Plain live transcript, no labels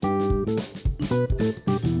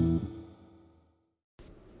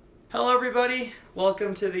Hello everybody,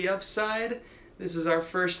 welcome to The Upside. This is our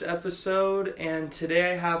first episode, and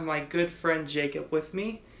today I have my good friend Jacob with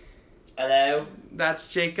me. Hello. That's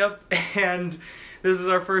Jacob, and this is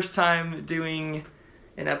our first time doing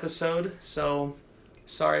an episode, so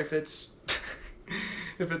sorry if it's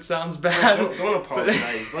if it sounds bad. Don't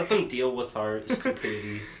apologize. Let them deal with our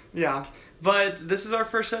stupidity. Yeah, but this is our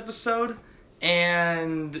first episode,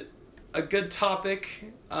 and a good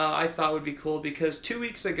topic I thought would be cool because 2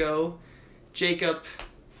 weeks ago,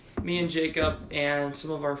 me and Jacob and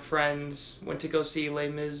some of our friends went to go see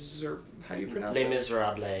Les how do you pronounce it? Les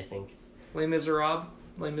Misérables, I think. Les Misérables?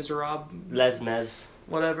 Les Misérables? Les Mis.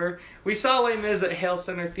 Whatever. We saw Les Mis at Hale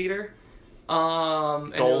Center Theater.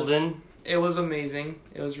 Golden. It was amazing.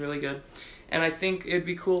 It was really good. And I think it'd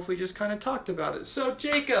be cool if we just kind of talked about it. So,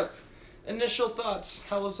 Jacob, initial thoughts.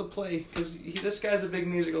 How was the play? Because this guy's a big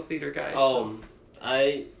musical theater guy. So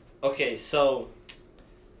I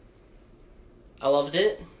loved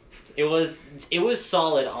it. It was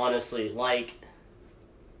solid, honestly. Like,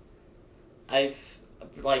 I've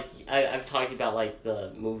talked about, like,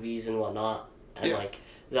 the movies and whatnot, and, like,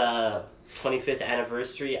 the 25th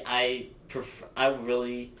anniversary. I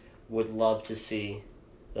really would love to see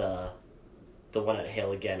the one at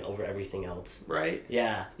Hale again over everything else. Right?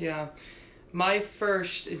 Yeah. Yeah. My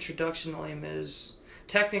first introduction to Les Mis,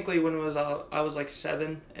 technically when it was I was like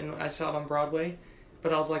 7, and I saw it on Broadway.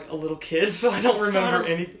 But I was like a little kid, so I don't remember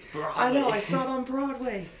anything. I know, I saw it on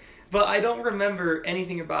Broadway. But I don't remember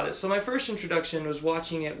anything about it. So my first introduction was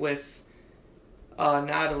watching it with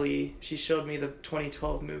Natalie. She showed me the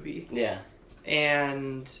 2012 movie. Yeah.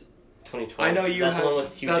 And 2012. I know you have the one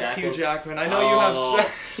with Hugh that's Jackman? Hugh Jackman. I know you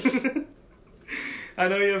have I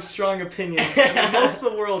know you have strong opinions. I mean, most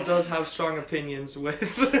of the world does have strong opinions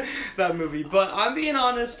with that movie. But I'm being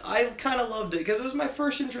honest, I kind of loved it because it was my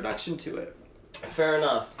first introduction to it. Fair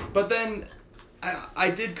enough. But then I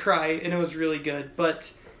did cry, and it was really good.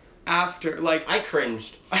 But after, like... I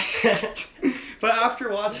cringed. But after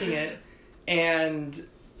watching it, and...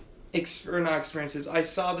 not experiences, I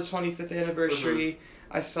saw the 25th anniversary.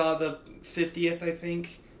 Mm-hmm. I saw the 50th, I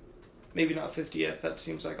think. Maybe not 50th. That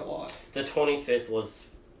seems like a lot. The 25th was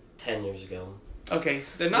 10 years ago. Okay,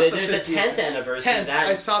 then not the 50th. There's a 10th anniversary. 10th.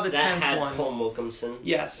 I saw the 10th that had one. Cole Wilkinson.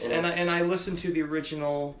 Yes, and I listened to the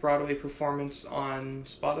original Broadway performance on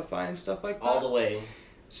Spotify and stuff like that. All the way.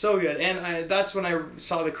 So good, and that's when I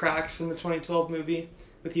saw the cracks in the 2012 movie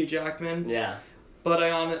with Hugh Jackman. Yeah. But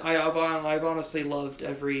I've honestly loved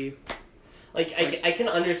every... Like, I can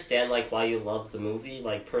understand, like, why you love the movie.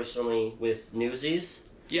 Like, personally, with Newsies.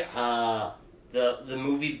 Yeah. The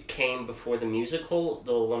movie came before the musical.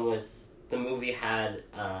 The one with... The movie had,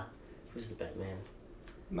 who's the Batman?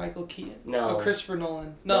 Michael Keaton? No. Oh, Christopher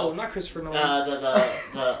Nolan. No, not Christopher Nolan.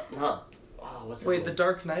 What's his name? Wait, the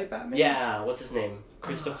Dark Knight Batman? Yeah, what's his name?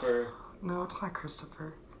 Christopher... No, it's not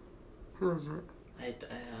Christopher. Who is it?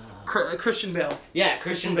 Christian Bale. Yeah,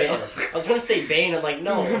 Christian Bale. I was gonna say Bane, I'm like,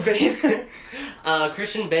 no. Bane?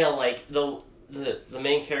 Christian Bale, like, the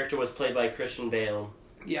main character was played by Christian Bale.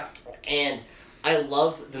 Yeah. And... I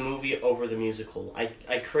love the movie over the musical.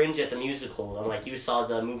 I cringe at the musical. I'm like, you saw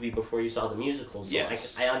the movie before you saw the musical, so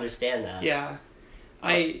yes. I understand that. Yeah.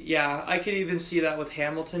 I could even see that with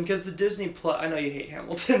Hamilton, because the Disney Plus... I know you hate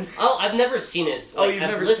Hamilton. Oh, I've never seen it. Like, you've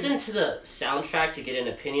never seen it? I've listened to the soundtrack to get an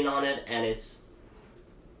opinion on it, and it's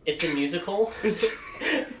a musical. It's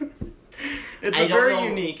very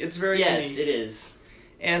unique. It's very unique. Yes, it is.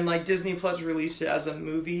 And, like, Disney Plus released it as a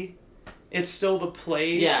movie. It's still the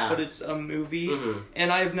play, but it's a movie. Mm-hmm.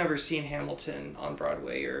 And I've never seen Hamilton on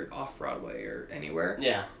Broadway or off-Broadway or anywhere.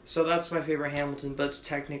 Yeah. So that's my favorite Hamilton, but it's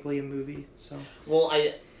technically a movie, so... Well,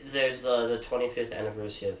 there's the 25th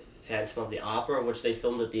anniversary of Phantom of the Opera, which they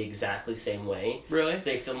filmed it the exactly same way. Really?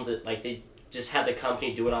 They filmed it, like, they just had the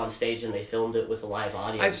company do it on stage, and they filmed it with a live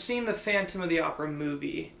audience. I've seen the Phantom of the Opera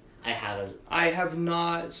movie. I haven't. I have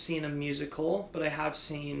not seen a musical, but I have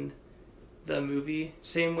seen... the movie.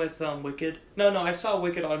 Same with Wicked. No, I saw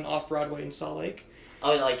Wicked on Off-Broadway in Salt Lake.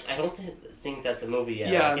 Oh, like, I don't think that's a movie yet.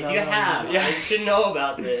 Yeah, like, if you have, I should know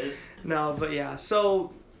about this. No, but yeah.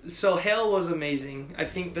 So Hale was amazing. I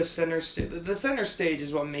think the center stage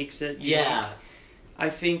is what makes it unique. Yeah. I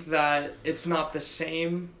think that it's not the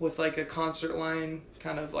same with, like, a concert line,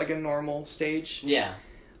 kind of like a normal stage. Yeah.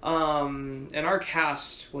 And our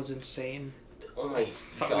cast was insane. Oh my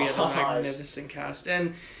god. We had a magnificent cast.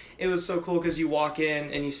 And it was so cool because you walk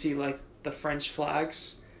in and you see, like, the French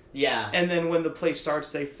flags. Yeah. And then when the play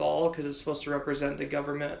starts, they fall because it's supposed to represent the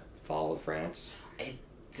government fall of France.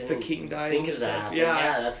 the king dies. Think and of stuff. that.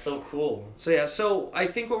 Yeah, that's so cool. So I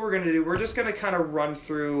think what we're gonna do, we're just gonna kind of run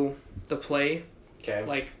through the play, Okay.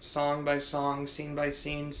 like song by song, scene by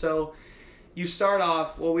scene. So you start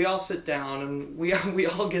off. Well, we all sit down and we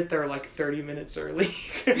all get there like 30 minutes early.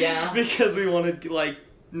 Yeah. Because we wanted like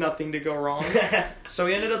nothing to go wrong. So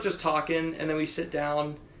we ended up just talking, and then we sit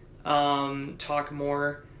down, talk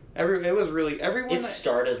more. It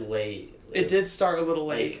started late. It did start a little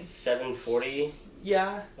late. Like 7:40.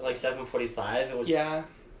 Yeah. Like 7:45. It was. Yeah.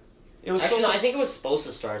 It was. Actually, no, I think it was supposed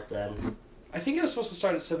to start then. I think it was supposed to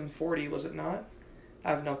start at 7:40. Was it not? I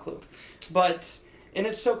have no clue. And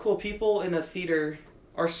it's so cool. People in a theater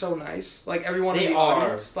are so nice. Like everyone in the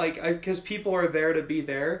audience, like because people are there to be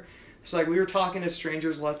there. So like we were talking to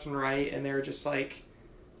strangers left and right, and they were just like,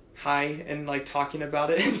 "Hi," and like talking about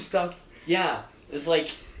it and stuff. Yeah, it's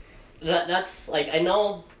like that's like I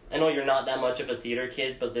know you're not that much of a theater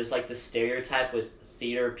kid, but there's like the stereotype with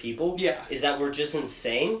theater people. Yeah, is that we're just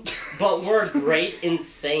insane, but we're great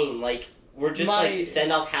insane. Like we're just like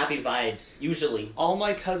send off happy vibes usually. All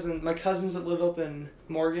my cousins that live up in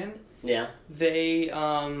Morgan. Yeah,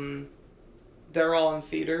 they're all in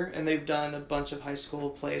theater, and they've done a bunch of high school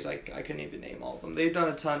plays. I couldn't even name all of them. They've done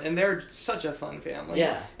a ton, and they're such a fun family.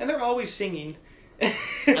 Yeah. And they're always singing.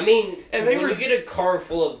 I mean, and you get a car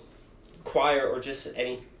full of choir or just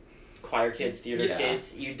any choir kids, theater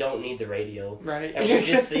kids, you don't need the radio. Right. Everyone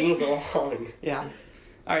just sings along. Yeah.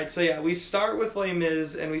 All right, so yeah, we start with Les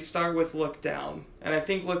Mis, and we start with Look Down. And I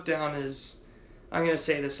think Look Down is... I'm going to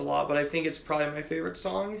say this a lot, but I think it's probably my favorite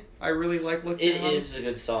song. I really like Look Down. It is a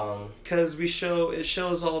good song. Because it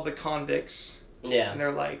shows all the convicts. Yeah. And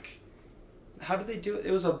they're like, how did they do it?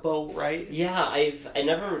 It was a boat, right? Yeah, I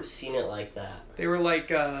never seen it like that. They were like,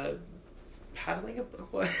 paddling a boat?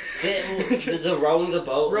 What? the rowing the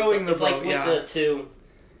boat. It's like with the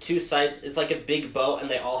two sides. It's like a big boat,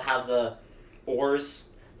 and they all have the oars,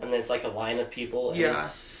 and there's like a line of people. And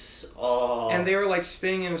and they were like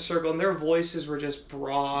spinning in a circle, and their voices were just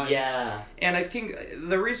broad. Yeah. And I think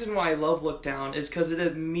the reason why I love Look Down is because it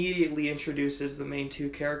immediately introduces the main two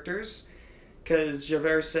characters. Because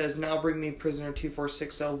Javert says, "Now bring me prisoner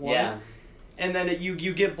 24601." Yeah. And then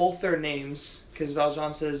you get both their names, because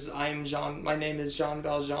Valjean says, "I'm Jean. My name is Jean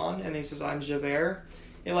Valjean," and he says, "I'm Javert."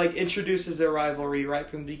 It like introduces their rivalry right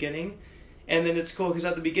from the beginning, and then it's cool because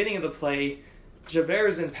at the beginning of the play, Javert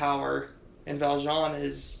is in power and Valjean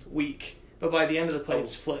is weak, but by the end of the play,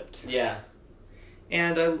 it's flipped. Yeah.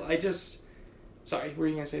 And I just, sorry, were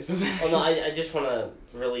you gonna say something? Oh no, I just want to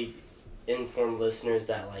really inform listeners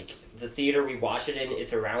that like the theater we watch it in,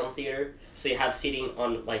 it's a round theater, so you have seating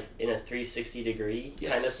on like in a 360 degree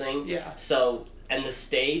kind of thing. Yeah. So and the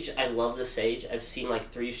stage, I love the stage. I've seen like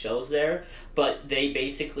 3 shows there, but they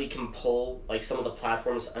basically can pull like some of the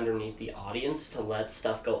platforms underneath the audience to let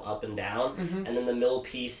stuff go up and down, and then the middle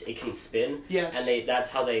piece it can spin. Yes. And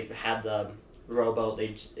that's how they had the rowboat.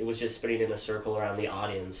 It was just spinning in a circle around the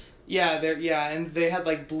audience. Yeah, and they had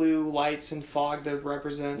like blue lights and fog to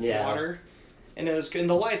represent water, and it was good. And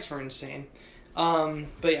the lights were insane.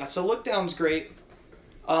 But yeah, so Look Down's great.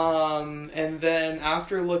 And then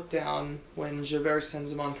after Look Down, when Javert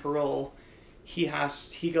sends him on parole, he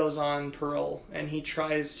goes on parole, and he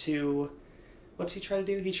tries to, what's he try to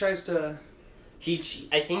do? He tries to...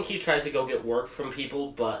 I think he tries to go get work from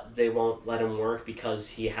people, but they won't let him work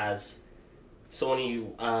because he has... So when he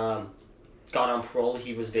got on parole,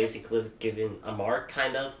 he was basically given a mark,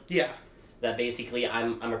 kind of. Yeah. That basically,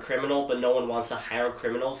 I'm a criminal, but no one wants to hire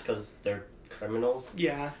criminals because they're criminals.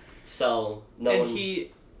 Yeah. So,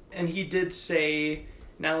 And he did say,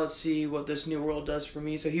 now let's see what this new world does for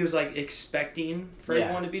me. So he was like expecting for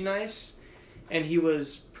everyone to be nice, and he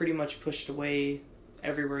was pretty much pushed away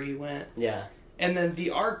everywhere he went. Yeah. And then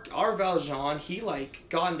our Valjean, he like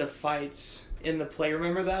got into fights in the play.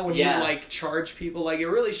 Remember that when he like charged people? Like it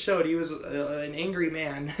really showed he was an angry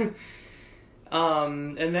man.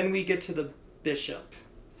 And then we get to the bishop.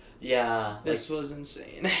 Yeah. This was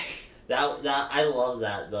insane. that I love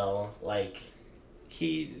that though. Like.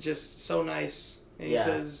 He just so nice, and he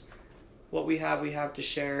says, "What we have to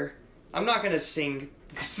share." I'm not gonna sing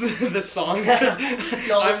the songs because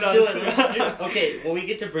no, let's do it. Okay, when we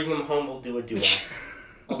get to Bring Him Home, we'll do a duet.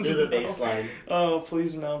 I'll do the bass line. Oh,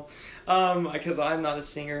 please no, because I'm not a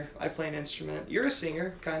singer. I play an instrument. You're a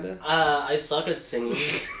singer, kinda. I suck at singing.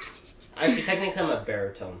 Actually, technically, I'm a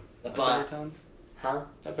baritone. A baritone. Huh?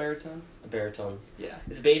 A baritone? A baritone. Yeah.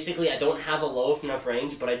 It's basically I don't have a low enough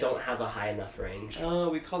range, but I don't have a high enough range. Oh,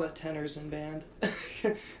 we call that tenors in band.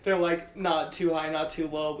 They're like not too high, not too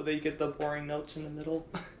low, but they get the boring notes in the middle.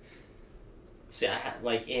 See,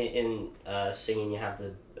 like in singing, you have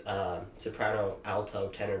the soprano, alto,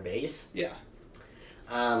 tenor, bass. Yeah.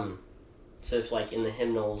 So if like in the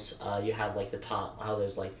hymnals, you have like the top, how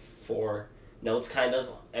there's like 4 notes kind of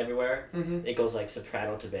everywhere. Mm-hmm. It goes like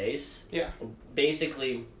soprano to bass. Yeah. And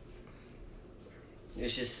basically,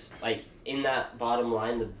 it's just like in that bottom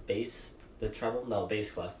line, the bass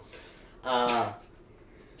clef.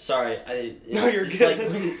 Sorry, No, you're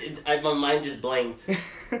good. Like my mind just blanked.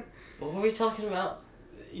 What were we talking about?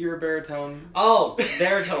 You're a baritone. Oh,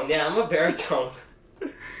 baritone. Yeah, I'm a baritone.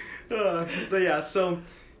 But yeah, so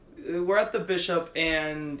we're at the bishop,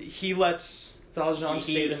 and he lets Valjean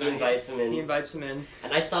stay the night. He invites him in. He invites him in.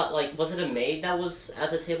 And I thought, like, was it a maid that was at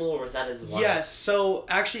the table, or was that his wife? Yes, so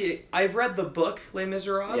actually, I've read the book, Les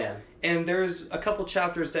Misérables. Yeah. And there's a couple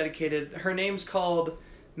chapters dedicated. Her name's called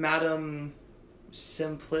Madame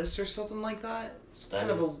Simplice or something like that. It's kind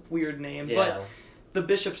of a weird name. Yeah. But the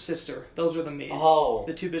bishop's sister, those are the maids. Oh.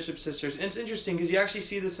 The 2 bishop's sisters. And it's interesting because you actually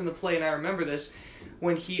see this in the play, and I remember this.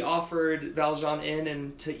 When he offered Valjean in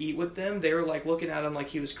and to eat with them, they were like looking at him like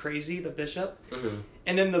he was crazy, the bishop. Mm-hmm.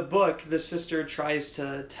 And in the book, the sister tries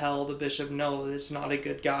to tell the bishop, no, it's not a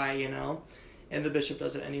good guy, you know? And the bishop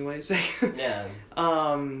does it anyways. Yeah.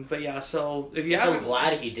 But yeah, so if you haven't... I'm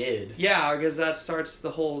glad he did. Yeah, because that starts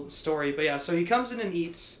the whole story. But yeah, so he comes in and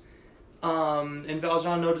eats, and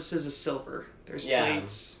Valjean notices a silver. There's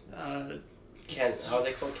plates, how are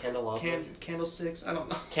they called? Candelabras? Candlesticks? I don't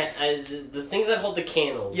know. The things that hold the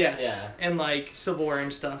candles. Yes. Yeah. And like silverware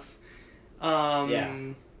and stuff.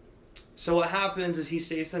 So what happens is he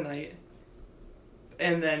stays the night.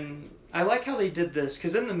 And then I like how they did this,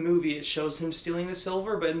 because in the movie it shows him stealing the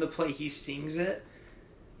silver, but in the play he sings it.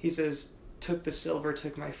 He says, "Took the silver,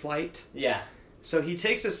 took my flight." Yeah. So he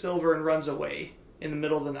takes a silver and runs away in the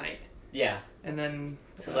middle of the night. Yeah. And then...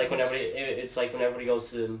 It's like when everybody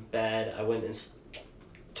goes to bed, I went and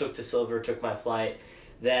took the silver, took my flight.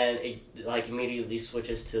 Then it like immediately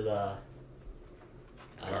switches to the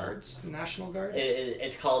Guards, National Guard.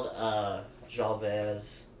 It's called Javert.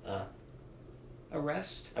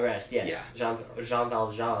 Arrest. Arrest. Yes. Yeah. Jean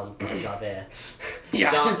Valjean. Javert.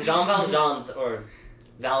 Yeah. Jean Valjean's or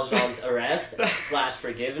Valjean's arrest /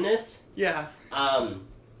 forgiveness. Yeah.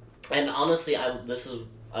 And honestly, I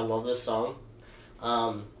love this song.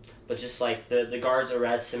 But just like the guards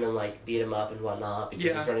arrest him and like beat him up and whatnot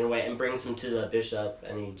because he's running away, and brings him to the bishop,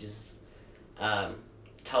 and he just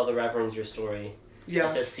tell the reverends your story.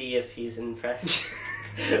 Yeah. To see if he's impressed.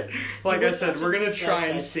 Like I said, we're gonna try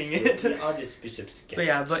and sing it. August Bishop's guest. But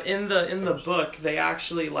yeah, but in the book, they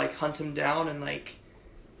actually like hunt him down, and like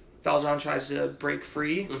Valjean tries to break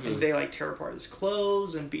free, and they like tear apart his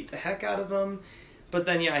clothes and beat the heck out of him. But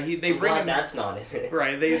then they bring him. That's not it.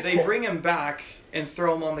 Right, they bring him back and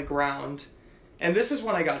throw him on the ground, and this is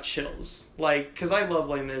when I got chills. Like, cause I love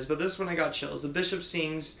Les Mis, but this is when I got chills. The bishop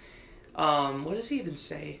sings, what does he even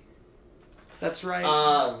say? That's right.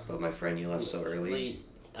 But my friend, you left so early.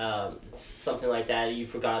 Something like that. You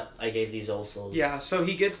forgot I gave these also. Yeah, so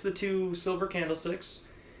he gets the 2 silver candlesticks.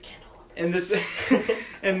 And this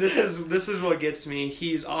is what gets me.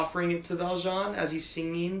 He's offering it to Valjean as he's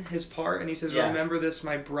singing his part, and he says, "Remember this,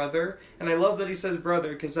 my brother." And I love that he says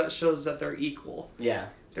brother, because that shows that they're equal. Yeah.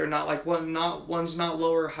 They're not like one's not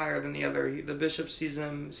lower or higher than the other. The bishop sees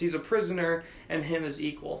a prisoner, and him as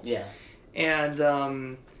equal. Yeah.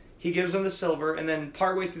 And he gives him the silver, and then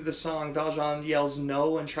partway through the song, Valjean yells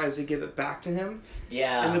no and tries to give it back to him.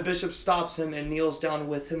 Yeah. And the bishop stops him and kneels down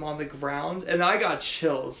with him on the ground. And I got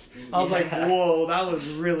chills. I was like, whoa, that was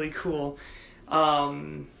really cool.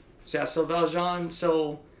 So Valjean,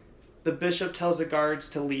 the bishop tells the guards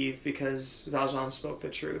to leave because Valjean spoke the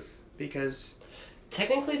truth. Because...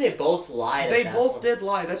 technically they both lied. They both did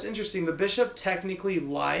lie. That's interesting. The bishop technically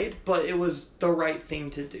lied, but it was the right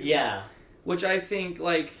thing to do. Yeah. Which I think,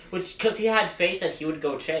 because he had faith that he would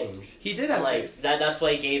go change. He did have faith. That's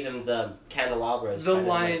why he gave him the candelabras. The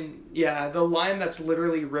line that's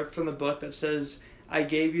literally ripped from the book that says, "I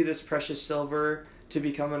gave you this precious silver to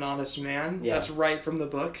become an honest man." Yeah. That's right from the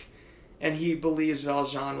book. And he believes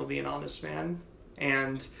Valjean will be an honest man.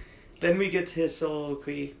 And then we get to his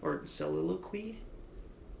soliloquy.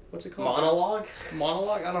 What's it called?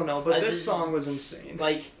 Monologue? I don't know, but this song was insane.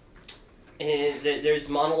 There's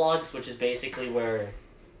monologues, which is basically where...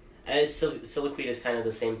 soliloquy is kind of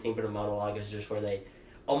the same thing, but a monologue is just where they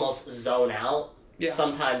almost zone out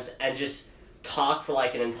sometimes and just talk for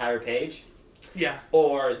like an entire page. Yeah.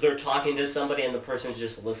 Or they're talking to somebody and the person's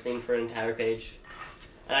just listening for an entire page.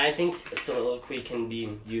 And I think soliloquy can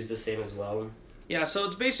be used the same as well. Yeah, so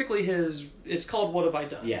it's basically it's called What Have I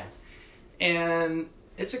Done? Yeah. And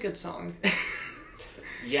it's a good song.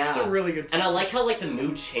 Yeah. It's a really good song. And I like how the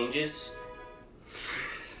mood changes.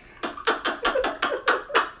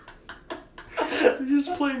 You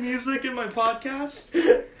just play music in my podcast?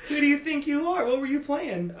 Who do you think you are? What were you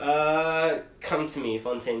playing? Come to Me,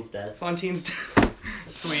 Fontaine's Death. Fontaine's Death.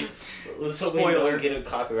 Sweet. Spoiler. Get a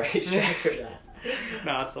copyright strike for that.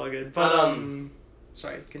 No, it's all good. But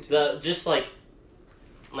sorry, continue. Just like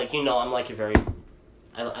I'm like a very,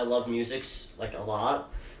 I love music like a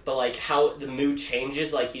lot, but like how the mood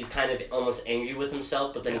changes, like he's kind of almost angry with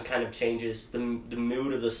himself, but then it kind of changes, the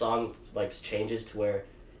mood of the song like changes to where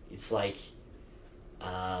it's like,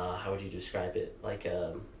 how would you describe it? Like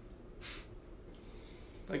a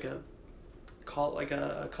call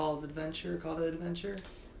of adventure.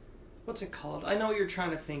 What's it called? I know what you're trying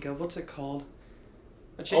to think of. What's it called?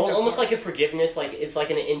 Almost like a forgiveness. Like it's like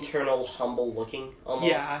an internal humble looking.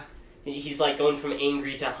 Almost. Yeah. He's like going from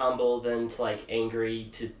angry to humble, then to like angry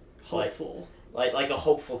to hopeful. Like a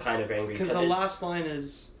hopeful kind of angry. Because the last line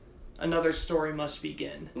is, "Another story must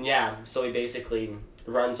begin." Yeah. So he basically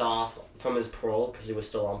runs off from his parole because he was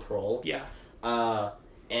still on parole. Yeah.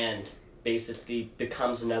 And basically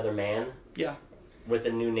becomes another man. Yeah. With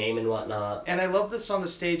a new name and whatnot. And I love this on the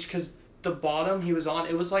stage because the bottom he was on,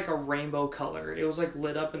 it was like a rainbow color. It was like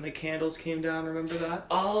lit up and the candles came down. Remember that?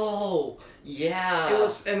 Oh, yeah. It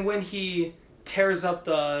was, and when he tears up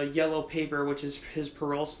the yellow paper, which is his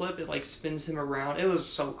parole slip, it like spins him around. It was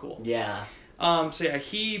so cool. Yeah. So yeah,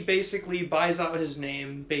 he basically buys out his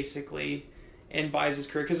name, basically, and buys his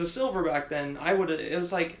career. Because the silver back then, it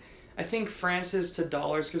was like, I think francs to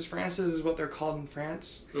dollars, because francs is what they're called in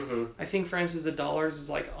France. Mm-hmm. I think francs to dollars is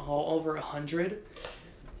like over 100.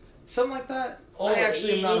 Something like that. Oh,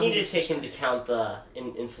 you need to take into account the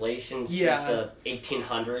inflation since the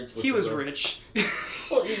 1800s. He was rich.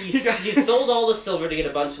 Well, he sold all the silver to get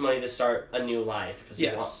a bunch of money to start a new life.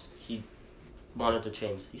 Because he wanted to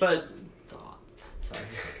change these thoughts. Sorry.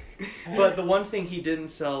 But the one thing he didn't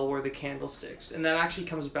sell were the candlesticks, and that actually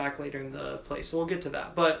comes back later in the play, so we'll get to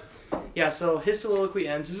that. But yeah, so his soliloquy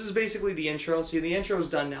ends. This is basically the intro. See, the intro's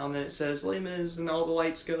done now, and then it says Les Mis, and all the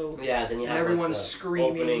lights go. Yeah, then you have everyone's like,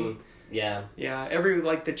 screaming. Opening. Yeah. Yeah,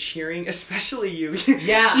 the cheering, especially you.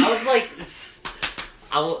 Yeah, I was like,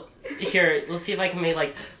 here, let's see if I can make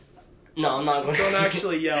like. No, I'm not going. Don't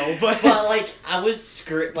actually yell, but like I was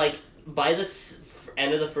by the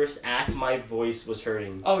end of the first act, my voice was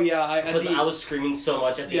hurting. Oh yeah, because I was screaming so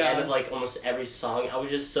much at the end of like almost every song. I was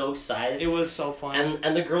just so excited. It was so fun.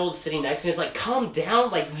 And the girl sitting next to me was like, "Calm down!"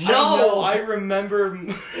 Like, no. I remember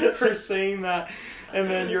her saying that, and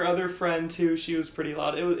then your other friend too. She was pretty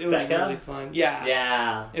loud. It was really fun. Yeah.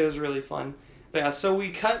 Yeah. It was really fun. But yeah, so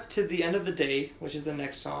we cut to the end of the day, which is the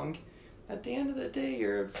next song. At the end of the day,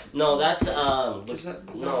 you're. No, that's what is that?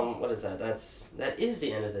 That is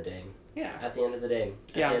the end of the day. Yeah. At the end of the day.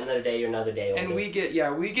 At the end of the day, you're another day older. And we get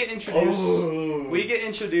introduced. Oh. We get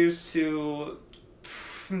introduced to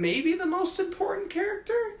maybe the most important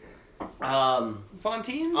character.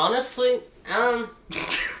 Fantine. Honestly,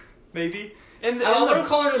 maybe. I wouldn't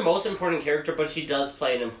call her the most important character, but she does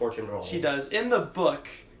play an important role. She does in the book.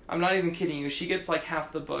 I'm not even kidding you. She gets like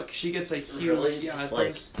half the book. She gets a huge. Really?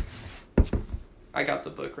 I got the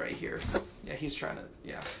book right here. Yeah, he's trying to.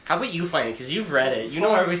 Yeah. How about you find it? Because you've read it. You know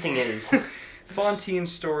where everything is.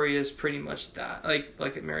 Fantine's story is pretty much that.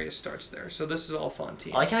 Like Marius starts there. So this is all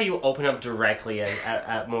Fantine. I like how you open up directly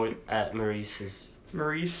at Maurice's.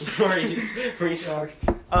 Maurice. Sorry.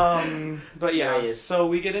 But yeah, so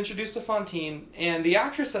we get introduced to Fantine, and the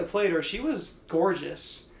actress that played her, she was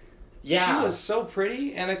gorgeous. Yeah. She was so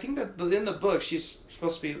pretty, and I think that in the book she's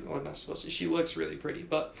supposed to be, well, not supposed to, she looks really pretty,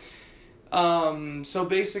 but so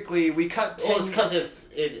basically we cut 10... Well, it's because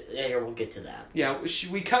we'll get to that. Yeah,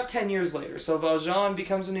 we cut 10 years later, so Valjean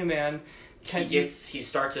becomes a new man. He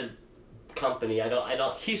starts a company. I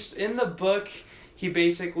don't... He's, in the book, he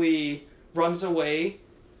basically runs away,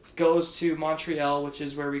 goes to Montreal, which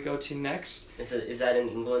is where we go to next. Is that in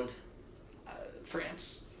England?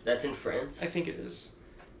 France. That's in France? I think it is.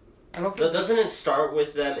 I don't think... Doesn't it start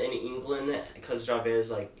with them in England, because Javert's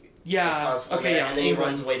like... Yeah, okay, yeah. And then he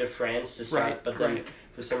runs away to France to start, but then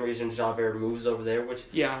for some reason Javert moves over there, which...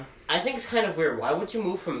 Yeah. I think it's kind of weird. Why would you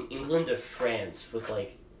move from England to France with,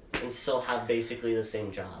 like, and still have basically the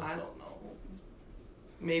same job? I don't know.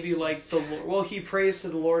 Maybe, like, he prays to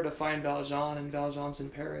the Lord to find Valjean, and Valjean's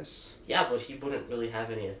in Paris. Yeah, but he wouldn't really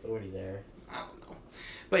have any authority there. I don't know.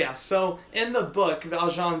 But yeah, so in the book,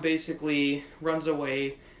 Valjean basically runs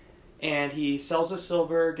away, and he sells the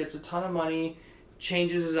silver, gets a ton of money,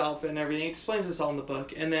 changes his outfit and everything, explains this all in the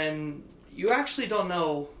book, and then you actually don't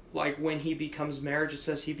know, like, when he becomes mayor. It just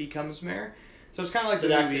says he becomes mayor. So it's kind of like the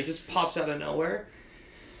movie. It just pops out of nowhere.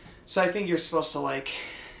 So I think you're supposed to, like...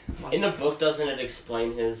 In the book, doesn't it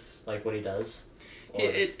explain his, like, what he does?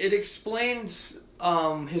 It explains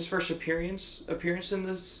his first appearance in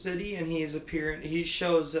the city, and he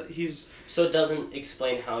shows that he's... So it doesn't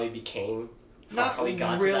explain how he became... how he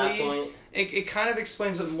got really, to that point? It kind of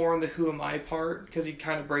explains it more in the Who Am I part, because he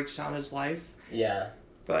kind of breaks down his life. Yeah.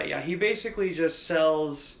 But yeah, he basically just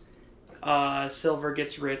sells silver,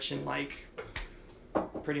 gets rich, and like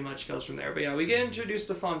pretty much goes from there. But yeah, we get introduced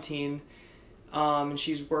to Fantine, and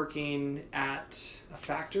she's working at a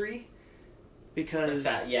factory because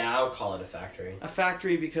I would call it a factory. A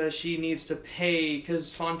factory because she needs to pay,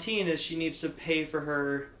 because Fantine she needs to pay for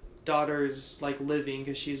her daughter's like living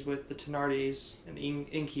because she's with the Thénardiers and the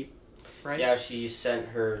innkeep, right? Yeah, she sent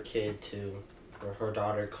her her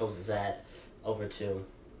daughter Cosette over to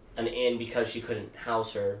an inn because she couldn't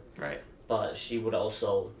house her. Right. But she would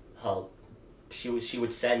also help. She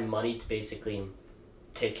would send money to basically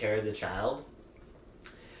take care of the child,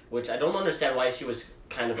 which I don't understand why she was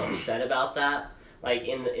kind of upset about that. Like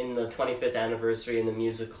in the 25th anniversary in the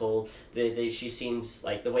musical, she seems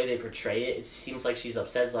like the way they portray it. It seems like she's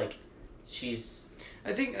upset. It's like she's.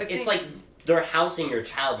 I think it's like they're housing your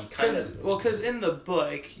child. You kind of because in the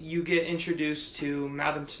book you get introduced to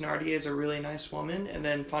Madame Thénardier as a really nice woman, and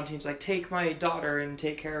then Fantine's like, take my daughter and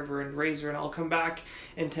take care of her and raise her, and I'll come back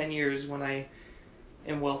in 10 years when I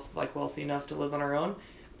am wealthy enough to live on our own.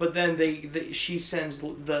 But then she sends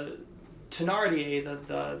the Thénardier,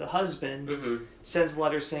 the husband, mm-hmm. sends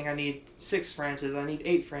letters saying, I need 6 francs, I need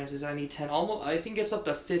 8 francs, I need 10, almost, I think it's up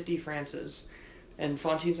to 50 francs. And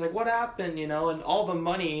Fantine's like, what happened, And all the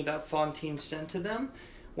money that Fantine sent to them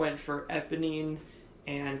went for Eponine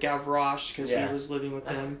and Gavroche, because he was living with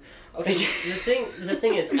them. Okay, the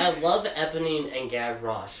thing is, I love Eponine and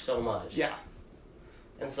Gavroche so much. Yeah.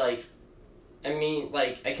 It's like, I mean,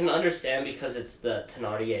 like, I can understand because it's the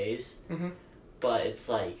Thénardiers, mm-hmm. but it's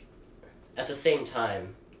like, at the same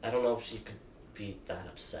time, I don't know if she could be that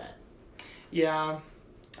upset. Yeah.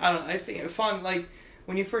 I think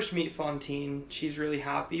when you first meet Fantine, she's really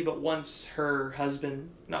happy, but once her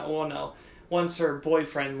once her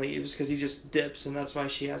boyfriend leaves, because he just dips, and that's why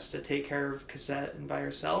she has to take care of Cosette and by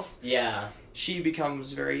herself. Yeah. She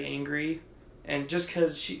becomes very angry, and just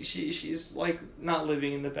because she's like not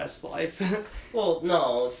living in the best life. Well,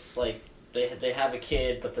 no, it's like they have a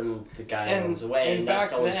kid, but then the guy runs away, and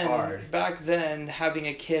that's always hard. Back then, having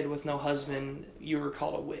a kid with no husband, you were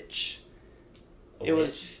called a witch. It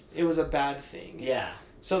was a bad thing. Yeah.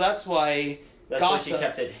 So that's why. That's why she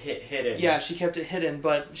kept it hidden. Yeah, she kept it hidden,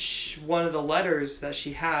 but one of the letters that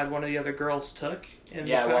she had, one of the other girls took in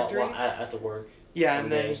the factory. Well, at the work. Yeah, and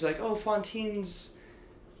then it's like, oh, Fantine's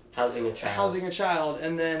housing a child.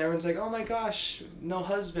 And then everyone's like, oh my gosh, no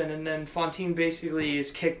husband. And then Fantine basically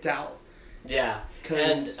is kicked out. Yeah.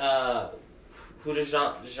 And who does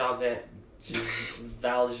Jean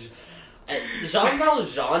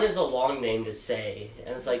Valjean is a long name to say,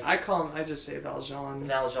 and it's like I just say Valjean.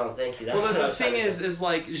 Valjean, thank you. That's the thing is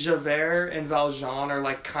like Javert and Valjean are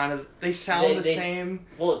like kind of they sound the same.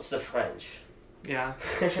 Well, it's the French. Yeah,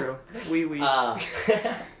 true. Oui, oui. Yeah.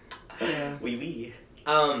 Oui, oui.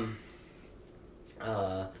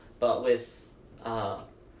 But with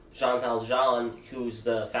Jean Valjean, who's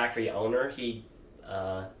the factory owner, he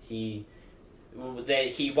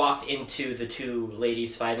walked into the two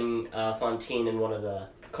ladies fighting Fantine and one of the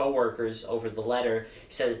co-workers over the letter.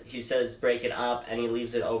 He says break it up, and he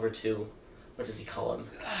leaves it over to, what does he call him?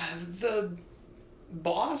 The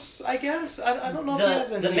boss, I guess. I don't know if he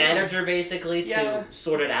has a name. The manager, basically, to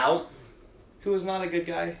sort it out. Who is not a good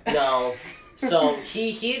guy. No. So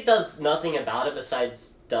he does nothing about it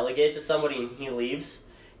besides delegate it to somebody, and he leaves.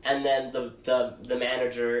 And then the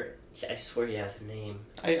manager, I swear he has a name.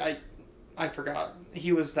 I forgot.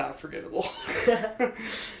 He was that forgettable.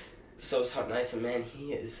 So it's how nice a man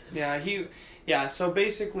he is. Yeah, so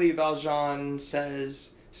basically Valjean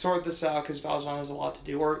says, sort this out because Valjean has a lot to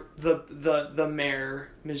do. Or the mayor,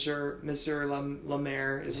 Monsieur Le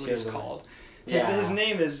Maire is what he's called. His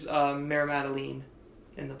name is Mayor Madeleine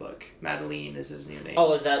in the book. Madeleine is his new name.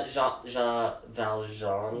 Oh, is that Jean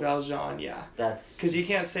Valjean? Valjean, yeah. That's... Because you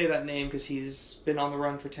can't say that name because he's been on the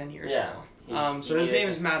run for 10 years now. So his name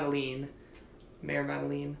is Madeleine. Mayor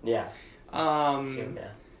Madeleine. Yeah.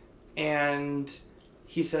 And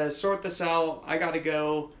he says, sort this out, I gotta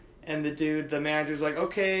go. And the manager's like,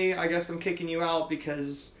 okay, I guess I'm kicking you out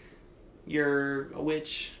because you're a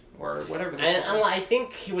witch or whatever. And I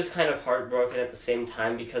think he was kind of heartbroken at the same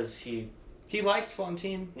time because he liked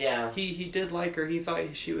Fantine. Yeah. He did like her. He thought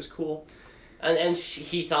she was cool. And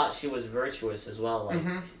he thought she was virtuous as well. Like,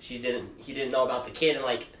 he didn't know about the kid, and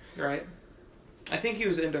like... Right. I think he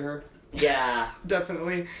was into her. Yeah.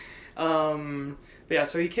 Definitely. But yeah,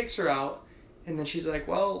 so he kicks her out, and then she's like,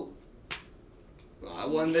 well,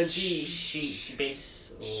 one that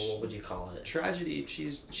what would you call it? Tragedy.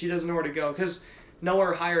 She doesn't know where to go because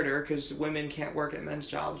nowhere hired her because women can't work at men's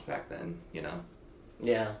jobs back then, you know?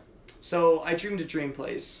 Yeah. So I Dreamed a Dream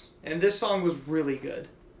plays, and this song was really good.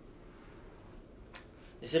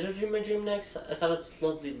 Is it a Dream next? I thought it's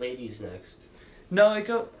Lovely Ladies next. No, it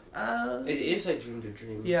go. It is I Dreamed a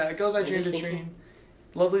Dream. Yeah, it goes I Dreamed a Dream.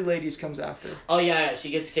 Lovely Ladies comes after. Oh yeah,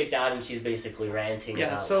 she gets kicked out and she's basically ranting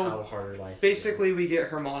about how hard her life is. Basically, we get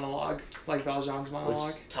her monologue, like Valjean's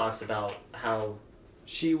monologue. Which talks about how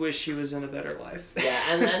she wished she was in a better life. Yeah,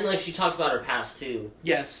 and like she talks about her past too.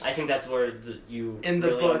 Yes. I think that's where you in the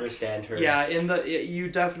really book, understand her. Yeah, you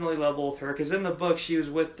definitely level with her because in the book she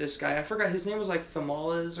was with this guy. I forgot his name was like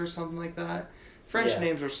Thamales or something like that. French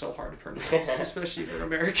names are so hard to pronounce, especially for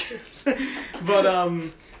Americans. But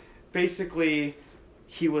basically,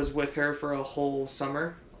 he was with her for a whole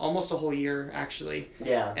summer, almost a whole year actually.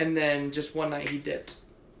 Yeah. And then just one night he dipped,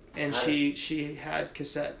 and she had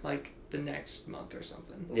cassette like the next month or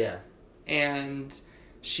something. Yeah. And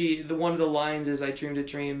one of the lines is I dreamed a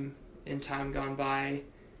dream in time gone by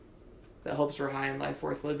that hopes were high and life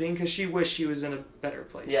worth living, because she wished she was in a better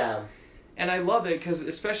place. Yeah. And I love it because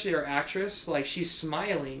especially our actress, like she's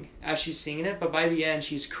smiling as she's singing it, but by the end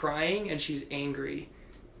she's crying and she's angry.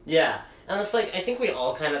 Yeah. And it's like, I think we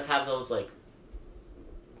all kind of have those like,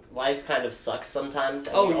 life kind of sucks sometimes,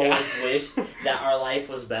 and we always wish that our life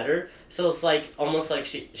was better. So it's like almost like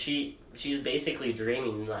she's basically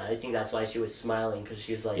dreaming. I think that's why she was smiling, because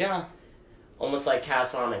she's like almost like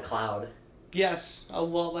Castle on a Cloud. Yes, a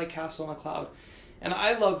lot like Castle on a Cloud. And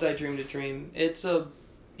I loved I Dreamed a Dream.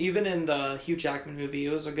 Even in the Hugh Jackman movie, it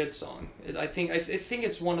was a good song. I think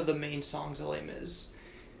it's one of the main songs of Les Mis.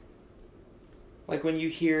 Like when you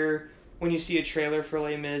see a trailer for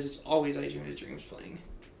Les Mis, it's always I Dreamed a Dream's playing.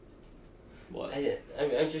 What?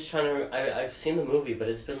 I'm just trying to... I've seen the movie, but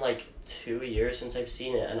it's been like 2 years since I've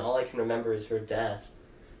seen it, and all I can remember is her death.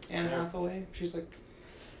 Anne Hathaway? She's like...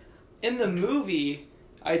 In the movie,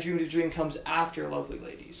 I Dreamed a Dream comes after Lovely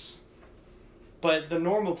Ladies. But the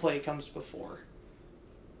normal play comes before.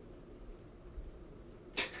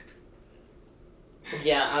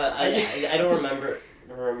 Yeah, I don't remember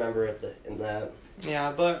it in that.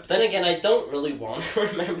 Yeah, but... Then again, I don't really want to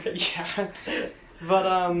remember it. Yeah. But,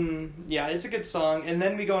 yeah, it's a good song. And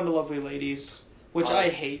then we go into Lovely Ladies, which I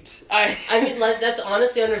hate. I mean, like, that's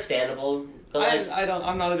honestly understandable. But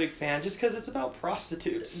I'm not a big fan, just because it's about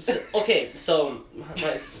prostitutes. Okay, so,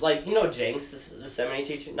 like, you know Jenks, the seminary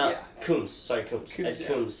teacher? No, Coombs. Sorry, Coombs. Ed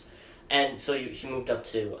Coombs. And so he moved up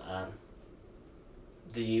to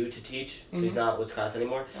the U to teach, so he's not with class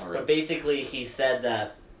anymore. Oh, really? But basically, he said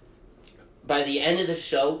that by the end of the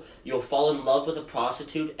show, you'll fall in love with a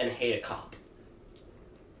prostitute and hate a cop.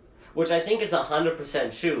 Which I think is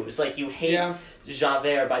 100% true. It's like you hate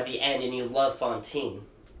Javert by the end and you love Fantine.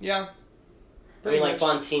 Yeah. I mean, like,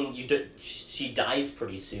 Fantine, she dies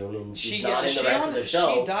pretty soon, and she's not in the rest of the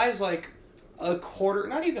show. She dies like a quarter,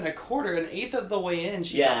 not even a quarter, an eighth of the way in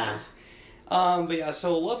she dies. But yeah,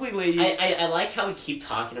 so Lovely Ladies... I like how we keep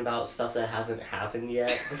talking about stuff that hasn't happened yet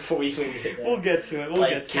before we even get there. We'll get to it. We'll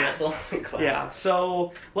get to Castle it. Yeah,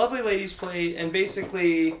 so Lovely Ladies play, and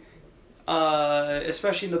basically,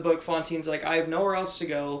 especially in the book, Fantine's like, I have nowhere else to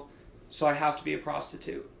go, so I have to be a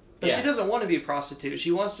prostitute. But she doesn't want to be a prostitute.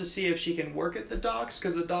 She wants to see if she can work at the docks,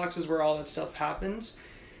 because the docks is where all that stuff happens.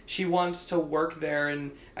 She wants to work there,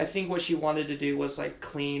 and I think what she wanted to do was like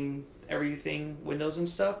clean everything, windows and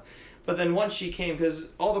stuff. But then once she came,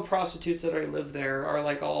 because all the prostitutes that live there are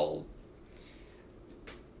like all...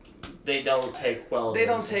 They don't take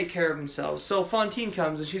take care of themselves. So Fantine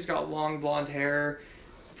comes, and she's got long blonde hair,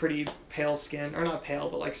 pretty pale skin, or not pale,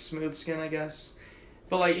 but like smooth skin, I guess.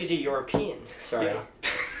 But like she's a European. Sorry. Yeah.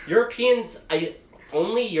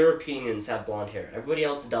 Only Europeans have blonde hair. Everybody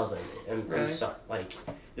else doesn't. And right. So, like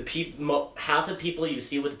half the people you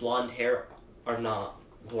see with blonde hair are not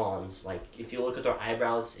blondes. Like if you look at their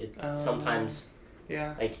eyebrows, sometimes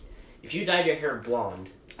like if you dyed your hair blonde,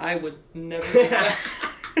 I would never do that.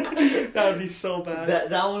 That would be so bad.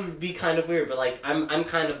 That would be kind of weird, but like I'm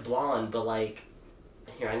kind of blonde, but like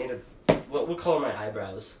here I need what color are my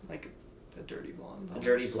eyebrows? Like a dirty blonde. Almost. A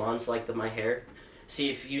dirty blonde, so like my hair. See,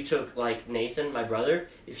 if you took like Nathan, my brother,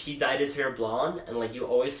 if he dyed his hair blonde and like you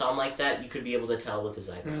always saw him like that, you could be able to tell with his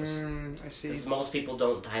eyebrows. I see. Because most people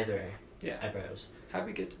don't dye their eyebrows. How'd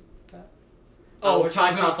we get to that? Oh, we're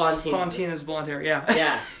talking about Fantine. Fantina's blonde hair, yeah.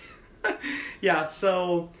 Yeah. Yeah,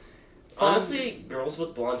 so... Honestly, girls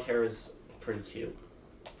with blonde hair is pretty cute.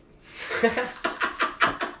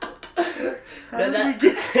 How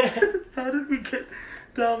did we get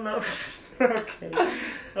down that... Okay.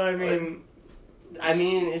 I mean... I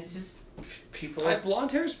mean, it's just people.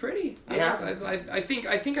 Blonde hair is pretty. I think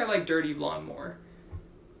I like dirty blonde more.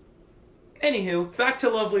 Anywho, back to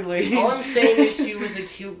Lovely Ladies. All I'm saying is she was a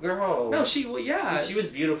cute girl. No, she was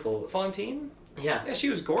beautiful. Fontaine? Yeah. Yeah, she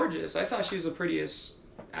was gorgeous. I thought she was the prettiest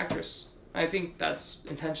actress. I think that's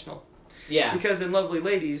intentional. Yeah. Because in Lovely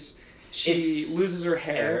Ladies, she loses her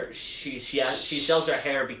hair. She sells her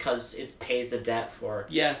hair because it pays the debt for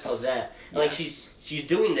Cosette. Yes. Like she's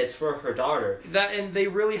doing this for her daughter. And they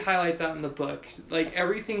really highlight that in the book. Like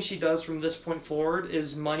everything she does from this point forward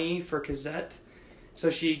is money for Cosette. So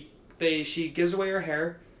she gives away her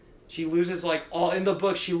hair. She loses in the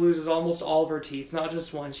book she loses almost all of her teeth, not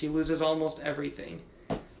just one. She loses almost everything.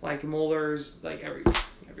 Like molars, like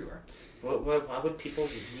everywhere. Why would people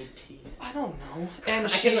need teeth? I don't know. And I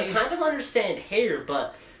can kind of understand hair,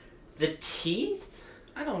 but the teeth?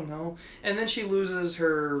 I don't know. And then she loses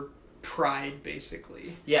her pride,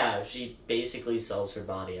 basically. Yeah, she basically sells her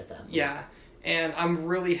body at that point. Yeah. And I'm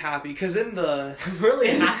really happy, because in the... I'm really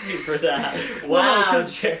happy for that. Wow,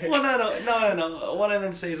 no. What I'm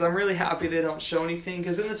going to say is I'm really happy they don't show anything,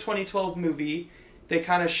 because in the 2012 movie, they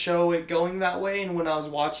kind of show it going that way, and when I was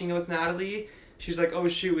watching it with Natalie, she's like, oh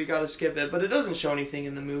shoot, we gotta skip it. But it doesn't show anything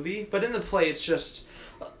in the movie. But in the play, it's just...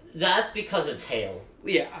 That's because it's Hale.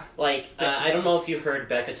 Yeah. Like, I don't know if you heard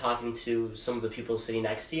Becca talking to some of the people sitting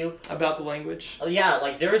next to you. About the language? Yeah,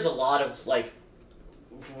 like, there's a lot of, like...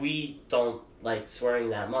 We don't like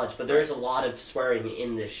swearing that much, but there's a lot of swearing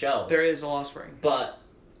in this show. There is a lot of swearing. But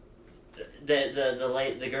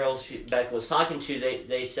the girls Becca was talking to,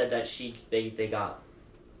 they said that they got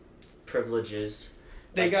privileges.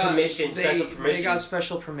 They got special permission. They got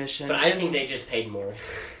special permission. But I think they just paid more.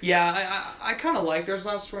 Yeah, I kind of like there's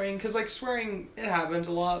not swearing, because like swearing, it happens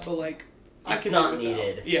a lot, but like it's not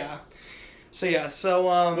needed. Yeah. So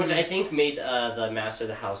which I think made the Master of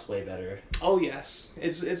the House way better. Oh yes,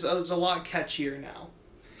 it's a lot catchier now.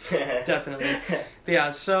 Definitely. But yeah.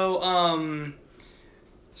 So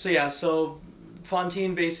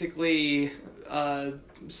Fontaine basically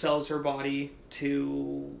sells her body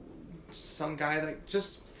to some guy that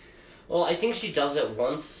just... Well, I think she does it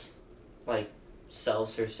once, like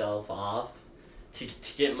sells herself off to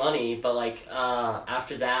get money, but like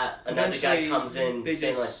after that another guy comes in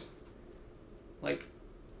saying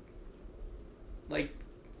like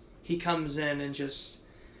he comes in and just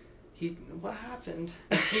what happened?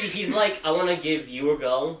 He's like, I want to give you a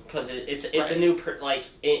go, because it's right. A new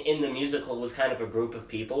in the musical it was kind of a group of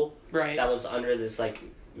people right that was under this like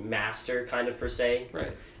master kind of per se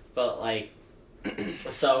right, but like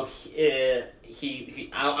so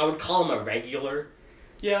I would call him a regular.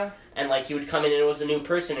 Yeah. And like he would come in and it was a new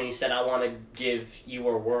person and he said, I want to give you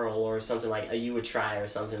a whirl or something like you would try or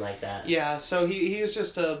something like that. Yeah, so he was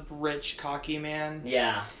just a rich, cocky man.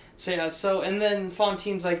 Yeah. So and then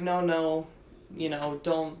Fontaine's like, no,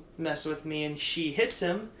 don't mess with me, and she hits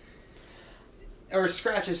him or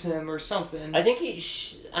scratches him or something. I think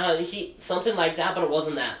he something like that, but it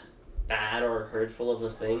wasn't that bad or hurtful of a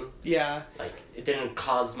thing. Yeah. Like, it didn't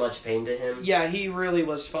cause much pain to him. Yeah, he really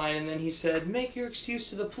was fine, and then he said, make your excuse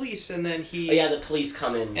to the police, and then he... Oh, yeah, the police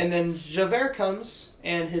come in. And then Javert comes,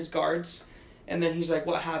 and his guards, and then he's like,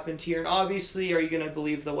 what happened to you? And obviously, are you going to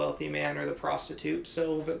believe the wealthy man or the prostitute?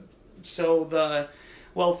 So the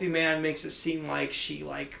wealthy man makes it seem like she,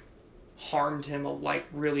 harmed him,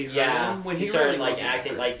 really hurt him. When he started, really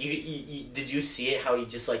acting, hurt. You did you see it, how he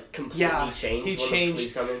just, completely changed he when changed. the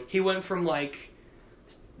police come in? He went from,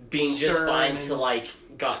 being just fine to,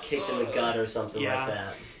 got kicked in the gut or something like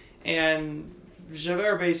that. And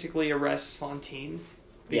Javert basically arrests Fontaine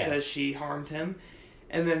because she harmed him.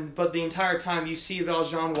 And then, but the entire time you see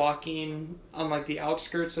Valjean walking on, the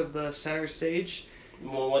outskirts of the center stage.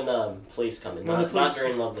 Well, when the police come in, not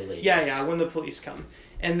during Lovely Ladies. Yeah, when the police come.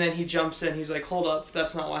 And then he jumps in, he's like, hold up,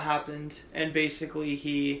 that's not what happened. And basically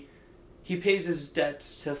he pays his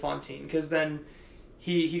debts to Fontaine. Because then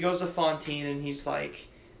he goes to Fontaine and he's like,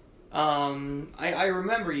 I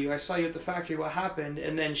remember you, I saw you at the factory, what happened?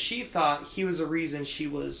 And then she thought he was the reason she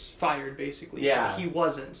was fired, basically. Yeah. But he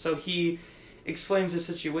wasn't. So he explains the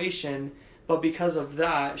situation, but because of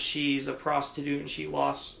that, she's a prostitute and she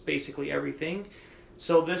lost basically everything.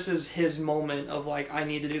 So this is his moment of, I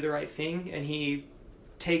need to do the right thing, and he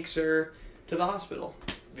takes her to the hospital.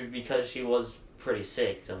 Because she was pretty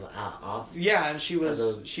sick. Yeah, and she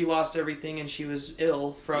lost everything, and she was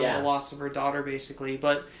ill from the loss of her daughter, basically.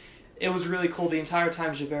 But it was really cool. The entire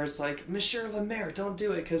time, Javert's like, Monsieur le Maire, don't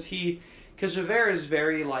do it, because Javert is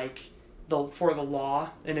very, for the law,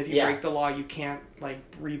 and if you break the law, you can't,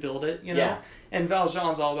 rebuild it, you know? Yeah. And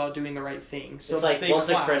Valjean's all about doing the right thing. So it's they once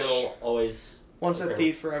clash. a criminal, always Once a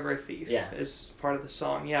thief, forever a thief. Yeah. Is part of the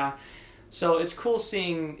song. Yeah. So it's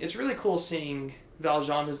really cool seeing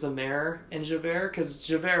Valjean as the mayor and Javert, because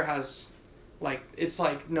Javert has, like, it's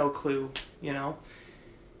like no clue, you know,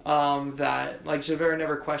 that, like, Javert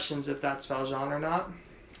never questions if that's Valjean or not.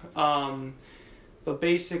 But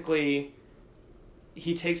basically,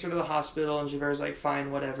 he takes her to the hospital, and Javert's like,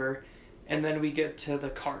 fine, whatever. And then we get to the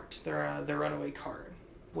cart, their runaway cart,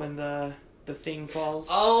 when the thing falls.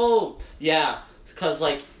 Oh, yeah. Because,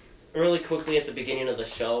 like, really quickly at the beginning of the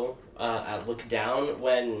show, I look down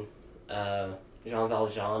when Jean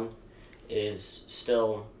Valjean is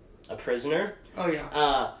still a prisoner. Oh,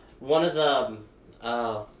 yeah. One of the,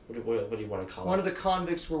 what do you want to call it? One of the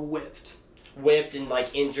convicts were whipped. Whipped and,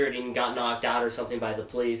 like, injured and got knocked out or something by the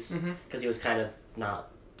police. Mm-hmm. Because he was kind of not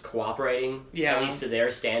cooperating, yeah, at least to their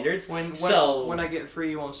standards. When I get free,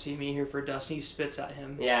 you won't see me here for dust. And he spits at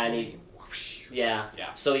him. Yeah, and he whoosh. Yeah.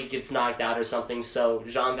 So he gets knocked out or something. So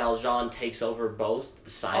Jean Valjean takes over both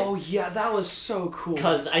sides. Oh yeah, that was so cool.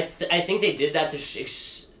 Because I think they did that to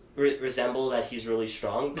resemble that he's really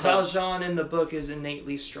strong. Valjean in the book is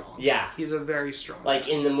innately strong. Yeah, he's a very strong. Like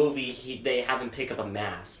guy. in the movie, they have him pick up a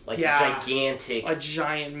mask, like a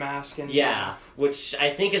giant mask, and which I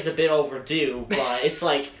think is a bit overdue. But it's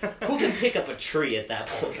like, who can pick up a tree at that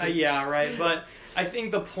point? Yeah, right. But I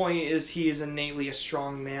think the point is he is innately a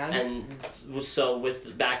strong man. And so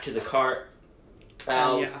with back to the cart,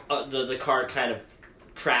 the cart kind of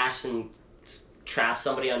crashed and trap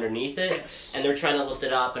somebody underneath it, and they're trying to lift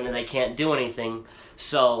it up, and they can't do anything.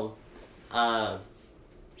 So,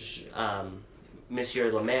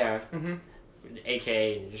 Monsieur Le Maire,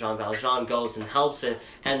 aka Jean Valjean, goes and helps it,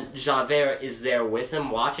 and Javert is there with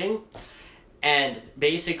him watching, and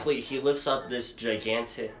basically he lifts up this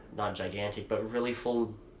not gigantic, but really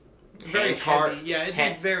full, very cart. Heavy. Yeah, it'd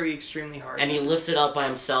be very extremely hard. And he lifts it up by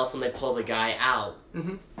himself when they pull the guy out,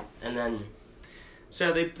 and then.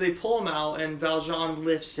 So they pull him out, and Valjean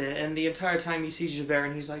lifts it, and the entire time you see Javert,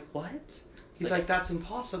 and he's like, what? He's like, that's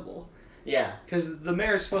impossible. Yeah. Because the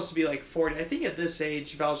mayor's supposed to be like 40. I think at this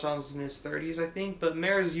age, Valjean's in his 30s, I think, but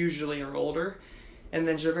mayors usually are older. And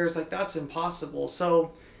then Javert's like, that's impossible.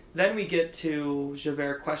 So then we get to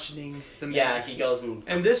Javert questioning the mayor. Yeah, he goes and...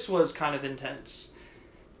 And this was kind of intense.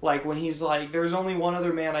 Like, when he's like, there's only one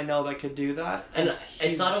other man I know that could do that. And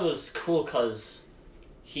I thought it was cool, because...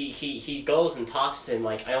 He goes and talks to him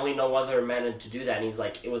like, I only know other men to do that, and he's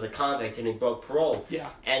like, it was a convict and he broke parole. Yeah.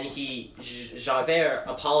 And Javert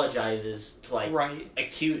apologizes to like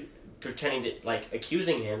pretending to like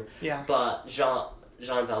accusing him. Yeah. But Jean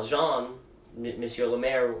Valjean, Monsieur Le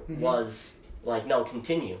Maire, was like, no,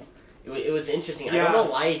 continue. It was interesting. Yeah. I don't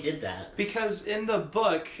know why he did that. Because in the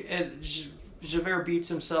book, Javert beats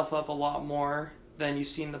himself up a lot more than you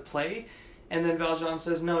see in the play, and then Valjean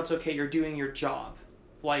says, no, it's okay, you're doing your job.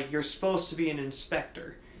 Like, you're supposed to be an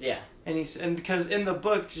inspector. Yeah. And because in the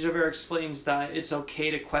book, Javert explains that it's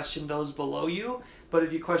okay to question those below you, but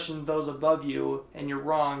if you question those above you and you're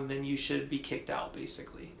wrong, then you should be kicked out,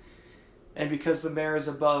 basically. And because the mayor is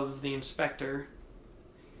above the inspector,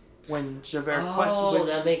 when Javert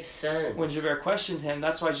that makes sense. When Javert questioned him,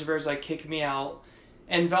 that's why Javert's like, kick me out.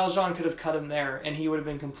 And Valjean could have cut him there, and he would have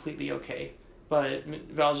been completely okay. But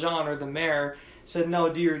Valjean, or the mayor, said,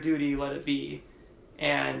 no, do your duty, let it be.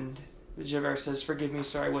 And Javert says, forgive me,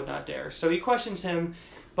 sir, I would not dare. So he questions him,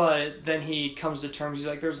 but then he comes to terms. He's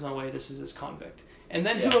like, there's no way, this is his convict. And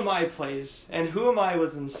then Who Am I plays, and Who Am I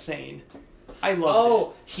was insane. I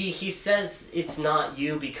loved it. He says it's not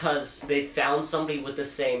you because they found somebody with the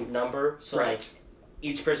same number. So, like,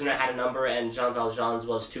 each prisoner had a number, and Jean Valjean's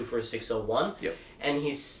was 24601. Yep. And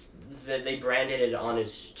they branded it on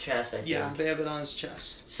his chest, I think. Yeah, they have it on his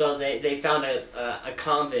chest. So they found a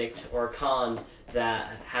convict or a con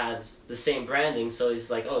that has the same branding, so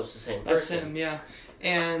he's like, oh, it's the same person. That's him, yeah.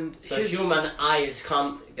 And so Human Eye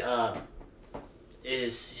so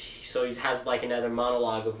he has like another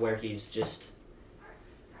monologue of where he's just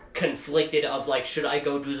conflicted of like, should I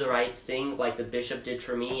go do the right thing like the bishop did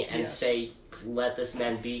for me and say, let this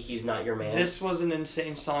man be, he's not your man. This was an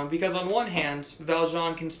insane song because on one hand,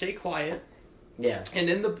 Valjean can stay quiet. Yeah. And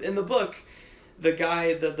in the book, the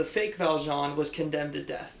guy, the fake Valjean was condemned to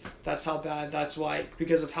death. That's how bad, that's why,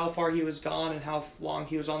 because of how far he was gone and how long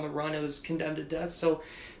he was on the run, it was condemned to death. So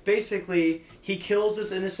basically, he kills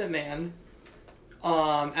this innocent man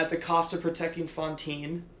at the cost of protecting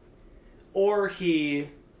Fantine, or he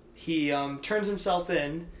turns himself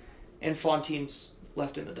in and Fantine's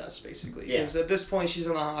left in the dust, basically. Because at this point, she's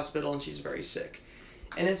in the hospital and she's very sick.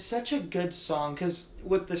 And it's such a good song, because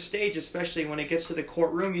with the stage, especially when it gets to the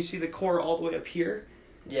courtroom, you see the court all the way up here.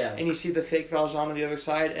 Yeah. And you see the fake Valjean on the other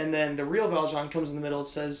side, and then the real Valjean comes in the middle. It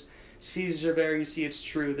says, "Seize Javert, you see it's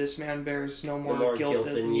true. This man bears no more guilt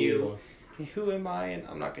than you. Who am I?" And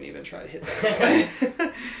I'm not going to even try to hit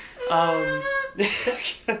that.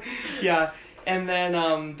 Yeah. And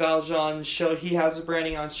then Valjean he has a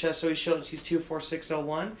branding on his chest, so he shows he's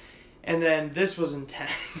 24601. And then this was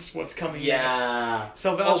intense. What's coming next?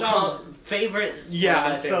 So Valjean favorite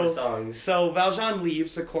songs. So Valjean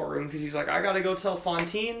leaves the courtroom because he's like, I gotta go tell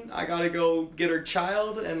Fantine, I gotta go get her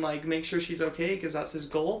child and like make sure she's okay because that's his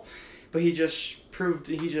goal. But he just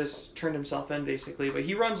turned himself in basically. But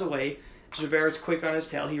he runs away. Javert's quick on his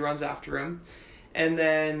tail. He runs after him, and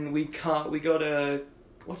then we go to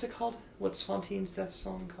what's it called? What's Fantine's death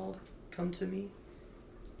song called? Come to Me.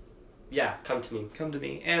 Yeah, Come to Me. Come to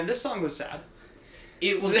Me. And this song was sad.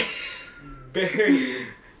 It was very...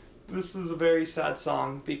 This is a very sad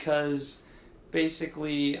song because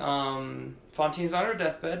basically Fantine's on her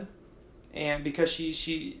deathbed, and because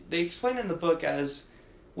they explain in the book as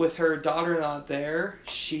with her daughter not there,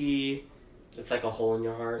 it's like a hole in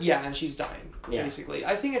your heart. Yeah, and she's dying, basically.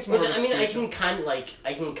 I think it's more I can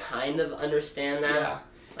kind of understand that. Yeah.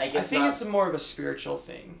 Like, I think it's more of a spiritual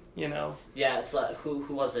thing, you know? Yeah, it's like, who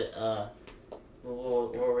was it?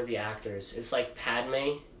 What were the actors? It's like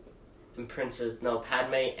Padme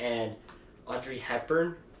and Audrey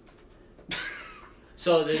Hepburn.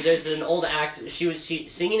 So there's an old actor, she was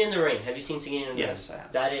Singing in the Rain. Have you seen Singing in the Rain? Yes, I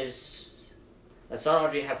have. That's not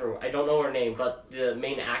Audrey Hepburn. I don't know her name, but the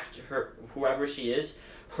main actor, whoever she is,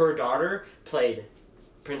 her daughter played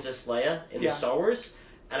Princess Leia in the Star Wars,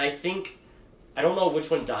 and I don't know which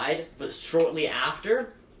one died, but shortly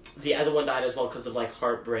after, the other one died as well because of like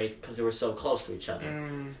heartbreak because they were so close to each other.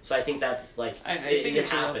 So I think that's like I think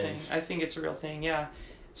it's a real thing. I think it's a real thing. Yeah.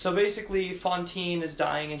 So basically, Fantine is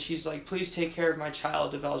dying, and she's like, "Please take care of my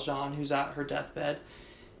child," to Valjean, who's at her deathbed,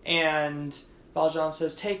 and Valjean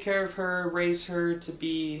says, "Take care of her, raise her to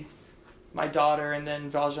be my daughter," and then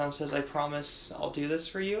Valjean says, "I promise I'll do this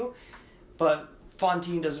for you," but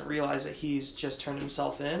Fantine doesn't realize that he's just turned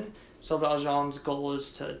himself in. So Valjean's goal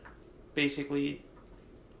is to basically...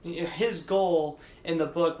 His goal in the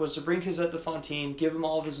book was to bring Cosette to Fantine, give him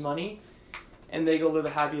all of his money, and they go live a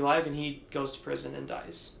happy life, and he goes to prison and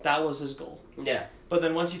dies. That was his goal. Yeah. But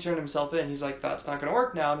then once he turned himself in, he's like, that's not going to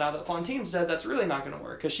work now. Now that Fantine's dead, that's really not going to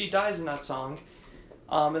work. Because she dies in that song.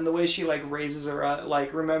 And the way she, like, raises her up...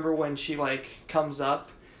 Like, remember when she, like, comes up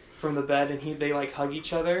from the bed and they, like, hug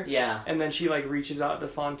each other? Yeah. And then she, like, reaches out to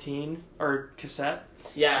Fantine, or Cosette.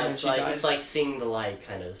 Yeah, it's like seeing the light,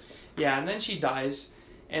 kind of. Yeah, and then she dies,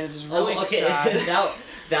 and it's really sad.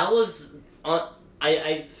 that was...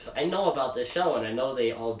 I know about this show, and I know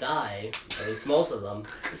they all die, at least most of them.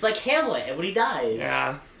 It's like Hamlet, everybody dies.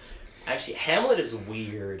 Yeah. Actually, Hamlet is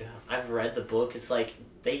weird. I've read the book. It's like,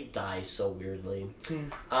 they die so weirdly.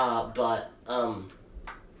 Not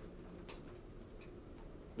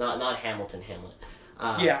Hamilton, Hamlet.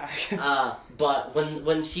 But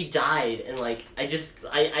when she died, and like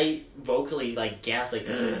I vocally like gasped, like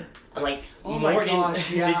I'm like, oh Morgan, my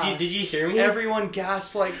gosh, yeah. did you hear me? Everyone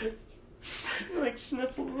gasped like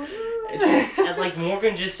sniffle. And like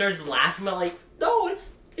Morgan just starts laughing. I'm like, no,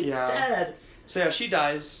 it's sad. So yeah, she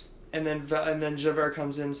dies, and then Javert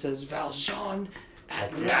comes in and says, Valjean,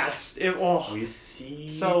 at last. We see.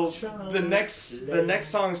 So the next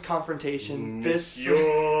song is Confrontation. Monsieur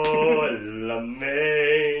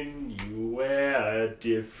Lamaine, you wear a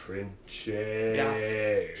different chair.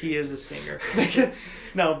 Yeah, he is a singer.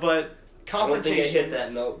 No, but Confrontation. I don't think I hit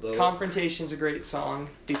that note though. Confrontation's a great song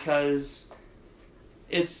because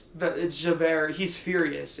it's Javert. He's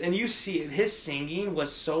furious, and you see it. His singing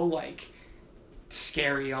was so like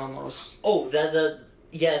scary almost. Oh,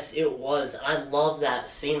 yes, it was. I love that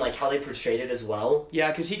scene, like how they portrayed it as well. Yeah,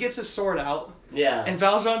 because he gets his sword out. Yeah. And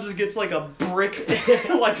Valjean just gets like a brick,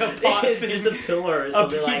 like a pot. It's just a pillar or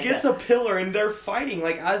something He gets a pillar, and they're fighting.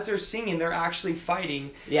 Like, as they're singing, they're actually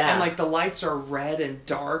fighting. Yeah. And like the lights are red and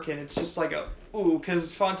dark, and it's just like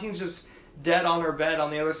because Fantine's just dead on her bed on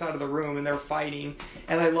the other side of the room, and they're fighting.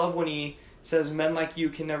 And I love when he says, "Men like you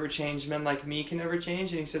can never change, men like me can never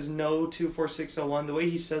change," and he says, "No, 24601. The way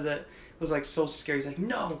he says it was like so scary. He's like,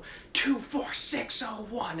 "No,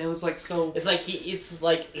 24601. It was like so. It's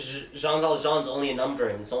like Jean Valjean's only a number,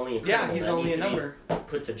 and it's only a criminal. Yeah, he's only a number.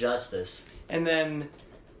 Put to justice. And then,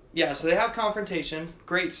 so they have Confrontation.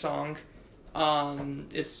 Great song.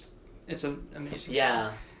 It's an amazing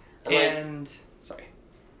song. And sorry.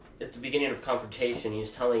 At the beginning of Confrontation,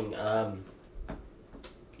 he's telling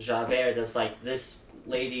Javert that's like, this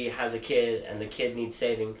lady has a kid, and the kid needs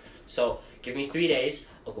saving. So give me 3 days.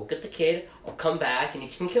 I'll go get the kid. I'll come back, and you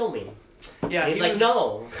can kill me. Yeah, he's like,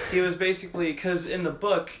 no. He was basically, because in the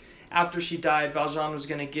book, after she died, Valjean was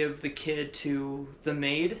going to give the kid to the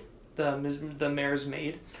maid, the mayor's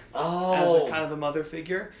maid, as a kind of a mother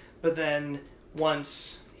figure. But then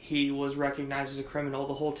once he was recognized as a criminal,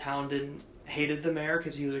 the whole town hated the mayor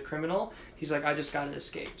because he was a criminal. He's like, I just got to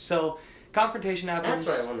escape. So confrontation happens.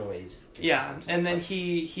 That's right, one of the ways. Yeah, and then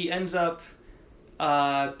he ends up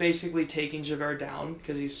basically taking Javert down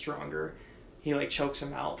because he's stronger. He like chokes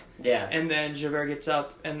him out. Yeah. And then Javert gets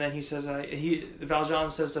up, and then he says,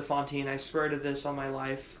 Valjean says to Fantine, I swear to this on my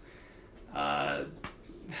life. I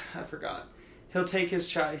forgot. He'll take his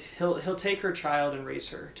child. He'll take her child and raise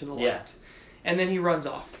her to the light. Yeah. And then he runs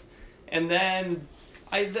off. And then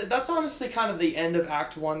that's honestly kind of the end of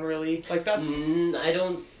Act 1, really. Like that's. I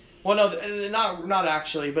don't. Well, no, not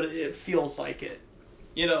actually, but it feels like it.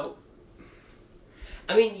 You know.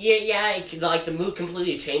 I mean, yeah, like the mood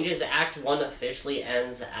completely changes. Act 1 officially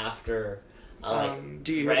ends after,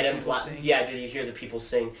 do you red hear and black. Yeah, do you hear the people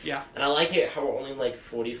sing? Yeah. And I like it how we're only like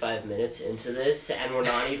 45 minutes into this, and we're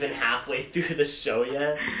not even halfway through the show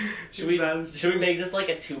yet. Should we make this like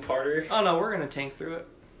a 2-parter? Oh no, we're gonna tank through it.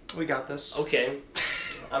 We got this. Okay.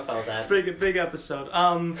 I'm fine with that. Big episode.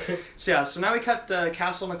 So now we cut the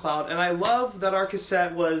Castle in the Cloud, and I love that our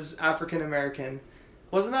cassette was African American.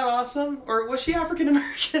 Wasn't that awesome? Or was she African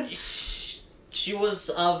American? She was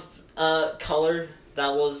of color.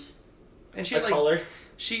 That was and she had, color.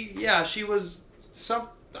 She was some,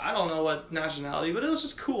 I don't know what nationality, but it was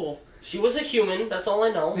just cool. She was a human. That's all I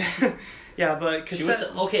know. Yeah, but cassette...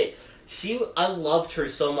 She was okay. I loved her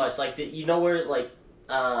so much. Like you know where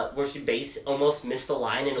she almost missed the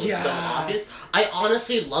line and it was so obvious. I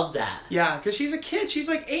honestly loved that. Yeah, because she's a kid. She's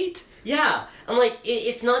like 8. Yeah, and like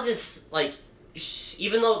it's not just like.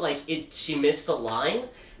 Even though she missed the line,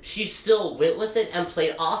 she still went with it and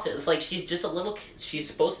played off it. It's like she's just a little. She's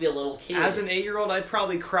supposed to be a little kid. As an 8-year-old, I'd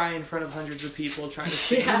probably cry in front of hundreds of people trying to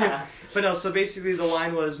sing. Yeah. But no, so basically the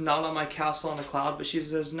line was not on my castle on a cloud, but she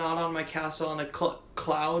says not on my castle on a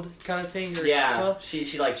cloud kind of thing. Or yeah. She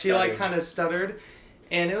kind of stuttered,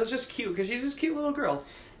 and it was just cute because she's this cute little girl.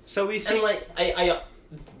 So we see. And I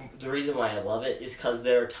the reason why I love it is because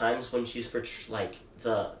there are times when she's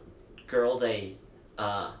the girl they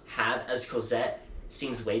have as Cosette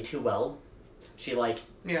sings way too well. She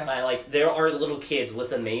there are little kids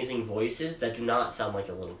with amazing voices that do not sound like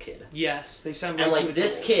a little kid. Yes, they sound and way too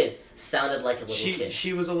this old. Kid sounded like a little kid.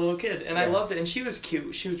 She was a little kid, and I loved it, and she was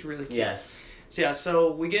cute. She was really cute. Yes.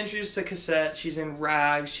 So we get introduced to Cosette. She's in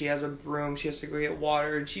rags. She has a broom. She has to go get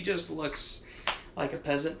water, and she just looks like a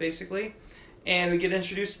peasant, basically. And we get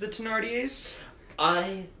introduced to the Thénardiers.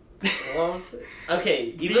 I love it.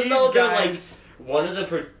 Okay, even though they're like one of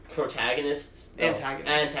the antagonists.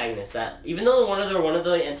 That even though they're one of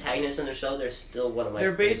the antagonists in the show, they're still one of my.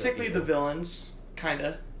 They're basically the villains,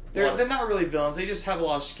 kinda. They're not really villains. They just have a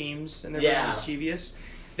lot of schemes and they're very mischievous.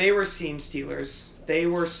 They were scene stealers. They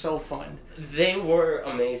were so fun. They were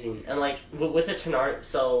amazing, and with the Thénardier.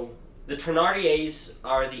 So the Thénardiers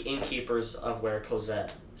are the innkeepers of where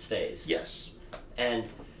Cosette stays. Yes, and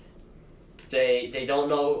they don't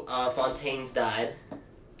know Fontaine's died.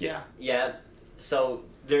 Yeah. Yeah. So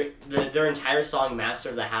their entire song "Master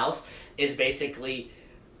of the House" is basically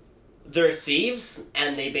they're thieves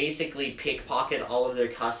and they basically pickpocket all of their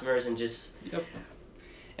customers and just. Yep.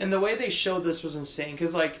 And the way they showed this was insane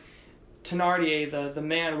because Thénardier, the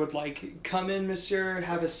man would come in, monsieur,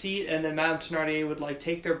 have a seat, and then Madame Thénardier would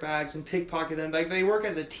take their bags and pickpocket them. They work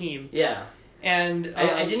as a team. Yeah. And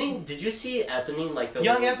I didn't. Did you see Eponine?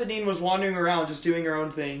 Young Eponine was wandering around just doing her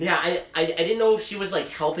own thing. Yeah, I didn't know if she was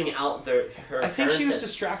helping out her. I think she was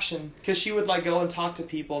distraction because she would go and talk to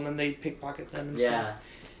people and then they'd pickpocket them and stuff.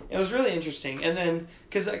 It was really interesting. And then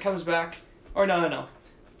Cosette comes back, or no,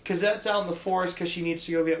 Cosette's out in the forest because she needs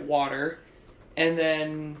to go get water, and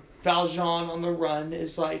then Valjean on the run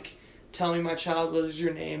is "Tell me, my child, what is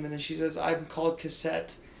your name?" And then she says, "I'm called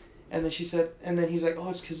Cosette," and then he's like,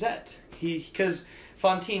 "Oh, it's Cosette." Because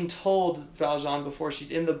Fantine told Valjean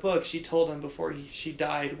in the book, she told him before she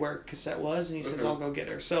died where Cosette was, and he says, I'll go get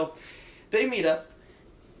her. So they meet up,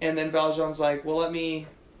 and then Valjean's Valjean's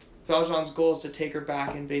goal is to take her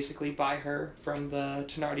back and basically buy her from the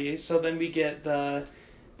Thénardiers. So then we get the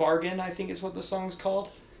bargain, I think it's what the song's called.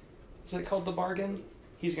 Is it called The Bargain?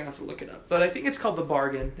 He's going to have to look it up. But I think it's called The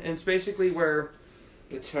Bargain, and it's basically where...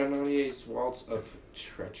 The Thénardiers' Waltz of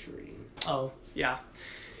Treachery. Oh, yeah.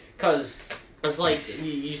 Because it's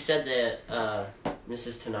you said that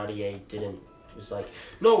Mrs. Thénardier was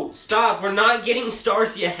no, stop, we're not getting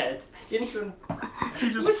stars yet. I didn't even...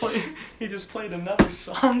 He just played another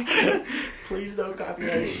song. Please don't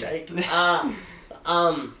copyright strike.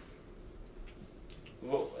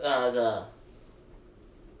 The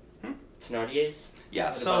Thénardiers?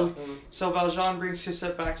 Yeah, so Valjean brings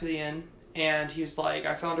Cosette back to the inn, and he's like,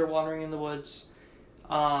 I found her wandering in the woods,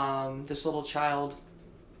 this little child,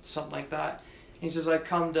 something like that. He says, I've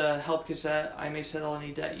come to help Cosette, I may settle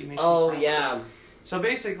any debt you may see. Oh, yeah. So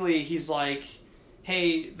basically, he's like,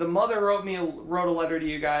 hey, the mother wrote a letter to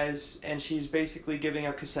you guys, and she's basically giving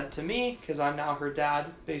up Cosette to me, because I'm now her dad,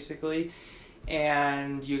 basically,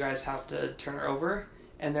 and you guys have to turn her over.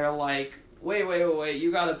 And they're like, wait,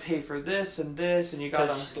 you gotta pay for this, and you gotta...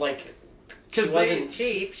 Because, like, she wasn't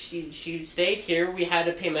cheap, she stayed here, we had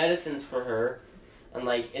to pay medicines for her, and,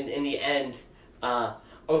 like, in the end,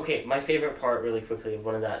 okay, my favorite part, really quickly, of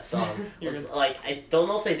one of that song was, like, I don't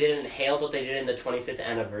know if they did it in Hail, but they did it in the 25th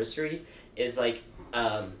anniversary, is, like,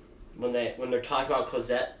 when they're talking about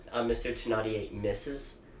Cosette, Mr. Thénardier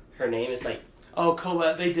misses her name, it's like... Oh,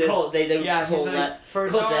 Colette, they did. Yeah, Colette. Like, for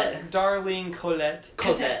Cosette. Darling Colette.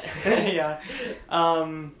 Cosette. Yeah.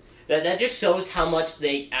 That just shows how much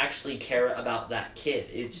they actually care about that kid.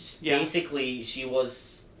 It's basically, she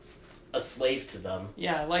was a slave to them.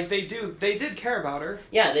 Yeah, like they did care about her.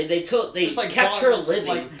 Yeah, they just, like, kept her living.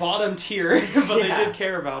 Like bottom tier, but they did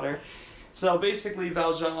care about her. So basically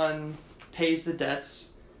Valjean pays the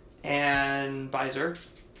debts and buys her.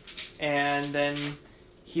 And then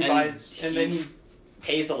he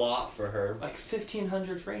pays a lot for her. Like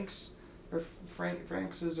 1,500 francs or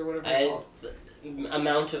francs or whatever they're called.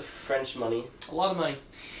 Amount of French money. A lot of money.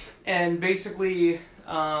 And basically,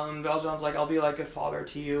 Valjean's like, I'll be like a father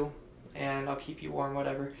to you, and I'll keep you warm,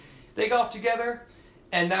 whatever. They go off together,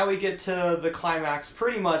 and now we get to the climax.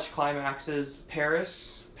 Pretty much climax is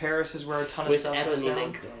Paris. Paris is where a ton of stuff goes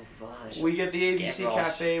down. We get the ABC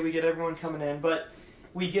Cafe, we get everyone coming in, but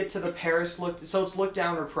we get to the Paris so it's Look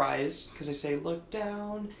Down reprise, because they say, look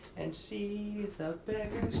down and see the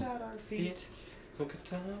beggars at our feet. Look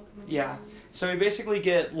down. Yeah. So we basically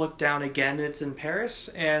get Look Down again, it's in Paris,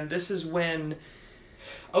 and this is when...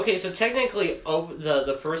 Okay, so technically,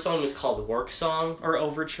 the first song was called Work Song. Or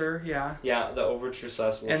Overture, yeah. Yeah, the Overture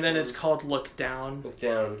 / And then it's called Look Down. Look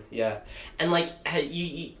Down, yeah. And, like,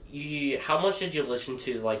 you how much did you listen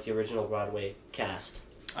to, like, the original Broadway cast?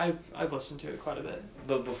 I've listened to it quite a bit.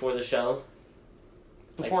 But before the show?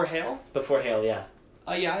 Before Hail? Before Hail, yeah.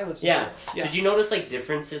 Yeah, I listened to it. Yeah. Did you notice, like,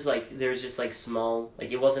 differences? Like, there's just, like, small...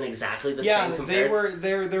 Like, it wasn't exactly the same compared...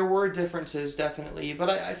 there were differences, definitely. But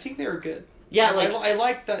I think they were good. Yeah, like... I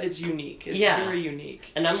like that it's unique. It's very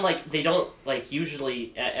unique. And I'm like, they don't, like,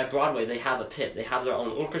 usually... At Broadway, they have a pit. They have their own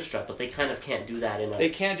orchestra, but they kind of can't do that in a... They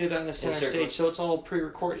can't do that in a center stage, so it's all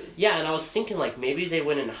pre-recorded. Yeah, and I was thinking, like, maybe they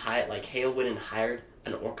went and Hale went and hired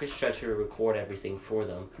an orchestra to record everything for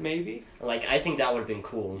them. Maybe. Like, I think that would have been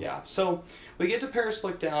cool. Yeah, so we get to Paris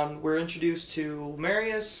Look Down. We're introduced to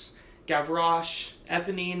Marius, Gavroche,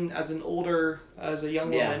 Eponine as a young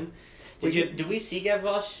woman. Did we see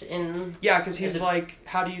Gavroche in... Yeah, because he's like,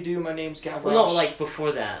 how do you do? My name's Gavroche. Well, no, like,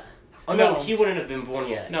 before that. Oh, no, he wouldn't have been born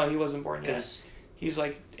yet. No, he wasn't born yet. He's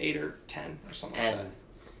like 8 or 10 or something like that.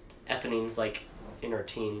 And Eponine's like in her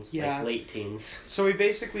teens, like late teens. So we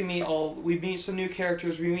basically meet some new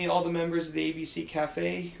characters. We meet all the members of the ABC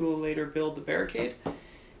Cafe, who will later build the barricade.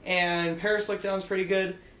 And Paris Look Down's pretty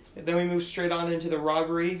good. Then we move straight on into the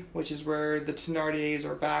robbery, which is where the Thénardiers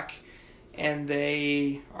are back. And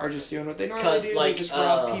they are just doing what they normally do. Like, they just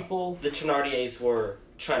rob people. The Thénardiers were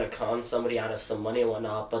trying to con somebody out of some money and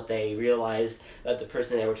whatnot, but they realized that the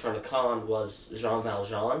person they were trying to con was Jean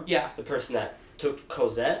Valjean. Yeah. The person that took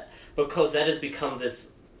Cosette. But Cosette has become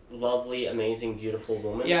this lovely, amazing, beautiful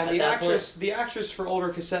woman. Yeah, the actress for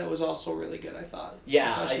older Cosette was also really good, I thought. Yeah.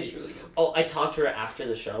 I thought she was really good. Oh, I talked to her after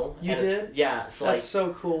the show. You did? Yeah. So that's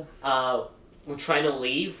so cool. We're trying to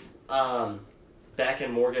leave. Beck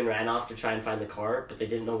and Morgan ran off to try and find the car, but they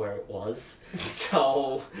didn't know where it was.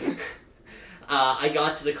 So I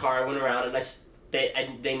got to the car, I went around,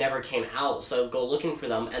 and they never came out. So I go looking for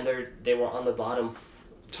them, and they were on the bottom.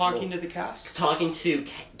 Talking to the cast? Talking to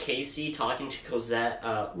Casey, talking to Cosette.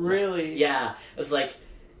 Really? Yeah. It was like,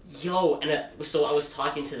 yo, and so I was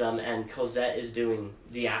talking to them, and Cosette is doing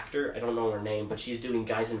the actor. I don't know her name, but she's doing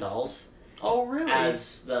Guys and Dolls. Oh, really?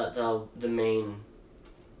 As the main...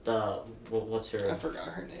 what's her... I forgot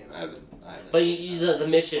her name. I haven't but the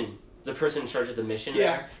mission, the person in charge of the mission.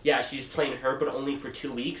 Yeah. Yeah, she's playing her, but only for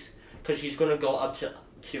 2 weeks, because she's going to go up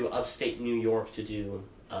to upstate New York to do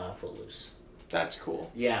Footloose. That's cool.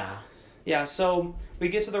 Yeah. Yeah, so we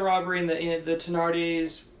get to the robbery, and the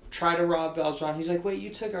Thénardiers try to rob Valjean. He's like, wait, you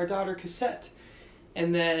took our daughter Cosette.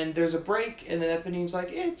 And then there's a break, and then Eponine's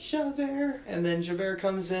like, it's Javert. And then Javert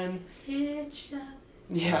comes in. It's Javert.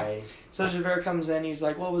 Yeah. Right. So Javert comes in, he's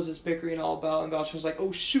like, what was this bickering all about? And Valjean's like,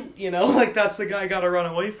 oh shoot, like that's the guy I gotta run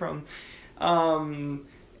away from. And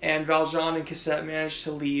Valjean and Cassette manage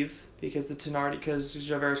to leave because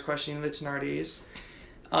Javert's questioning the Thénardiers.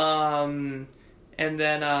 And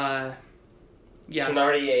then, yes.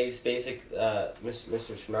 Thénardier's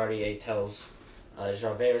Mr. Thénardier tells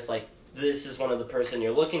Javert, like, this is one of the person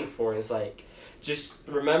you're looking for. He's like, just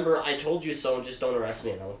remember, I told you so, and just don't arrest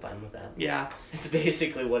me, and I'm fine with that. Yeah. It's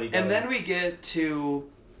basically what he does. And then we get to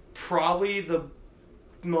probably the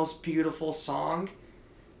most beautiful song,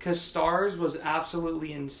 because Stars was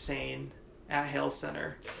absolutely insane at Hale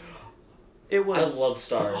Center. It was. I love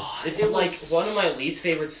Stars. It's one of my least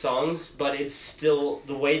favorite songs, but it's still,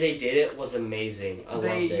 the way they did it was amazing. I loved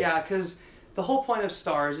it. Yeah, because the whole point of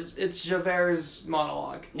Stars, it's Javert's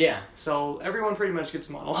monologue. Yeah. So everyone pretty much gets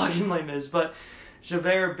monologue in Les Mis, but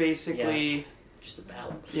Javert basically... Yeah. Just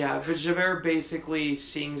about. Yeah, but Javert basically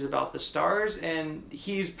sings about the stars, and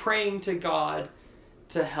he's praying to God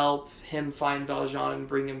to help him find Valjean and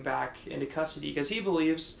bring him back into custody, because he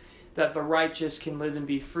believes that the righteous can live and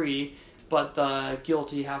be free, but the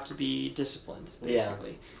guilty have to be disciplined,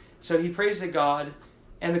 basically. Yeah. So he prays to God,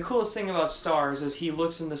 and the coolest thing about Stars is he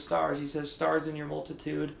looks in the stars, he says, stars in your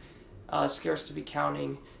multitude, scarce to be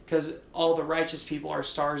counting, because all the righteous people are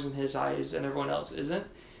stars in his eyes, and everyone else isn't.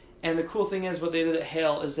 And the cool thing is, what they did at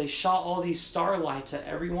Hale is they shot all these starlights at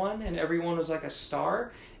everyone, and everyone was like a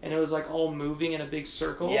star, and it was like all moving in a big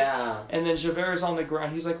circle. Yeah. And then Javert's on the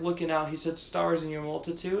ground, he's like looking out, he said, stars in your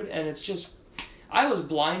multitude, and it's just... I was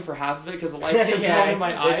blind for half of it because the lights kept going in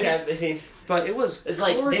my eyes. But it was It's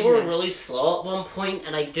like gorgeous. they were really slow at one point,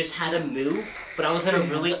 and I just had to move, but I was in a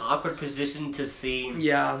really awkward position to see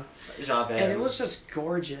Javert. And it was just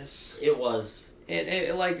gorgeous. It was.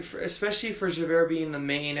 It like, especially for Javert being the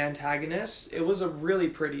main antagonist, it was a really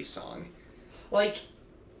pretty song. Like,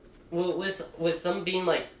 with them being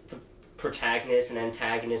like the protagonist and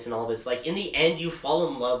antagonist and all this, like in the end you fall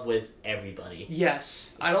in love with everybody.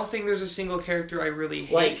 Yes. I don't think there's a single character I really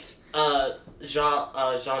hate. Like,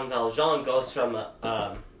 Jean Valjean goes from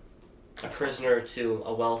a prisoner to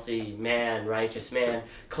a wealthy man, righteous man.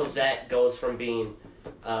 Cosette goes from being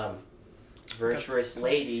virtuous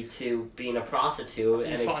lady to being a prostitute.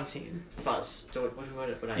 And Fantine.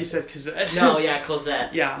 What I You said Cosette. No, yeah,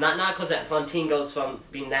 Cosette. Yeah. Not Cosette. Fantine goes from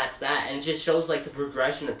being that to that, and it just shows like the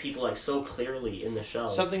progression of people like so clearly in the show.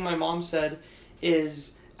 Something my mom said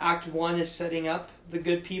is Act 1 is setting up the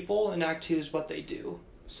good people, and Act 2 is what they do.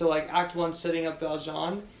 So like Act 1 setting up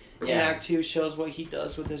Valjean, and Act 2 shows what he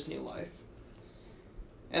does with his new life.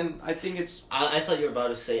 And I think it's... I thought you were about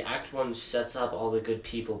to say Act 1 sets up all the good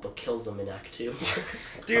people, but kills them in Act 2.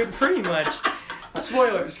 Dude, pretty much.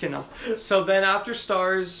 Spoilers, So then after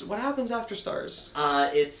Stars... What happens after Stars?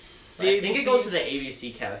 I think it goes to the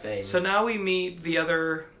ABC Cafe. So now we meet the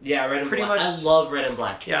other... Yeah, Red and Black. I love Red and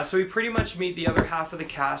Black. Yeah, so we pretty much meet the other half of the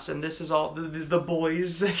cast, and this is all the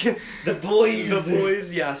boys. The boys! The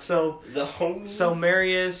boys, yeah, so... The homies. So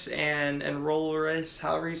Marius and Rollerus,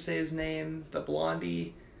 however you say his name, the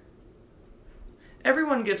blondie...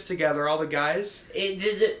 Everyone gets together, all the guys.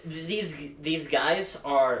 These guys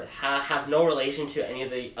have no relation to any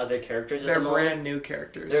of the other characters. They're brand new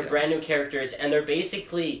characters. They're brand new characters, and they're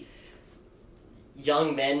basically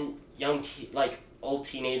young men, like old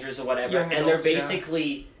teenagers or whatever. Young and adults, they're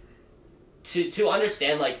basically to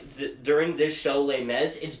understand like during this show Les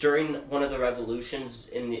Mis, it's during one of the revolutions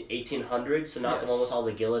in the 1800s, so not the one with all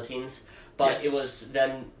the guillotines, but it was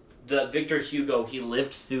them. The Victor Hugo, he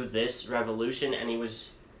lived through this revolution, and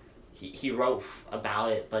he wrote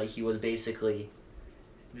about it, but he was basically,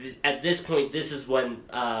 at this point, this is when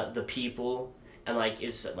the people, and like,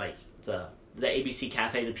 it's like the ABC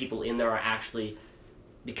Cafe, the people in there are actually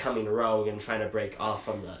becoming rogue and trying to break off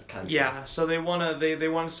from the country. Yeah, so they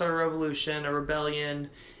wanna start a revolution, a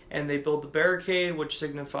rebellion, and they build the barricade, which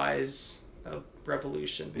signifies a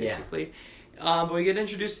revolution, basically. Yeah. But we get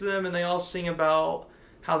introduced to them, and they all sing about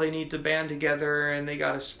how they need to band together, and they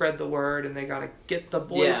gotta spread the word, and they gotta get the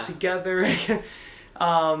boys together.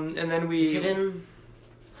 And then we... Is it in...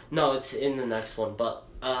 No, it's in the next one, but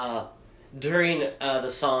during the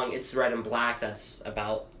song, it's Red and Black, that's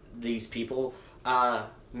about these people.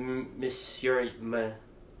 Monsieur...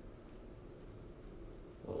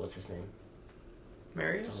 What's his name?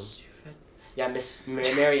 Marius? Yeah,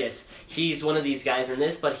 Marius. He's one of these guys in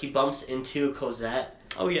this, but he bumps into Cosette.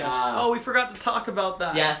 Oh, yes. We forgot to talk about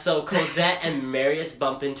that. Yeah, so Cosette and Marius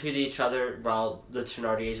bump into each other while the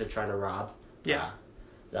Thénardiers are trying to rob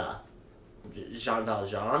the Jean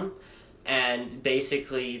Valjean. And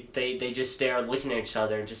basically, they just stare looking at each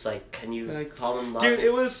other and just like, can you like, fall in love? Dude,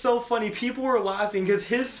 it was so funny. People were laughing because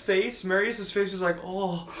his face, Marius's face was like,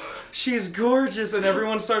 oh, she's gorgeous. And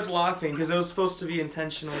everyone starts laughing because it was supposed to be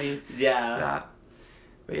intentionally that.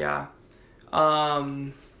 But yeah.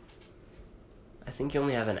 I think you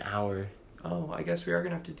only have an hour. Oh, I guess we are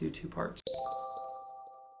going to have to do 2 parts.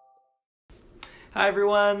 Hi,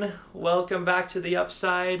 everyone. Welcome back to The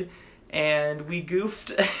Upside. And we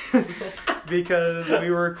goofed because we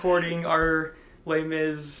were recording our Les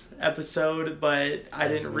Mis episode, but I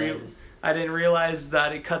didn't realize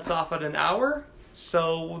that it cuts off at an hour.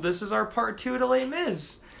 So this is our part 2 to Les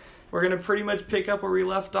Mis. We're gonna pretty much pick up where we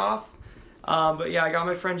left off. But yeah, I got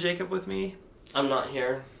my friend Jacob with me. I'm not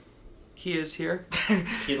here. He is here.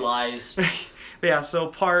 He lies. But yeah, so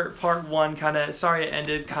part 1 kind of, sorry it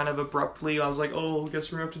ended kind of abruptly. I was like, oh, I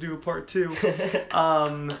guess we're going to have to do a part 2. I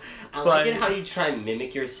like it how you try and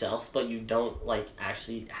mimic yourself, but you don't, like,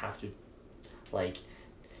 actually have to, like...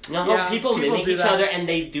 You know how people mimic each other and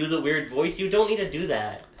they do the weird voice? You don't need to do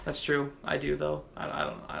that. That's true. I do, though.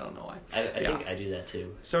 I don't know why. I think I do that,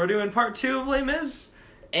 too. So we're doing part 2 of Les Mis.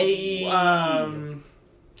 Hey!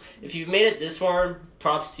 If you've made it this far,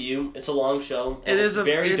 props to you. It's a long show. It's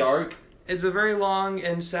very dark. It's a very long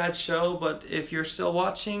and sad show, but if you're still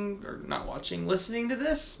watching, or not watching, listening to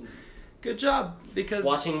this, good job, because...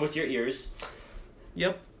 Watching with your ears.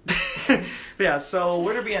 Yep. But yeah, so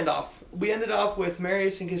where did we end off? We ended off with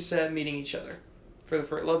Marius and Cassette meeting each other for the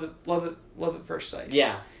first... Love at first sight.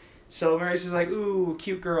 Yeah. So Marius is like, ooh,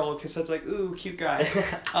 cute girl. Cassette's like, ooh, cute guy.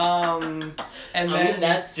 And then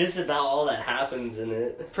that's just about all that happens in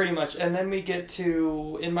it. Pretty much. And then we get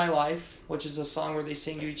to In My Life, which is a song where they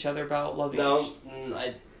sing to each other about loving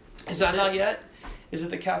Is that not yet? Is it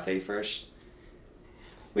the cafe first?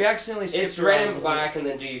 We accidentally skipped It's Red and Black and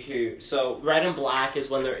then Do You Hear... So, Red and Black is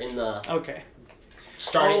when they're in the... Okay.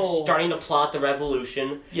 Starting to plot the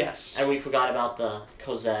revolution. Yes. And we forgot about the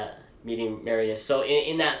Cosette meeting Marius. So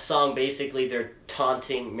in that song, basically, they're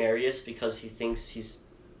taunting Marius because he thinks he's...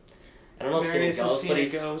 I don't know if Marius he's a ghost, but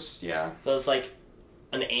he's... a ghost, yeah. But it's like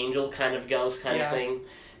an angel kind of ghost kind of thing.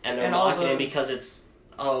 And they're mocking him because it's...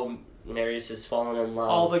 Oh, Marius has fallen in love.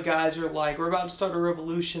 All the guys are like, we're about to start a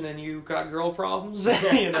revolution and you got girl problems,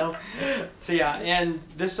 you know? So yeah, and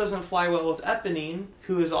this doesn't fly well with Eponine,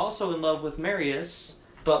 who is also in love with Marius.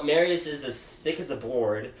 But Marius is as thick as a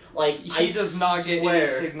board. Like, he does not get any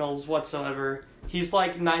signals whatsoever. He's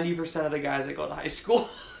like 90% of the guys that go to high school.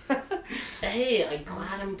 Hey, I'm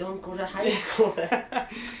glad I don't go to high school.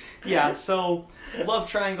 Yeah, so love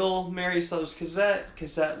triangle. Marius loves Cassette.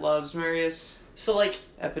 Cassette loves Marius. So, like...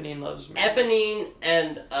 Eponine loves Marius. Eponine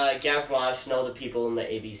and Gavroche know the people in the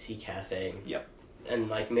ABC Cafe. Yep. And,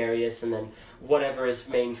 like, Marius, and then whatever his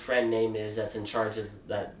main friend name is that's in charge of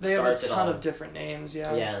that they starts it all. They have a ton of different names,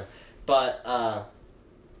 yeah. Yeah. But,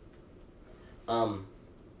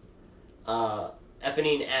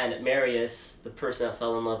 Eponine and Marius, the person that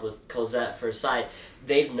fell in love with Cosette at first sight,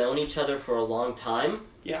 they've known each other for a long time.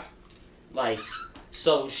 Yeah. Like,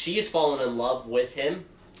 so she's fallen in love with him,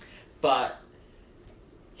 but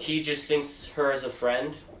he just thinks her as a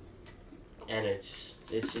friend, and it's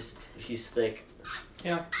just, he's thick.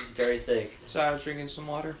 Yeah. He's very thick. So I was drinking some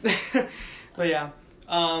water. But yeah.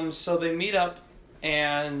 So they meet up,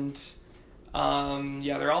 and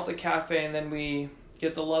yeah, they're all at the cafe, and then we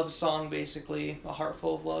get the love song, basically, A Heart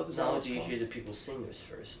Full of Love. Now do you hear the people sing this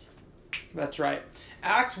first? That's right.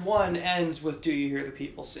 Act 1 ends with Do You Hear the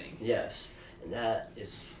People Sing? Yes. And that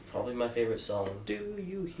is probably my favorite song. Do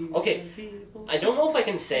you hear the people sing? I don't know if I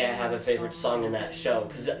can say I have a favorite song in that show,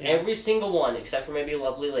 because every single one, except for maybe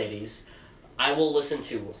Lovely Ladies, I will listen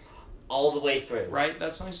to all the way through. Right?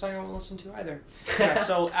 That's the only song I won't listen to either. Yeah,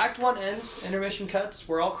 so Act 1 ends, intermission cuts,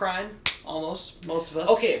 we're all crying. Almost. Most of us.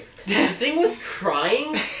 Okay, the thing with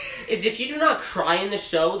crying is if you do not cry in the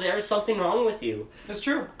show, there's something wrong with you. That's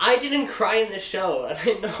true. I didn't cry in the show, and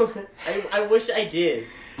I know... I wish I did.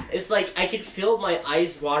 It's like, I could feel my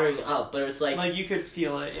eyes watering up, but it was like... Like, you could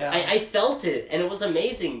feel it, yeah. I felt it, and it was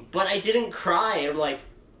amazing, but I didn't cry. I'm like,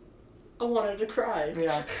 I wanted to cry.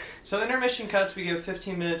 Yeah. So intermission cuts, we give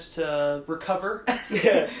 15 minutes to recover.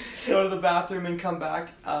 Yeah. Go to the bathroom and come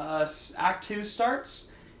back. Act 2 starts.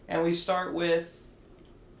 And we start with...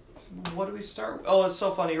 What do we start? Oh, it's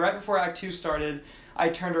so funny. Right before Act 2 started, I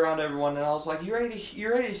turned around to everyone and I was like, you ready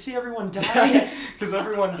to see everyone die? Because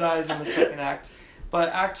everyone dies in the second act. But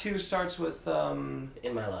Act 2 starts with...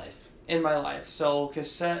 In My Life. In My Life. So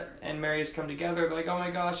Cassette and Marius come together. They're like, oh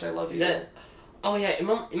my gosh, I love you. Oh yeah, In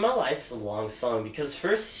My Life is a long song because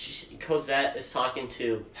first Cosette is talking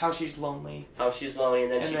to... How she's lonely. And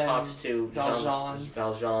then she talks to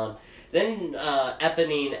Valjean. Then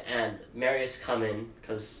Eponine and Marius come in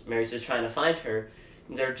because Marius is trying to find her.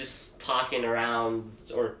 They're just talking around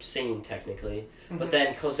or singing technically, but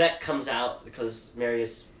then Cosette comes out because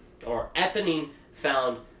Marius or Eponine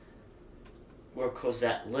found where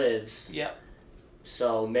Cosette lives. Yep.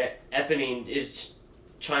 So Eponine is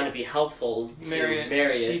trying to be helpful to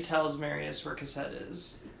Marius. She tells Marius where Cosette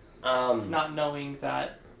is, not knowing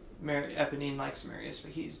that Eponine likes Marius,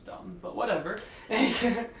 but he's dumb. But whatever.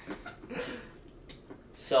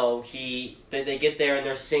 So they get there and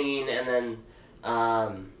they're singing, and then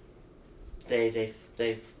they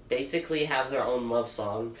basically have their own love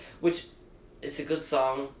song, which is a good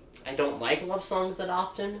song. I don't like love songs that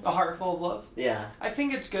often. A Heart Full of Love? Yeah. I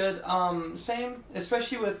think it's good. Same,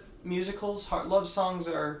 especially with musicals. Love songs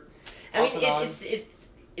are. I mean,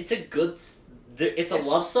 it's a good. It's a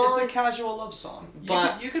love song. It's a casual love song.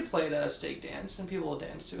 But you could play it at a steak dance, and people will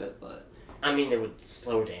dance to it. But I mean, they would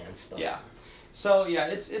slow dance. But. Yeah. So yeah,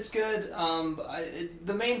 it's good.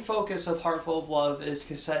 The main focus of Heart Full of Love is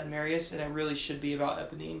Cosette and Marius, and it really should be about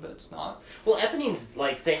Eponine, but it's not. Well, Eponine's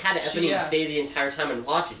like they had Eponine stay the entire time and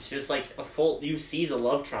watch it. So it's like a full. You see the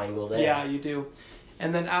love triangle there. Yeah, you do.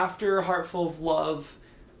 And then after Heart Full of Love,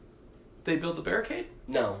 they build the barricade.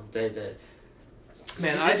 No, they.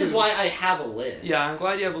 Man, this is why I have a list. Yeah, I'm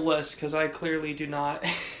glad you have a list because I clearly do not.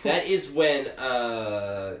 That is when in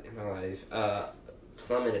my life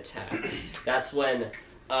Plummet attack. That's when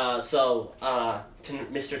Mr.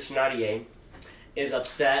 Thénardier is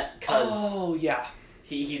upset because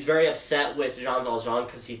he's very upset with Jean Valjean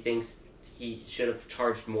because he thinks he should have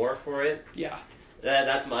charged more for it. Yeah,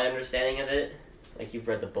 that's my understanding of it. Like, you've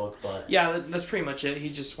read the book, but... Yeah, that's pretty much it. He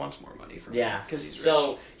just wants more money from him because he's rich.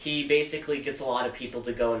 So, he basically gets a lot of people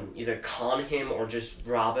to go and either con him or just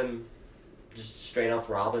rob him. Just straight up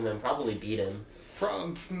rob him and probably beat him.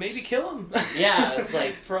 Maybe kill him. Yeah, it's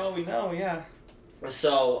like... For all we know, yeah.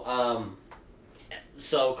 So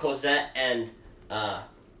Cosette and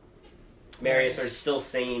Marius are still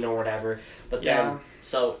singing or whatever. But then...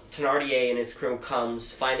 So, Thénardier and his crew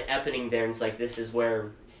comes, find Eponine there, and it's like, this is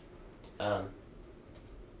where...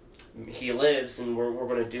 he lives, and we're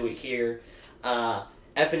going to do it here.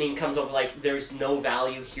 Eponine comes over like, there's no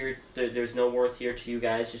value here, there's no worth here to you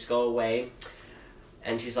guys, just go away.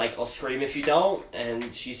 And she's like, I'll scream if you don't,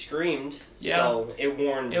 and she screamed. Yeah. So it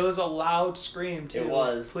warned. It was a loud scream, too. It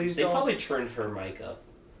was. Please they don't. Probably turned her mic up.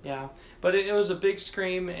 Yeah, but it was a big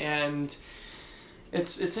scream, and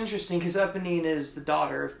it's interesting, because Eponine is the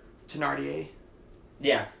daughter of Thénardier.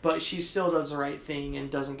 Yeah. But she still does the right thing and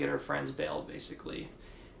doesn't get her friends bailed, basically.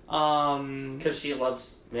 Because she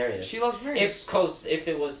loves Marius. She loves Marius. If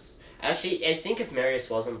it was... Actually, I think if Marius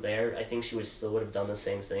wasn't there, I think she still would have done the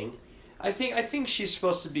same thing. I think she's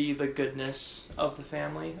supposed to be the goodness of the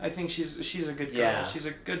family. I think she's a good girl. Yeah. She's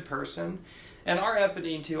a good person. And our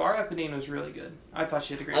Eponine, too. Our Eponine was really good. I thought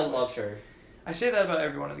she had a great voice. I loved her. I say that about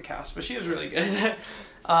everyone in the cast, but she was really good.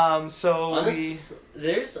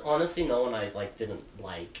 There's honestly no one I didn't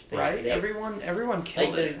like. Everyone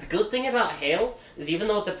killed it. The good thing about Hale is even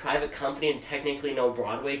though it's a private company and technically no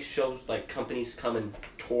Broadway shows, companies come and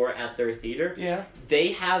tour at their theater. Yeah.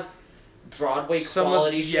 They have Broadway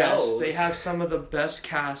quality shows. Yes, they have some of the best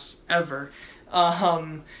casts ever.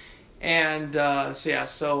 So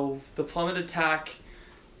the Plummet attack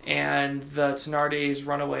and the Thénardiers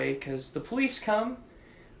run away because the police come.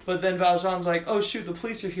 But then Valjean's like, oh shoot, the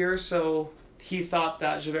police are here, so he thought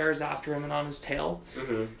that Javert is after him and on his tail.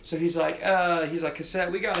 Mm-hmm. So he's like,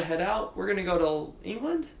 Cosette, we gotta head out. We're gonna go to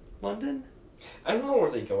England? London? I don't know where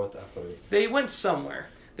they go at that point. They went somewhere.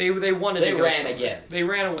 They wanted to go ran somewhere. Again. They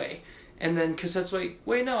ran away. And then Cosette's like,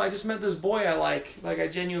 wait, no, I just met this boy I like I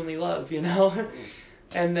genuinely love, you know?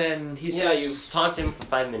 And then he says... Yeah, you talked to him for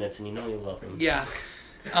 5 minutes and you know you love him. Yeah.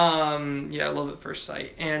 Love at first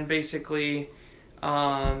sight. And basically...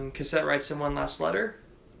 Cosette writes him one last letter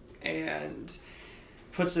and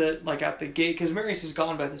puts it at the gate because Marius is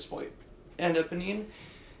gone by this point and Eponine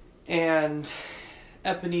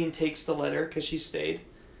takes the letter because she stayed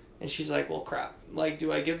and she's like, well crap,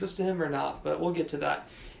 do I give this to him or not? But we'll get to that.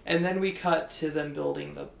 And then we cut to them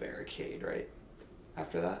building the barricade right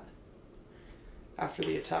after that, after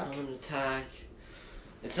the attack.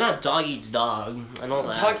 It's not dog eats dog. I know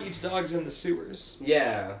that. Dog eats dogs in the sewers.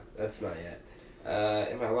 Yeah, that's not yet.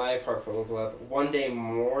 In my life, Heart Full of Love. One Day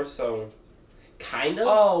More, so kind of.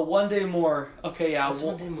 Oh, One Day More. Okay, yeah. What's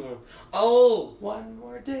One Day More? Oh! One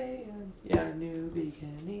more day and new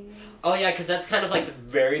beginning. Oh, yeah, because that's kind of the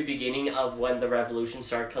very beginning of when the revolution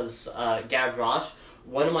started, because Gavroche,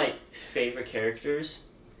 one of my favorite characters,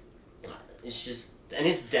 it's just... And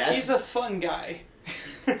his death... He's a fun guy.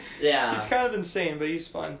 His Yeah. He's kind of insane, but he's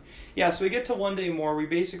fun. Yeah, so we get to One Day More. We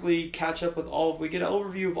basically catch up with we get an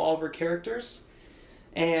overview of all of our characters.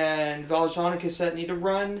 And Valjean and Cassette need to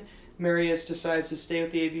run. Marius decides to stay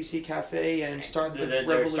with the ABC Cafe and start the revolution.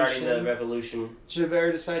 They're starting the revolution.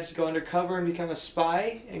 Javert decides to go undercover and become a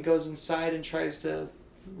spy and goes inside and tries to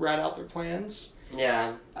rat out their plans.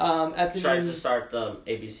 Yeah. Eponine tries to start the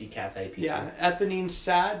ABC Cafe people. Yeah, Eponine's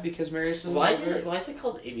sad because Marius doesn't love her. Why is it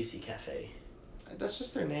called ABC Cafe? That's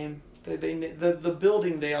just their name. The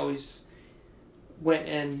building they always went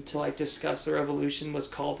in to like discuss the revolution was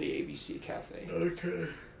called the ABC Cafe. Okay.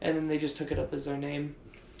 And then they just took it up as their name.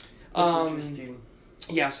 That's interesting.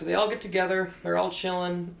 Yeah, so they all get together. They're all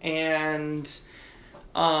chilling, and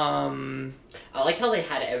I like how they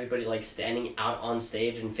had everybody like standing out on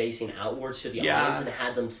stage and facing outwards to the audience, and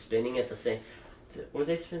had them spinning at the same. Were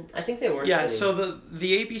they spinning? I think they were. Yeah. Spinning. So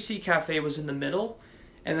the ABC Cafe was in the middle,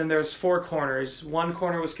 and then there's 4 corners. One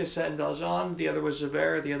corner was Cassette and Valjean, the other was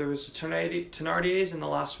Javert, the other was the Thénardiers, and the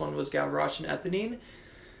last one was Gavroche and Eponine.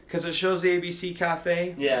 Because it shows the ABC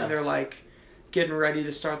Cafe, and they're like getting ready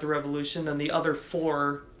to start the revolution, and the other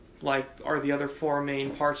 4 are the other 4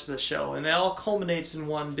 main parts of the show, and it all culminates in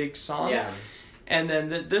one big song. Yeah. And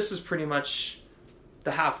then this is pretty much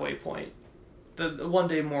the halfway point. The One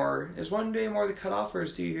Day More is One Day More the cutoff, or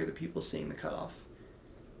Do You Hear the People Sing the cutoff?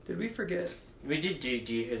 Did we forget? We did. Do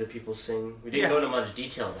you hear the people sing? We didn't go into much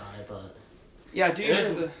detail about it, but yeah. Do you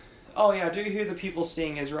hear the people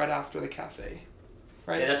sing is right after the cafe.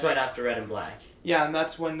 Right? Yeah, that's right after Red and Black. Yeah, and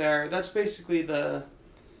that's when that's basically the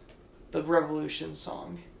revolution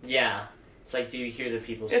song. Yeah. It's like, do you hear the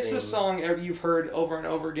people sing? It's a song you've heard over and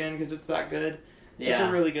over again because it's that good. Yeah. It's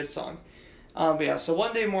a really good song. But yeah, so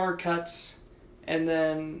One Day More cuts, and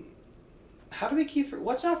then how do we keep...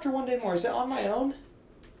 What's after One Day More? Is it On My Own?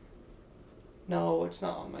 No, it's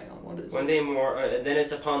not On My Own. What is One Day More, then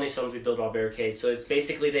it's Upon These Stones We Build Our Barricade. So it's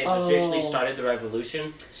basically they've officially started the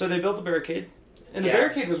revolution. So they built the barricade. And the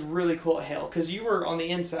barricade was really cool at Hale, because you were on the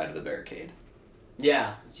inside of the barricade.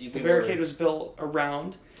 Yeah. The barricade was built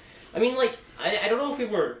around. I mean, like, I don't know if we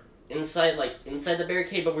were inside the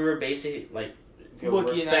barricade, but we were basically, like, we were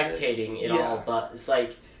spectating it all. But it's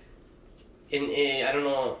like, I don't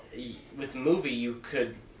know, with the movie,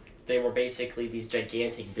 they were basically these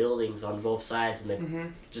gigantic buildings on both sides, and they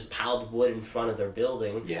just piled wood in front of their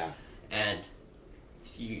building. Yeah. And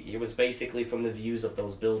it was basically from the views of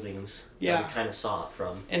those buildings that we kind of saw it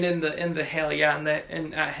from. And in the Hale,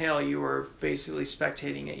 and at Hale you were basically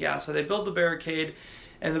spectating it. Yeah, so they built the barricade,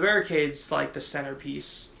 and the barricade's like the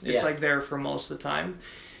centerpiece. It's like there for most of the time.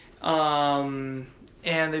 And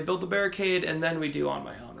they built the barricade, and then we do On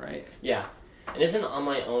My Own, right? Yeah. And isn't On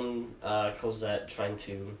My Own Cosette trying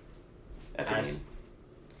to... Eponine.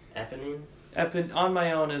 Eponine? On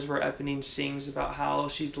My Own is where Eponine sings about how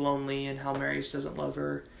she's lonely and how Marius doesn't love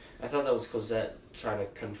her. I thought that was Cosette trying to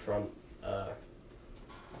confront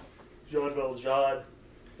Jean Valjean.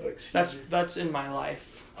 That's In My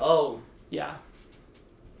Life. Oh. Yeah.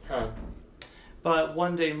 Huh. But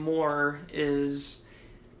One Day More is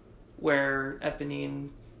where Eponine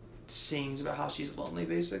sings about how she's lonely,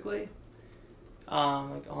 basically.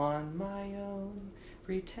 Like, on my own,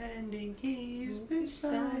 pretending he's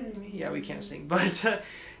beside me. Yeah, we can't sing, but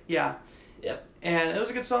yeah. Yep. And it was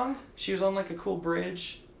a good song. She was on like a cool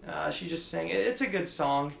bridge. She just sang it. It's a good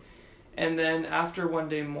song. And then after One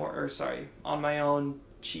Day More, On My Own,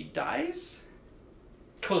 she dies?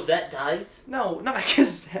 Cosette dies? No, not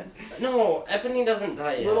Cosette. No, Eponine doesn't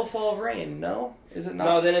die yet. Little Fall of Rain, no? Is it not?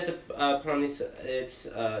 No, then it's upon these. It's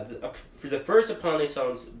for the first Upon These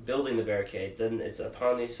Stones building the barricade. Then it's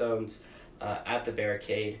Upon These Stones at the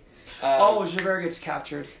barricade. Javert gets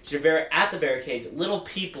captured. Javert at the barricade. Little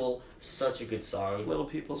People, such a good song. Little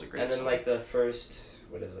People's a great song. And then song. like the first,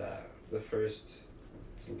 what is that? The first.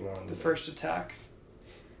 The first attack.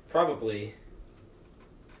 Probably.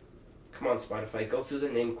 Come on, Spotify, go through the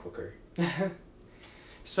name quicker.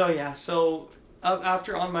 So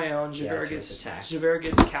after On My Own, Javert gets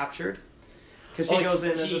captured because he goes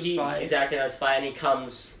in as a spy. He's acting as a spy, and he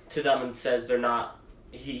comes to them and says they're not.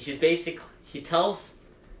 He tells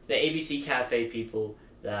the ABC Cafe people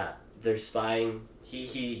that they're spying.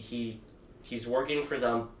 He's working for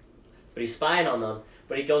them, but he's spying on them.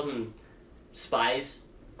 But he goes and spies,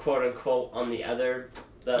 quote unquote, on the other.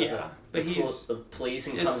 The police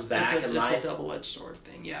and comes back and lies. It's a double-edged sword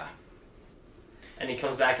thing, yeah. And he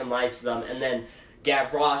comes back and lies to them, and then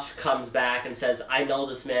Gavroche comes back and says, "I know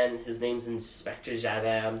this man. His name's Inspector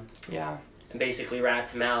Javert." Yeah. And basically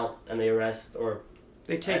rats him out, and they arrest, or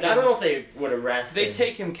They take. I don't know if they would arrest him. They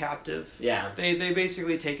take him captive. Yeah. They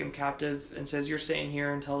basically take him captive and says, "You're staying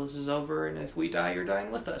here until this is over, and if we die, you're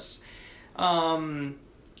dying with us." And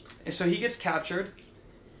so he gets captured,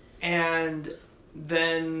 and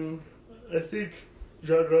then I think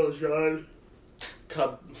Jean Valjean.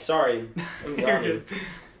 Sorry, I'm You're good.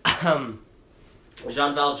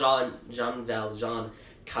 Jean Valjean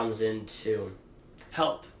comes in to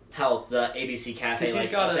help the ABC Cafe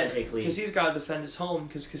authentically. Because he's got to defend his home,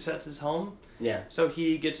 because Cosette's his home. Yeah. So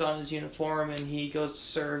he gets on his uniform and he goes to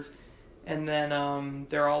serve, and then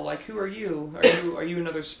they're all like, "Who are you? Are you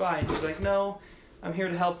another spy?" And he's like, "No, I'm here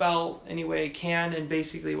to help out any way I can." And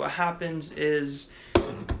basically what happens is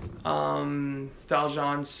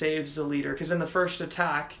Valjean saves the leader, because in the first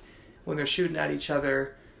attack, when they're shooting at each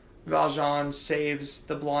other, Valjean saves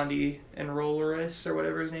the blondie and Rolleris, or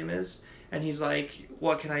whatever his name is, and he's like,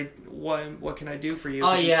 what can I do for you?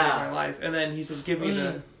 Oh, you yeah. saved my life. And then he says, give me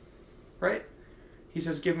the... Right? He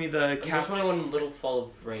says, give me the... Just when Little Fall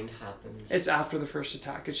of Rain happens. It's after the first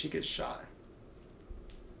attack, because she gets shot.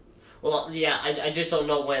 Well, yeah, I just don't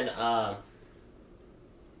know when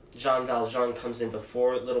Jean Valjean comes in,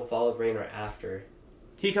 before Little Fall of Rain or after.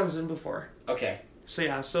 He comes in before. Okay. So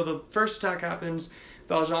yeah, so the first attack happens,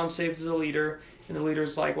 Valjean saves the leader, and the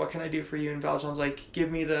leader's like, what can I do for you? And Valjean's like,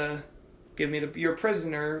 give me your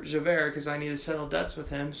prisoner, Javert, because I need to settle debts with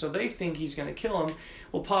him. So they think he's going to kill him.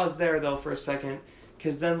 We'll pause there, though, for a second,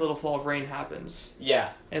 because then Little Fall of Rain happens. Yeah.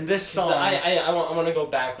 And this song... So I want to go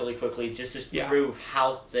back really quickly just to prove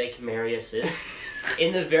how thick Marius is.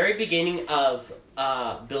 In the very beginning of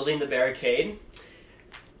building the barricade,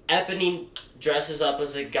 Eponine dresses up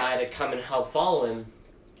as a guy to come and help follow him.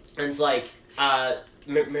 And it's like...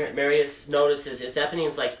 Marius notices it's Eponine.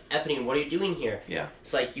 It's like, Eponine, what are you doing here? Yeah.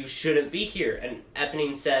 It's like, you shouldn't be here. And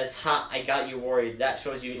Eponine says, ha, I got you worried. That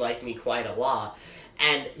shows you like me quite a lot.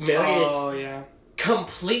 And Marius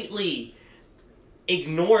completely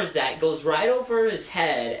ignores that, goes right over his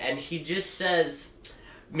head, and he just says,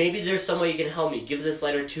 maybe there's some way you can help me. Give this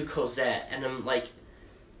letter to Cosette. And I'm like,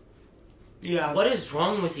 yeah, what is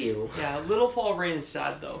wrong with you? Yeah, Little Fall of Rain is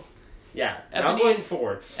sad, though. Yeah, I'm going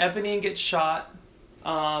forward. Eponine gets shot,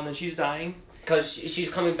 and she's dying. Because she's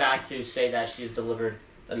coming back to say that she's delivered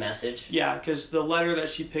the message. Yeah, because the letter that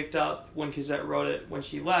she picked up when Cosette wrote it when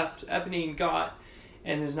she left, Eponine got,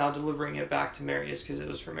 and is now delivering it back to Marius, because it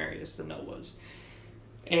was for Marius, the note was.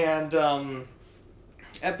 And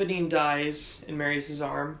Eponine dies in Marius's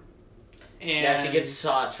arm. And yeah, she gets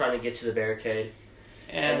shot trying to get to the barricade.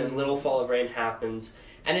 And then Little Fall of Rain happens.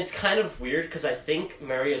 And it's kind of weird, because I think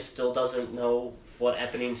Marius still doesn't know what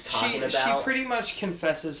Eponine's talking about. She pretty much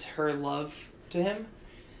confesses her love to him,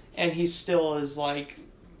 and he still is like,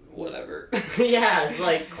 whatever. Yeah, it's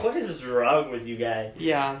like, what is wrong with you guys?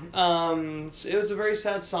 Yeah, it was a very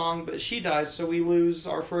sad song, but she dies, so we lose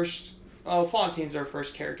our first... Oh, Fantine's our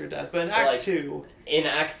first character death, but in Act 2... In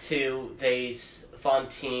Act 2,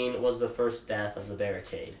 Fantine was the first death of the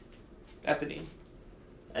barricade. Eponine.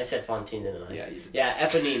 I said Fantine, didn't I? Yeah, you did. Yeah,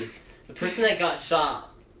 Eponine. The person that got shot...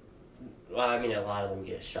 Well, I mean, a lot of them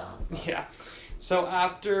get shot. But... Yeah. So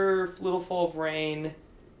after Little Fall of Rain,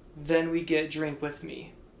 then we get Drink With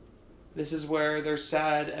Me. This is where they're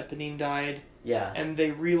sad Eponine died. Yeah. And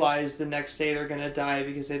they realize the next day they're going to die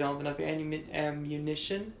because they don't have enough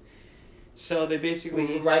ammunition. So they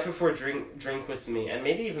basically... Right before Drink With Me, and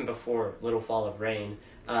maybe even before Little Fall of Rain,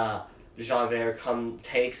 Javert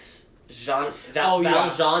takes...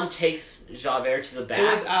 Valjean takes Javert to the back. It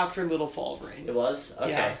was after Little Fall of Rain. It was?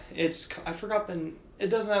 Okay. Yeah, I forgot it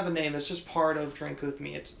doesn't have a name, it's just part of Drink With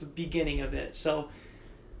Me. It's the beginning of it. So,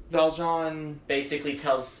 Valjean... basically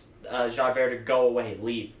tells Javert to go away,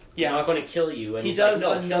 leave. Yeah. I'm not going to kill you. And he does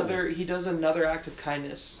another act of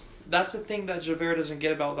kindness. That's the thing that Javert doesn't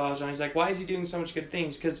get about Valjean. He's like, why is he doing so much good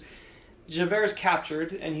things? Because Javert's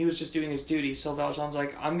captured, and he was just doing his duty. So Valjean's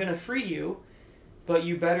like, I'm going to free you, but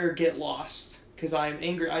you better get lost, because I'm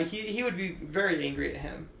angry. He would be very angry at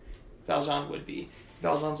him. Valjean would be.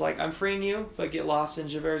 Valjean's like, I'm freeing you, but get lost. And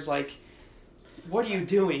Javert's like, what are you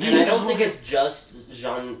doing? And I don't think it's just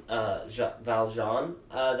Valjean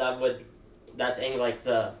that's angry. Like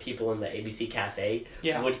the people in the ABC Cafe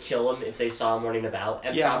would kill him if they saw him running about,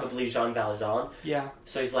 and probably Jean Valjean. Yeah.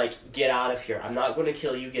 So he's like, get out of here. I'm not going to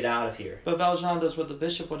kill you. Get out of here. But Valjean does what the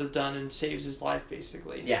bishop would have done and saves his life,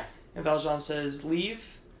 basically. Yeah. And Valjean says,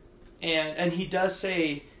 leave. And he does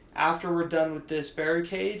say, after we're done with this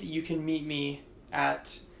barricade, you can meet me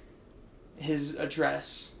at his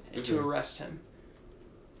address to arrest him.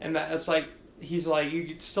 And that's like, he's like, you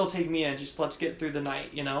could still take me in, just let's get through the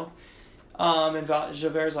night, you know? And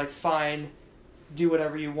Javert's like, fine, do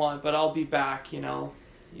whatever you want, but I'll be back, you know.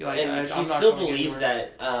 Like, and he still believes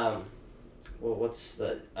that,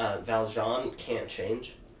 Valjean can't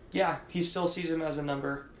change. Yeah, he still sees him as a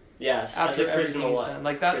number. Yes, after everything he's done.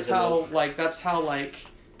 Like, that's how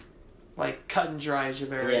cut and dry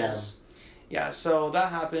Javert is. Yeah, so that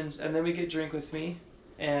happens, and then we get Drink With Me,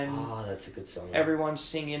 and that's a good song. Everyone's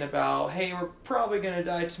singing about, hey, we're probably gonna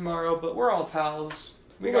die tomorrow, but we're all pals.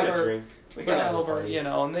 We got our drink. We got over, you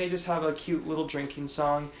know, and they just have a cute little drinking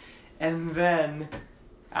song, and then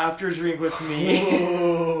after Drink With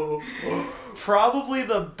Me, probably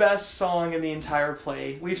the best song in the entire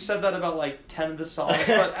play. We've said that about like 10 of the songs,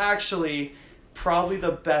 but actually, probably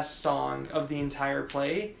the best song of the entire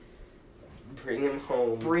play. Bring Him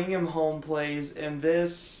Home. Bring Him Home plays, and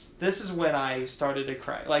this is when I started to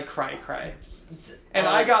cry, like cry. And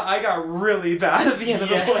I got really bad at the end of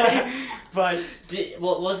the play. But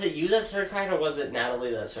was it you that started crying, or was it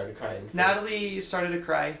Natalie that started crying first? Natalie started to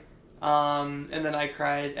cry, and then I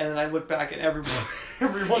cried, and then I looked back at everyone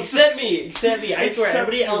except me. I swear,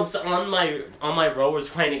 everybody else on my row was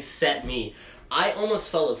crying except me. I almost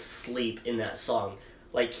fell asleep in that song.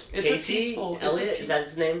 Like, Casey Elliott, is that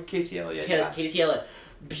his name? Casey Elliott, yeah. Casey Elliott.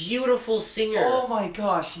 Beautiful singer. Oh my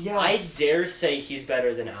gosh, yes. I dare say he's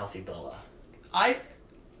better than Alfie Boa. I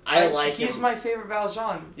like him. He's my favorite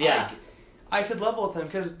Valjean. Yeah. I could level with him,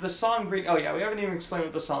 because the song we haven't even explained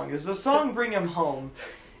what the song is. The song Bring Him Home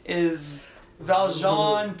is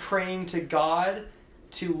Valjean praying to God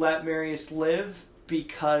to let Marius live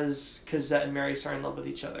because Cosette and Marius are in love with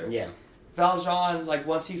each other. Yeah. Valjean, like,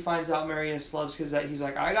 once he finds out Marius loves Cosette, he's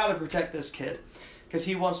like, I gotta protect this kid. Because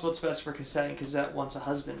he wants what's best for Cosette, and Cosette wants a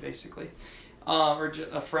husband, basically. Or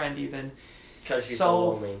a friend, even. Because she's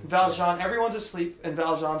so lonely. Valjean, everyone's asleep, and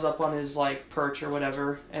Valjean's up on his, like, perch or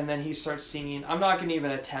whatever, and then he starts singing. I'm not gonna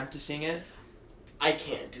even attempt to sing it. I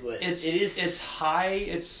can't do it. It's high,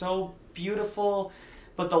 it's so beautiful,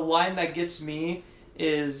 but the line that gets me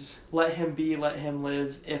is, let him be, let him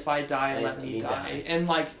live, if I die, let me die. And,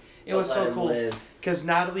 like, it was so cool, because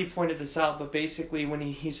Natalie pointed this out, but basically when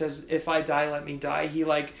he says, if I die, let me die, he,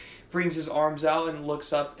 like, brings his arms out and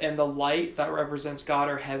looks up, and the light that represents God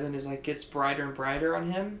or heaven is, like, gets brighter and brighter on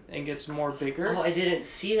him, and gets more bigger. Oh, I didn't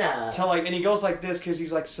see that. And he goes like this, because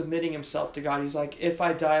he's, like, submitting himself to God. He's like, if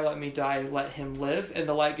I die, let me die, let him live, and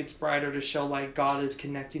the light gets brighter to show, like, God is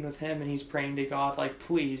connecting with him, and he's praying to God, like,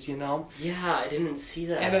 please, you know? Yeah, I didn't see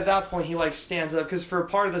that. And at that point, he, like, stands up, because for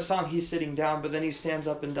part of the song, he's sitting down, but then he stands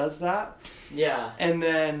up and does that. Yeah. And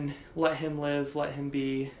then, let him live, let him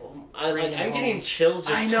be. I'm getting chills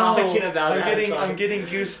just talking about that song. I'm getting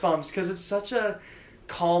goosebumps, because it's such a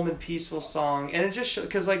calm and peaceful song. And it just shows,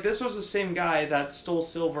 because, like, this was the same guy that stole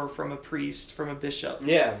silver from a priest, from a bishop.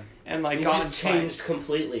 Yeah. And, like, he's God just changed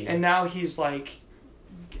completely. And now he's like,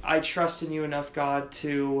 I trust in you enough, God,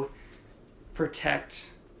 to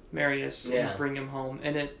protect Marius and bring him home.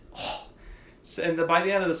 And by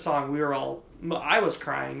the end of the song, I was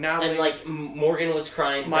crying. Natalie, and, like, Morgan was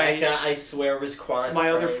crying. Becca, I swear, was crying.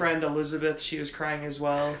 My other friend, Elizabeth, she was crying as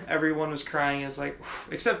well. Everyone was crying. It's like,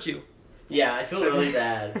 except you. Yeah, I feel really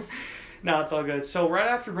bad. No, it's all good. So right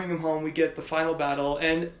after Bring Him Home, we get the final battle,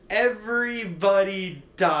 and everybody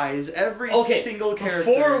dies. Every single character.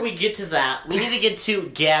 Before we get to that, we need to get to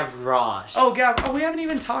Gavroche. Oh, Gav. We haven't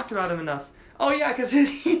even talked about him enough. Oh, yeah, because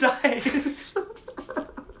he dies.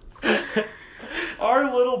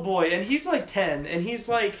 Our little boy, and he's like 10, and he's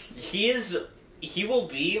like... He will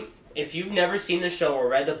be, if you've never seen the show or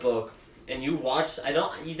read the book, and you watched, they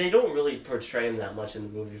don't really portray him that much in the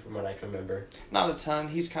movie from what I can remember. Not a ton,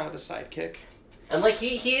 he's kind of the sidekick. And, like,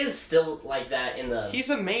 he is still like that in the...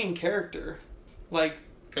 He's a main character. Like...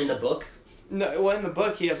 In the book? No, well, in the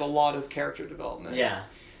book he has a lot of character development. Yeah.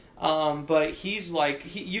 But he's like,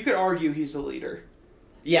 you could argue he's the leader.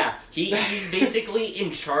 Yeah, he's basically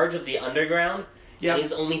in charge of the underground. Yeah,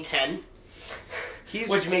 he's only 10,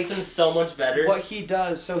 which makes him so much better. What he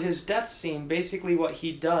does, so his death scene, basically what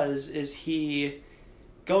he does is he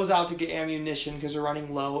goes out to get ammunition because they're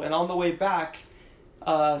running low, and on the way back,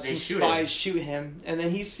 some spies shoot him, and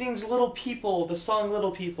then he sings "Little People," the song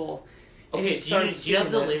 "Little People." Okay, do you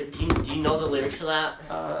have the do you know the lyrics to that?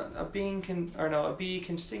 A bee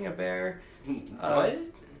can sting a bear. What?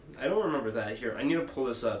 I don't remember that. Here, I need to pull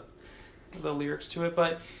this up. The lyrics to it,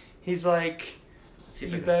 but he's like,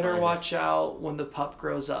 you better watch out when the pup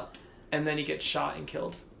grows up. And then he gets shot and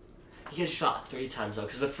killed. He gets shot 3 times, though.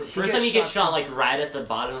 Because the first time he gets shot, like, right at the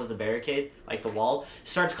bottom of the barricade, like the wall,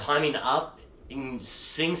 starts climbing up and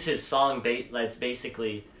sings his song that's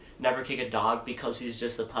basically Never Kick a Dog because he's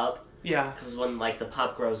just a pup. Yeah. Because when, like, the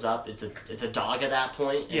pup grows up, it's a dog at that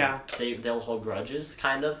point. And they'll hold grudges,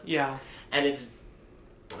 kind of. Yeah. And it's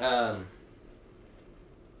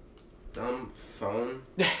Dumb phone.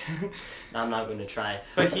 I'm not going to try.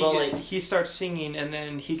 But he starts singing, and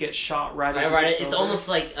then he gets shot right as right. It's It's over. almost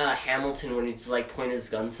like Hamilton when he's like pointing his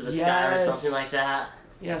gun to the sky or something like that.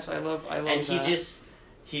 Yes, I love and that.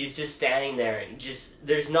 He's just standing there.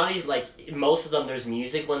 There's not even like most of them. There's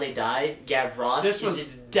music when they die. Gavroche This was is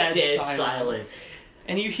just dead silent.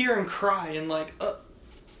 And you hear him cry and like,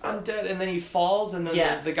 I'm dead. And then he falls, and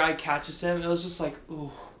then the guy catches him. It was just like,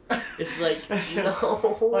 ooh. It's like,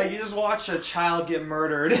 no. Like you just watch a child get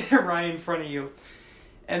murdered right in front of you.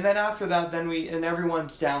 And then after that, and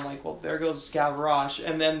everyone's down like, well, there goes Gavroche.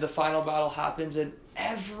 And then the final battle happens, and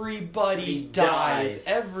everybody dies.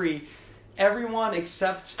 Everyone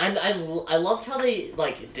except... And I loved how they,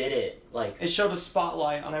 like, did it. Like, it showed a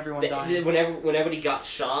spotlight on everyone dying. Whenever he got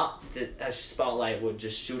shot, a spotlight would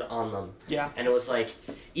just shoot on them. Yeah. And it was like,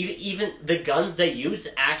 even the guns they used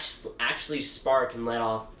actually spark and let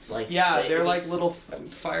off, like... Yeah, they're like little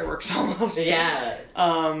fireworks almost. Yeah.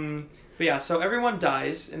 But yeah, so everyone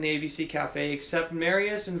dies in the ABC Cafe except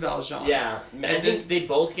Marius and Valjean. Yeah. I think they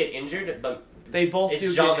both get injured, but... They both it's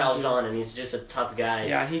do Jean get injured. Valjean, and he's just a tough guy.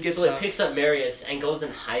 Yeah, he gets So he picks up Marius and goes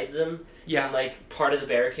and hides him in, like, part of the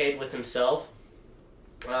barricade with himself.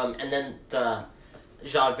 And then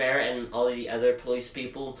Javert and all the other police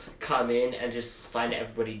people come in and just find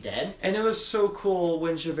everybody dead. And it was so cool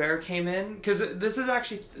when Javert came in, because this is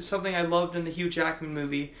actually something I loved in the Hugh Jackman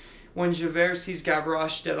movie. When Javert sees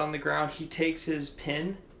Gavroche dead on the ground, he takes his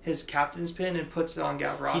pin, his captain's pin, and puts it on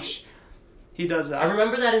Gavroche. He does that. I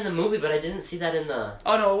remember that in the movie, but I didn't see that in the...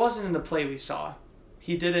 Oh, no, it wasn't in the play we saw.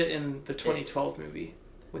 He did it in the 2012 movie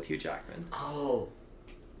with Hugh Jackman. Oh.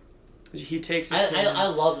 He takes his pin. I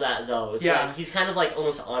love that, though. It's like, he's kind of, like,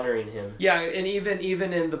 almost honoring him. Yeah, and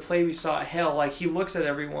even in the play we saw at Hale, like, he looks at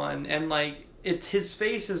everyone, and, like, his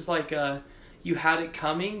face is like you had it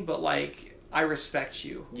coming, but, like, I respect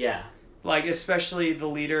you. Yeah. Like, especially the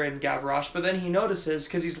leader and Gavroche. But then he notices,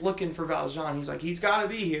 because he's looking for Valjean. He's like, he's got to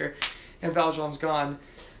be here. And Valjean's gone.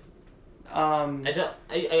 So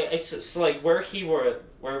like where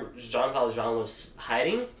Jean Valjean was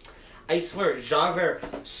hiding, I swear Javert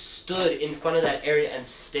stood in front of that area and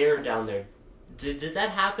stared down there. Did that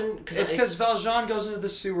happen? It's because Valjean goes into the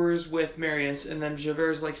sewers with Marius, and then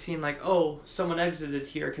Javert's like seeing like, oh, someone exited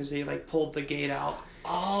here because they like pulled the gate out.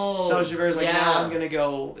 Oh. So Javert's like, now I'm gonna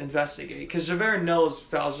go investigate, because Javert knows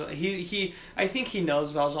Valjean. I think he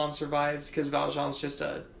knows Valjean survived because Valjean's just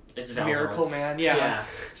a miracle man. Yeah.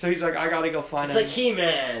 So he's like, I gotta go find him. It's like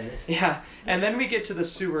He-Man. Yeah. And then we get to the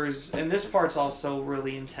sewers, and this part's also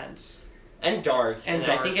really intense. And dark. And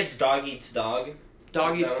dark. I think it's Dog Eats Dog.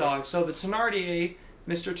 Dog Eats Dog. So the Thénardier,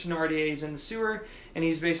 Mr. Thénardier is in the sewer, and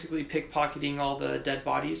he's basically pickpocketing all the dead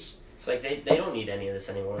bodies. It's like, they don't need any of this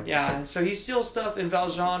anymore. Yeah, so he steals stuff, and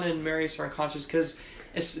Valjean and Marius are unconscious, because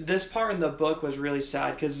this part in the book was really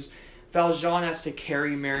sad, because Valjean has to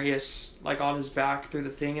carry Marius, like, on his back through the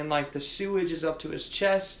thing, and, like, the sewage is up to his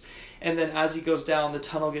chest, and then as he goes down, the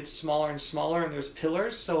tunnel gets smaller and smaller, and there's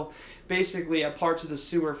pillars, so basically at parts of the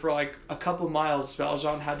sewer for, like, a couple miles,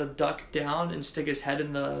 Valjean had to duck down and stick his head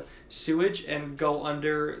in the sewage and go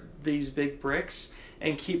under these big bricks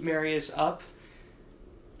and keep Marius up,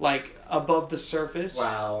 like, above the surface.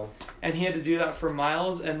 Wow. And he had to do that for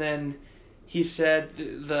miles, and then... He said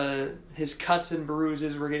his cuts and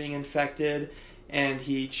bruises were getting infected, and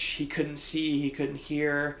he couldn't see, he couldn't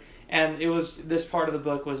hear, and this part of the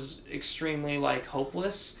book was extremely like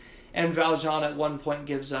hopeless. And Valjean at one point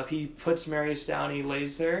gives up. He puts Marius down, he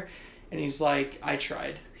lays there, and he's like, I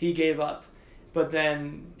tried. He gave up, but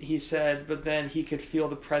then he could feel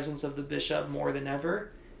the presence of the bishop more than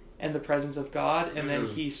ever, and the presence of God, and then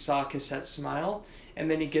he saw Cosette smile,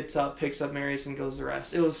 and then he gets up, picks up Marius, and goes the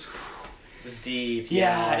rest. It was deep.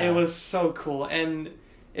 Yeah, it was so cool. And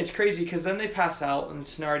it's crazy because then they pass out and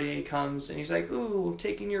Thénardier comes and he's like, ooh,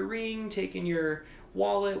 taking your ring, taking your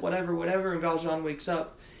wallet, whatever. And Valjean wakes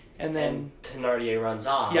up and then... Thénardier runs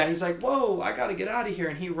off. Yeah, he's like, whoa, I gotta get out of here.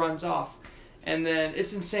 And he runs off. And then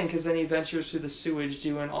it's insane because then he ventures through the sewage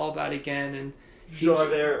doing all that again. And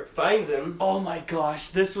Javert finds him. Oh my gosh,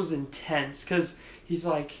 this was intense because he's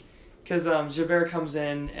like... Because Javert comes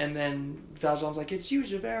in, and then Valjean's like, it's you,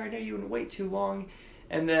 Javert, I know you wouldn't wait too long.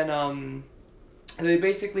 And then they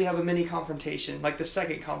basically have a mini confrontation, like the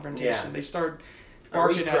second confrontation. Yeah. They start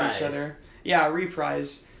barking at each other. Yeah, a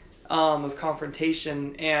reprise of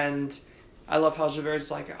confrontation. And I love how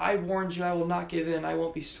Javert's like, I warned you, I will not give in, I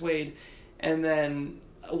won't be swayed. And then,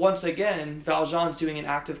 once again, Valjean's doing an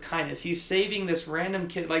act of kindness. He's saving this random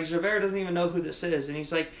kid. Like, Javert doesn't even know who this is. And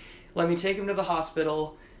he's like, let me take him to the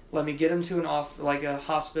hospital. Let me get him to a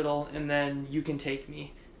hospital, and then you can take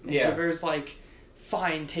me. And Javert's like,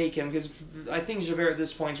 fine, take him. Because I think Javert at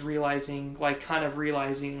this point is realizing,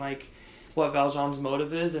 like, what Valjean's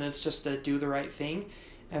motive is, and it's just to do the right thing.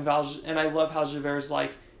 And I love how Javert's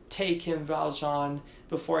like, take him, Valjean.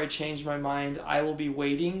 Before I change my mind, I will be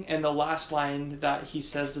waiting. And the last line that he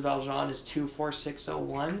says to Valjean is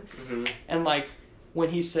 24601. Mm-hmm. And like, when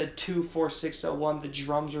he said 24601, the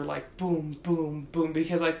drums are like boom, boom, boom.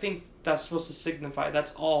 Because I think that's supposed to signify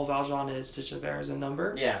that's all Valjean is to Javert as a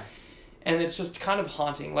number. Yeah. And it's just kind of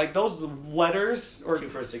haunting. Like, those letters, or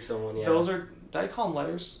 24601, yeah. those are, did I call them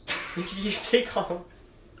letters? You take call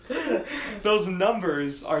them. Those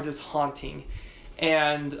numbers are just haunting.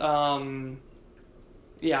 And,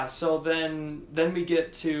 yeah, so then we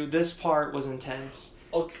get to, this part was intense.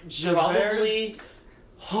 Oh,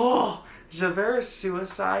 Javert's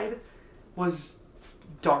suicide was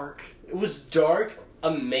dark. It was dark,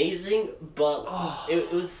 amazing, but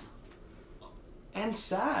it was... And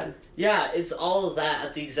sad. Yeah, it's all of that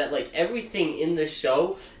at the exact... Like, everything in the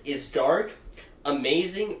show is dark,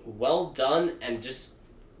 amazing, well done, and just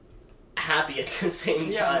happy at the same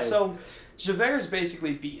time. Yeah, so Javert is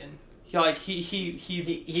basically beaten.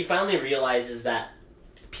 He finally realizes that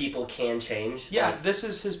people can change. Yeah, like, this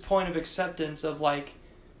is his point of acceptance of, like,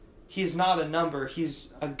 he's not a number,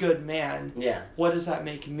 he's a good man. Yeah. What does that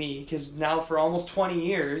make me? Because now for almost 20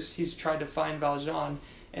 years, he's tried to find Valjean,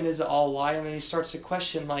 and is it all lie? And then he starts to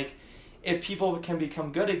question, like, if people can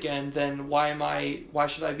become good again, then why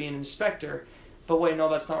should I be an inspector? But wait, no,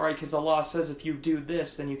 that's not right, because the law says if you do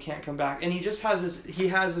this, then you can't come back. And he just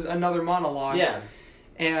has another monologue. Yeah.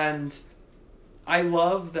 And I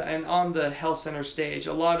love and on the Hell Center stage,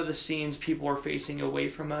 a lot of the scenes people are facing away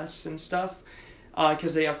from us and stuff,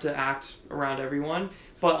 because they have to act around everyone.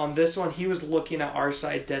 But on this one, he was looking at our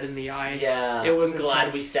side dead in the eye. Yeah, it was I'm glad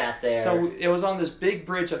intense. we sat there. So it was on this big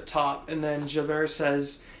bridge up top, and then Javert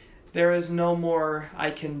says, "There is no more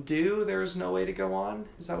I can do. There is no way to go on."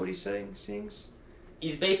 Is that what he's saying? Sings?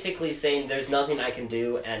 He's basically saying, "There's nothing I can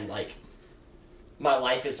do," and like, my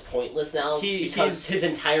life is pointless now because his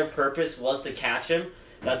entire purpose was to catch him.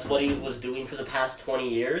 That's what he was doing for the past 20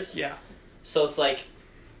 years. Yeah. So it's like,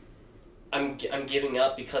 I'm giving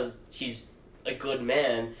up because he's a good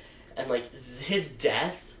man, and like his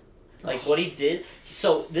death, like what he did.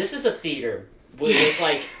 So this is a theater with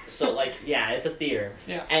like, so like, yeah, it's a theater.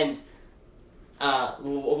 Yeah. And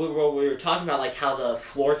we were talking about like how the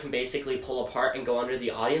floor can basically pull apart and go under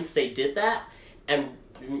the audience. They did that, and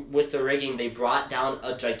with the rigging, they brought down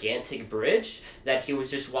a gigantic bridge that he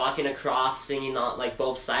was just walking across, singing on like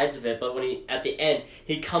both sides of it. But when at the end,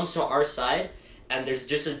 he comes to our side, and there's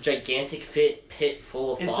just a gigantic pit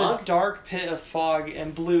full of fog. It's a dark pit of fog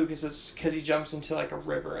and blue because he jumps into like a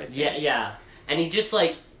river, I think. Yeah. And he just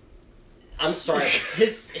like, I'm sorry,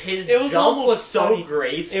 his it was jump was so funny.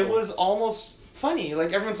 graceful. It was almost funny.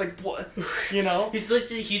 Like, everyone's like, what? You know? He's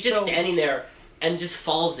just standing there and just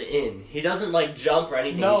falls in. He doesn't like jump or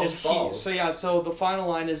anything, he just falls. So the final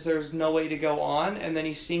line is there's no way to go on, and then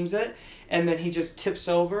he sings it, and then he just tips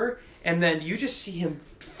over, and then you just see him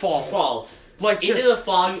fall. Like, into the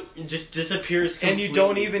fog, and just disappears completely. And you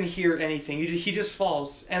don't even hear anything. He just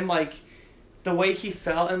falls. And, like, the way he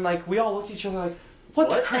fell, and, like, we all looked at each other like, what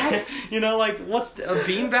the crap? You know, like, what's a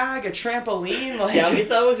beanbag? A trampoline? Like, yeah, we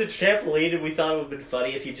thought it was a trampoline, and we thought it would have been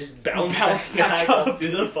funny if you just bounced back up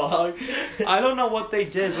through the fog. I don't know what they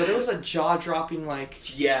did, but it was a jaw-dropping, like,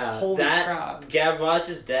 holy crap.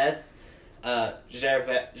 Gavroche's death,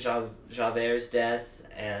 Javert's death,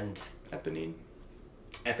 and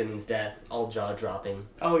Eponine's death, all jaw-dropping.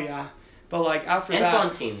 Oh, yeah. But, like, after and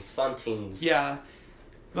that... And Fantine's. Yeah.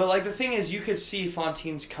 But, like, the thing is, you could see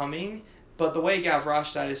Fantine's coming, but the way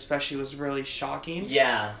Gavroche died especially was really shocking.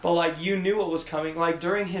 Yeah. But, like, you knew what was coming. Like,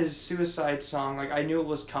 during his suicide song, like, I knew it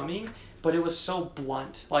was coming, but it was so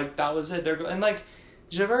blunt. Like, that was it. And, like,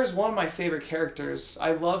 Javert is one of my favorite characters.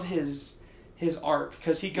 I love his arc,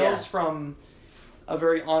 because he goes from a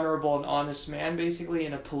very honorable and honest man, basically,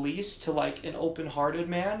 in a police, to, like, an open-hearted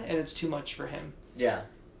man, and it's too much for him. Yeah.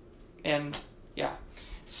 And, yeah.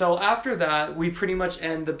 So, after that, we pretty much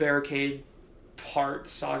end the barricade part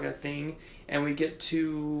saga thing, and we get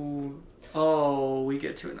to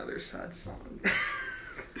another sad song.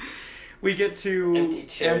 We get to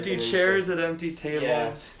empty chairs at empty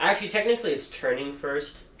tables. Yeah. Actually, technically, it's turning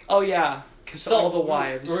first. Oh, yeah. Because all the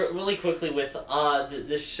wives. Really quickly with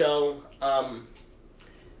the show,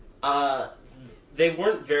 they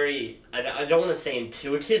weren't very, I don't want to say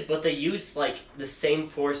intuitive, but they used, like, the same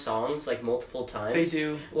 4 songs, like, multiple times. They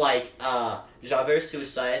do. Like, Javert's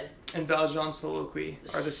Suicide. And Valjean's Soliloquy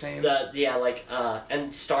are the same.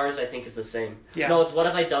 And Stars, I think, is the same. Yeah. No, it's What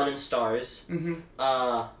Have I Done in Stars. Mm-hmm.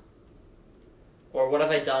 Or What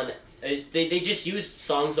Have I Done... They just used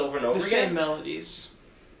songs over and over again. The same melodies.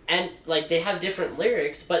 And, like, they have different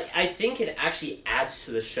lyrics, but I think it actually adds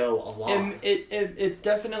to the show a lot. It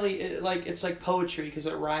definitely, it's like poetry because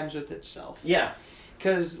it rhymes with itself. Yeah.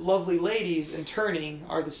 Because Lovely Ladies and Turning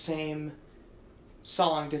are the same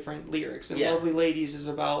song, different lyrics. And Lovely Ladies is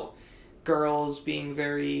about girls being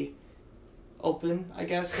very open, I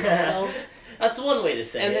guess, to themselves. That's one way to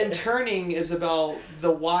say it. And then Turning is about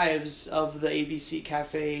the wives of the ABC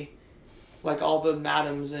Cafe, like all the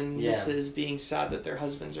madams and misses being sad that their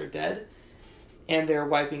husbands are dead, and they're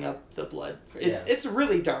wiping up the blood. It's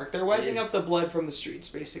really dark. They're wiping up the blood from the streets,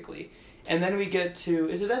 basically. And then we get to,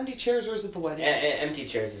 is it Empty Chairs or is it The Wedding? Empty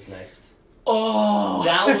Chairs is next. Oh!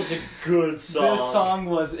 That was a good song. This song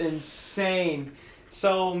was insane.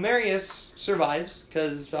 So Marius survives,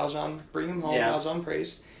 because Valjean bring him home, Valjean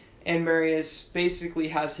prays, and Marius basically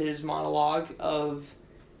has his monologue of,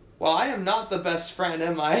 well, I am not the best friend,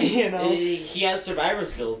 am I? You know, he has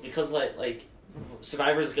survivor's guilt because like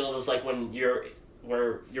survivor's guilt is like when you're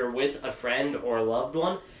with a friend or a loved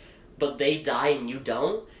one, but they die and you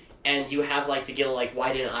don't, and you have like the guilt like,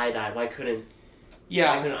 why didn't I die? Why couldn't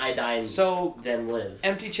I die and then live?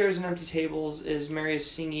 Empty Chairs and Empty Tables is Marius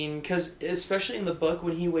singing, because especially in the book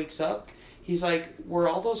when he wakes up, he's like, were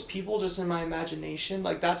all those people just in my imagination?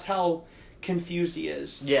 Like, that's how confused he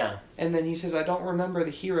is. Yeah. And then he says, I don't remember the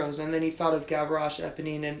heroes. And then he thought of Gavroche,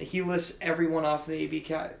 Eponine, and he lists everyone off the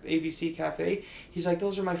ABC Cafe. He's like,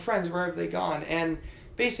 those are my friends, where have they gone? And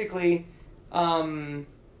basically,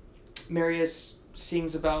 Marius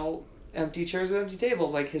sings about empty chairs and empty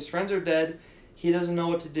tables. Like, his friends are dead, he doesn't know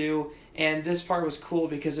what to do, and this part was cool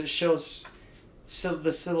because it shows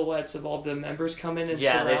the silhouettes of all the members come in and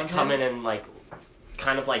surround him. Yeah, they come in and, like,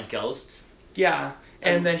 kind of like ghosts. Yeah.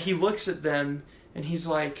 And then he looks at them, and he's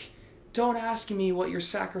like, don't ask me what your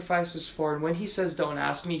sacrifice was for. And when he says, don't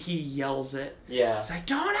ask me, he yells it. Yeah. He's like,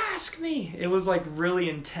 don't ask me. It was, like, really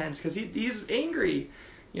intense, because he's angry,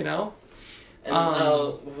 you know?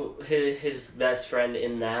 And his best friend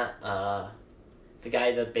in that, the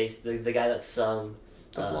guy that sung...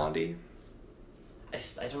 The Blondie. I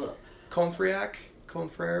don't know.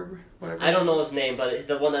 Confrere, whatever. I don't know his name, but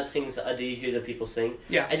the one that sings Do You Hear the People Sing?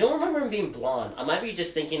 Yeah. I don't remember him being blonde. I might be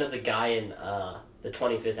just thinking of the guy in the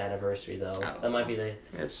 25th anniversary, though. That might be the...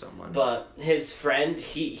 It's someone. But his friend,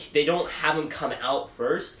 they don't have him come out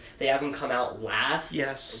first. They have him come out last.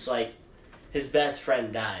 Yes. It's like his best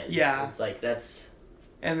friend dies. Yeah. It's like, that's...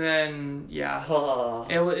 And then, yeah,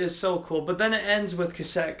 it is so cool. But then it ends with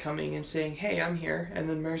Cassette coming and saying, hey, I'm here. And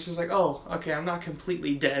then Marius is like, oh, okay, I'm not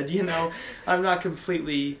completely dead, you know? I'm not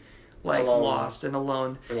completely, like, lost and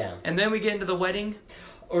alone. Yeah. And then we get into the wedding.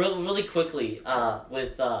 Really quickly,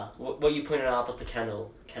 with what you pointed out about the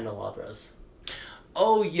candelabras.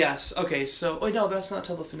 Oh, yes. Okay, so... Oh, no, that's not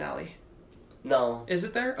till the finale. No. Is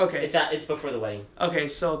it there? Okay. It's before the wedding. Okay,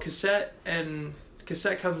 so Cassette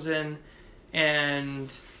comes in,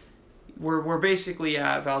 and we're basically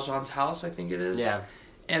at Valjean's house, I think it is. Yeah.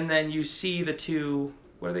 And then you see the two,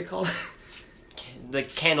 what are they called? The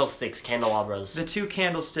candelabras. The two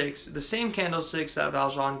candlesticks, the same candlesticks that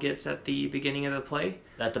Valjean gets at the beginning of the play.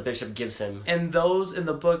 That the bishop gives him. And those in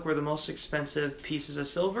the book were the most expensive pieces of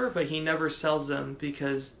silver, but he never sells them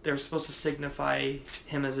because they're supposed to signify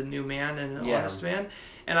him as a new man and an honest man.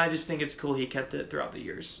 And I just think it's cool he kept it throughout the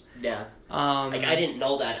years. Yeah. Like, I didn't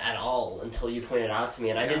know that at all until you pointed it out to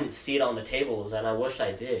me, and I didn't see it on the tables, and I wish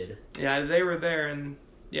I did. Yeah, they were there, and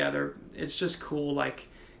it's just cool, like,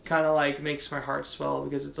 kind of like makes my heart swell,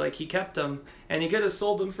 because it's like he kept them, and he could have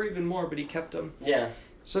sold them for even more, but he kept them. Yeah.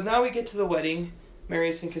 So now we get to the wedding,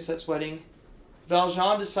 Marius and Cassette's wedding.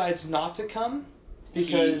 Valjean decides not to come,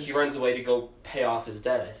 because... He runs away to go pay off his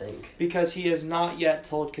debt, I think. Because he has not yet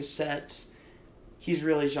told Cassette he's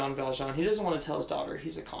really Jean Valjean. He doesn't want to tell his daughter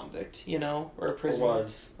he's a convict, you know, or a prisoner.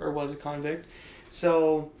 Or was a convict.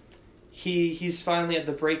 So he's finally at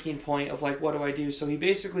the breaking point of, like, what do I do? So he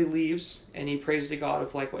basically leaves, and he prays to God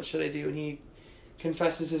of, like, what should I do? And he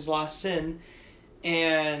confesses his last sin,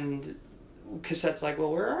 and Cassette's like,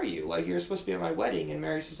 well, where are you? Like, you're supposed to be at my wedding. And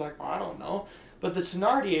Marius is like, well, I don't know. But the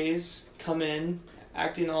Thénardiers come in,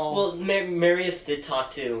 acting all... Well, Marius did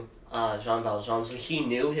talk to... Jean Valjean, so he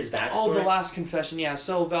knew his backstory. Oh, the last confession, yeah.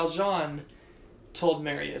 So Valjean told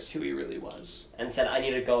Marius who he really was. And said, I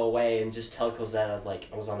need to go away and just tell Cosette, like,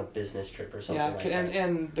 I was on a business trip or something like that.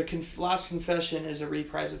 And the last confession is a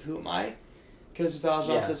reprise of Who Am I? Because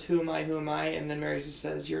Valjean says, Who am I? And then Marius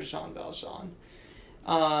says, You're Jean Valjean.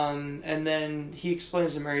 And then he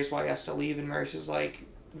explains to Marius why he has to leave, and Marius is like,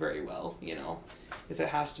 very well, if it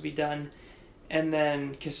has to be done. And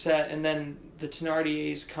then the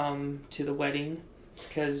Thénardiers come to the wedding,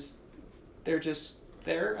 because they're just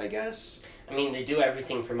there, I guess. I mean, they do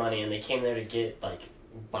everything for money, and they came there to get, like,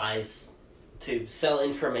 to sell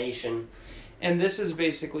information. And this is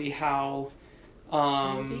basically how,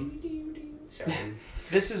 Sorry.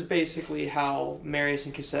 This is basically how Marius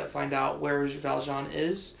and Cosette find out where Valjean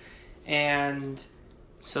is, and...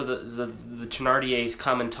 So the Thénardiers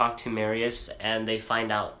come and talk to Marius, and they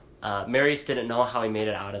find out, Marius didn't know how he made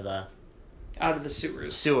it out of the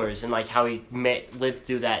sewers, and, like, how he lived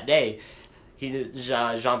through that day.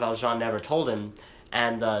 Jean Valjean never told him,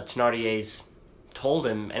 and the Thénardiers told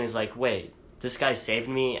him, and he's like, wait, this guy saved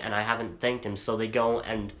me, and I haven't thanked him. So they go,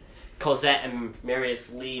 and Cosette and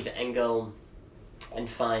Marius leave and go and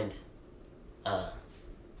find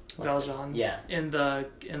Valjean. Yeah.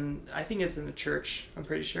 I think it's in the church, I'm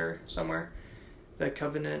pretty sure, somewhere. The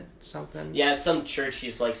Covenant something. Yeah, it's some church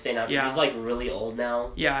he's, like, staying out, because he's, like, really old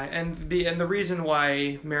now. Yeah, and the reason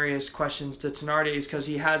why Marius questions the Thénardier is because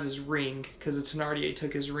he has his ring, because the Thénardier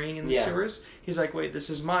took his ring in the sewers. He's like, wait,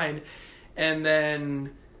 this is mine. And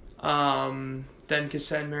then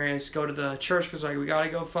Cosette and Marius go to the church, because, like, we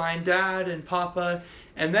gotta go find Dad and Papa.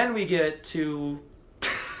 And then we get to...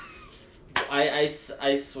 I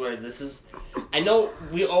swear, this is... I know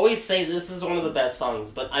we always say this is one of the best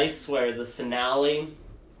songs, but I swear the finale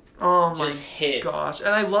just hits. Gosh. And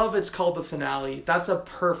I love it's called the finale. That's a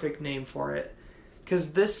perfect name for it.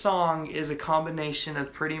 Because this song is a combination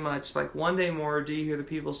of pretty much, like, One Day More, Do You Hear the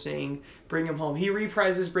People Sing, Bring Him Home. He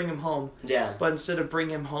reprises Bring Him Home. Yeah. But instead of Bring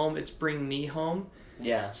Him Home, it's Bring Me Home.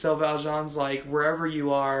 Yeah. So Valjean's like, wherever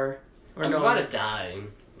you are... I'm about to die.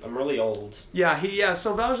 I'm really old. Yeah,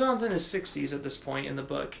 so Valjean's in his 60s at this point in the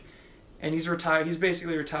book. And he's retired. He's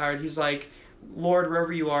basically retired. He's like, Lord,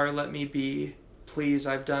 wherever you are, let me be. Please,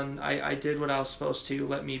 I did what I was supposed to.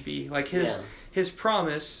 Let me be. Like, his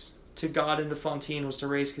promise to God and to Fantine was to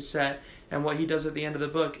raise Cosette. And what he does at the end of the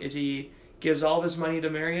book is he gives all of his money to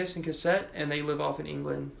Marius and Cosette, and they live off in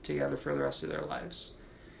England together for the rest of their lives.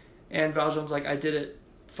 And Valjean's like, I did it,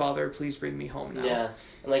 Father. Please bring me home now. Yeah.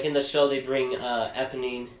 And, like, in the show, they bring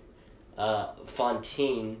Eponine,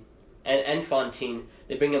 Fantine, and Fantine.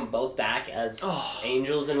 They bring them both back as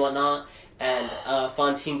angels and whatnot. And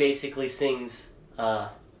Fantine basically sings,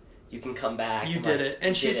 You Can Come Back. You did it.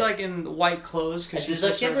 And she's, like, in white clothes.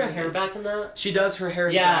 Does she have her hair back in that? She does. Her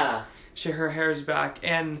hair's back. Her hair's back.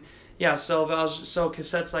 And... yeah, so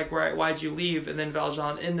Cosette's like, why'd you leave? And then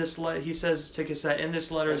Valjean, he says to Cosette, in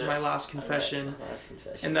this letter is my last confession.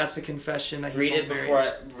 And that's a confession that he told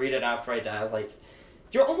Marius. Read it after I die. I was like,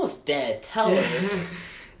 you're almost dead. Tell her.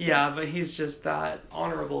 Yeah, but he's just that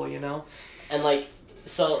honorable, And, like,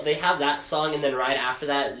 so they have that song, and then right after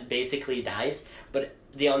that, it basically dies. But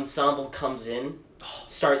the ensemble comes in,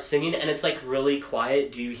 starts singing, and it's, like, really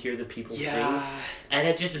quiet. Do you hear the people sing? And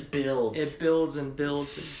it just builds. It builds and builds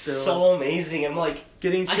and builds. So amazing. I'm like...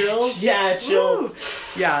 getting chills? Yeah, chills.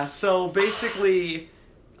 Woo! Yeah, so basically,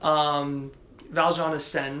 Valjean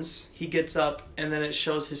ascends. He gets up, and then it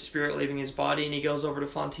shows his spirit leaving his body, and he goes over to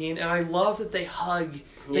Fantine. And I love that they hug.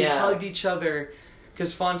 They hugged each other,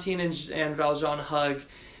 because Fantine and Valjean hug.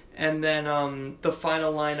 And then the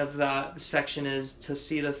final line of that section is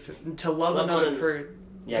to love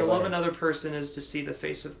another person is to see the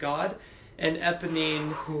face of God. And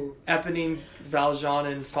Eponine, Valjean,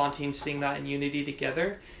 and Fantine sing that in unity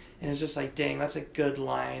together. And it's just like, dang, that's a good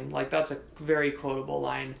line. Like, that's a very quotable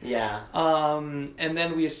line. Yeah. And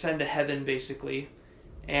then we ascend to heaven, basically.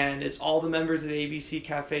 And it's all the members of the ABC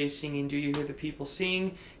Cafe singing Do You Hear the People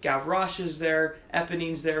Sing? Gavroche is there.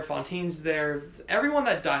 Eponine's there. Fantine's there. Everyone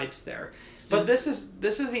that died's there. But this is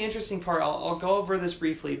the interesting part. I'll go over this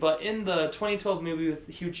briefly. But in the 2012 movie with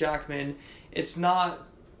Hugh Jackman, it's not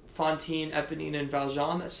Fantine, Eponine, and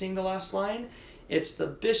Valjean that sing the last line. It's the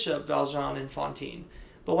Bishop, Valjean, and Fantine.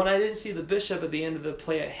 But when I didn't see the Bishop at the end of the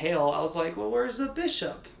play at Hale, I was like, well, where's the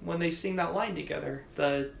Bishop when they sing that line together?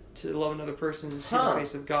 To love another person is to see the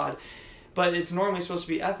face of God. But it's normally supposed to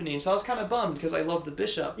be Eponine, so I was kind of bummed because I love the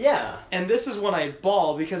Bishop. Yeah. And this is when I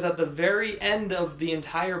bawl, because at the very end of the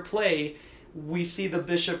entire play, we see the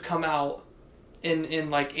Bishop come out in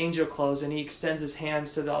like angel clothes, and he extends his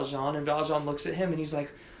hands to Valjean, and Valjean looks at him, and he's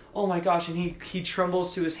like, oh my gosh, and he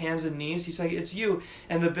trembles to his hands and knees. He's like, it's you.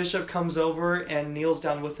 And the bishop comes over and kneels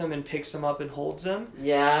down with him and picks him up and holds him.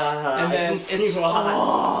 Yeah, and then I can see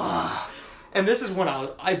why. And this is when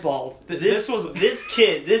I bawled. This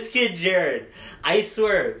kid Jared, I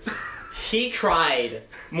swear, he cried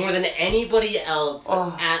more than anybody else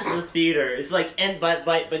at the theater. It's like, and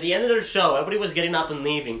by the end of the show, everybody was getting up and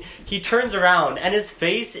leaving. He turns around and his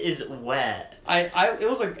face is wet.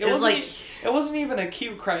 It wasn't even a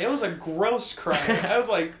cute cry. It was a gross cry. I was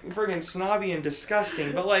like friggin' snobby and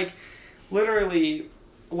disgusting. But like, literally,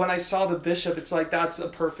 when I saw the bishop, it's like that's a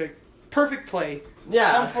perfect play.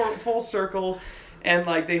 Yeah. Come full circle. And,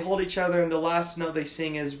 like, they hold each other, and the last note they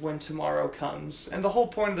sing is, when tomorrow comes. And the whole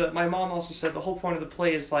point of my mom also said, the whole point of the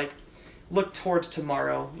play is, like, look towards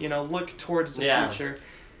tomorrow, look towards the future.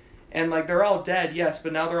 And, like, they're all dead, yes,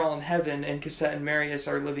 but now they're all in heaven, and Cassette and Marius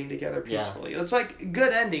are living together peacefully. It's, like,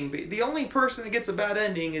 good ending. The only person that gets a bad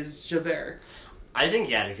ending is Javert. I think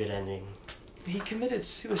he had a good ending. He committed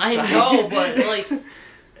suicide. I know, but, like...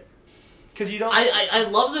 Because you don't... I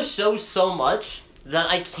love the show so much...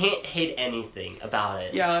 that I can't hate anything about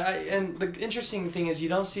it. Yeah, and the interesting thing is you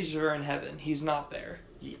don't see Javert in heaven. He's not there.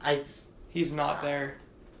 He's not there.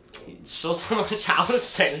 It shows how much I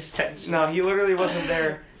was paying attention. No, he literally wasn't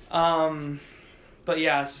there. But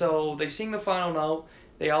yeah, so they sing the final note.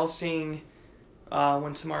 They all sing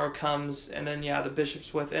When Tomorrow Comes. And then, yeah, the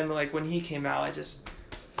bishop's with... And, like, when he came out, I just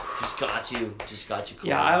got you cool.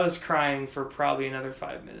 Yeah, I was crying for probably another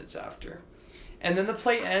 5 minutes after. And then the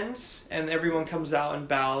play ends, and everyone comes out and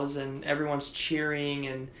bows, and everyone's cheering,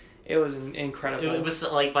 and it was incredible. It was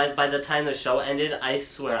like by the time the show ended, I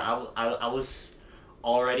swear I was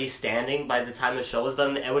already standing by the time the show was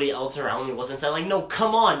done. And everybody else around me wasn't saying like, "No,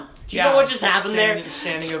 come on! Do you know what just happened there?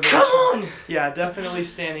 Standing ovation. Come on!" Yeah, definitely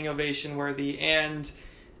standing ovation worthy. And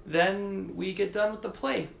then we get done with the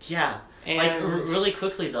play. Yeah, and like really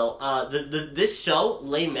quickly though, this show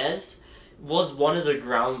Les Mis was one of the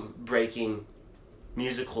groundbreaking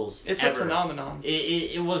musicals it's ever. A phenomenon.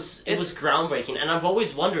 It was groundbreaking, and I've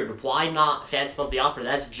always wondered why not Phantom of the Opera.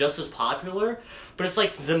 That's just as popular, but it's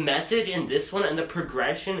like the message in this one and the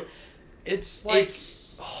progression. It's like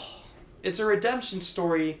it's a redemption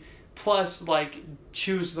story plus like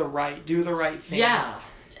do the right thing. Yeah,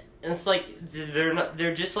 and it's like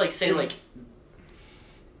they're just like saying like.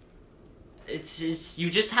 It's you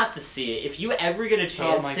just have to see it. If you ever get a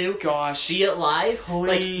chance see it live, please.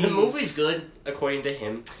 Like the movie's good according to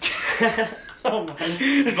him. Oh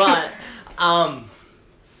my.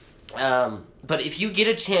 But if you get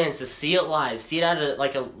a chance to see it live, see it at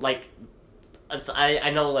I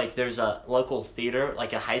know like there's a local theater,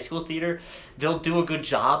 like a high school theater, they'll do a good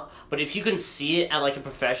job. But if you can see it at like a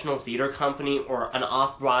professional theater company or an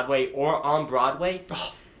off-Broadway or on Broadway.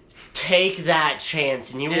 Take that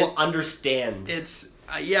chance, and you will understand. It's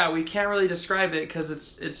we can't really describe it because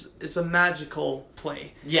it's a magical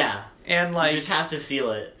play. Yeah, and like you just have to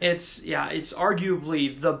feel it. It's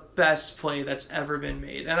arguably the best play that's ever been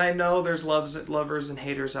made, and I know there's lovers and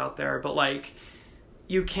haters out there, but like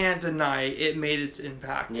you can't deny it made its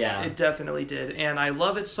impact. Yeah, it definitely did, and I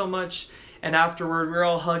love it so much. And afterward, we were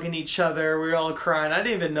all hugging each other, we were all crying. I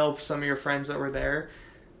didn't even know some of your friends that were there.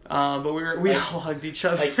 But we all hugged each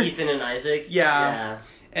other. Like Ethan and Isaac? Yeah.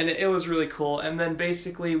 And it was really cool. And then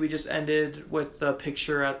basically we just ended with the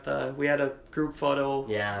picture we had a group photo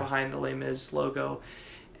behind the Les Mis logo.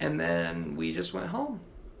 And then we just went home,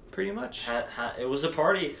 pretty much. It was a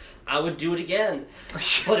party. I would do it again.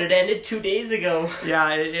 But it ended 2 days ago.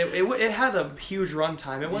 Yeah, it had a huge run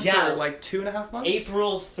time. It went for like 2.5 months?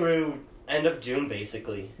 April through end of June,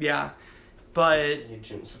 basically. Yeah. But...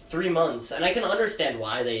 So 3 months. And I can understand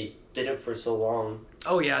why they did it for so long.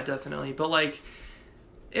 Oh, yeah, definitely. But, like,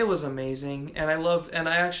 it was amazing. And I was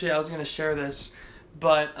going to share this,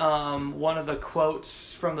 but one of the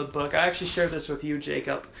quotes from the book, I actually shared this with you,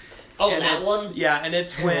 Jacob. Oh, and that one? Yeah, and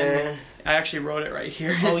it's when... I actually wrote it right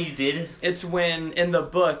here. Oh, you did? It's when, in the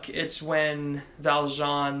book, it's when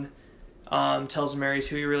Valjean tells Marius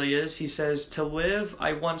who he really is. He says, "To live,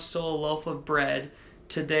 I once stole a loaf of bread.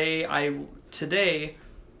 Today,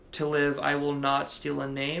 to live, I will not steal a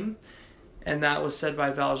name." And that was said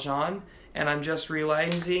by Valjean. And I'm just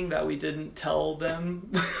realizing that we didn't tell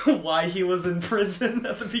them why he was in prison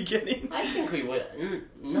at the beginning. I think we went...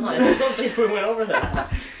 No, I don't think we went over that.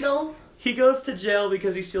 No. He goes to jail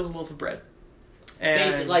because he steals a loaf of bread. And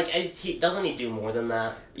basically, like, doesn't he do more than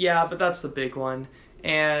that? Yeah, but that's the big one.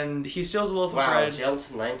 And he steals a loaf of bread. Wow, jailed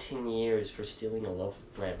to 19 years for stealing a loaf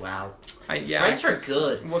of bread. Wow. French are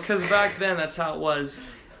good. Well, because back then that's how it was.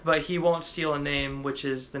 But he won't steal a name, which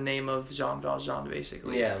is the name of Jean Valjean,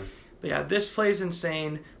 basically. Yeah. But yeah, this play's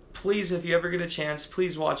insane. please, if you ever get a chance,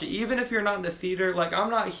 please watch it. Even if you're not into theater, like, I'm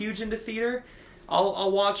not huge into theater.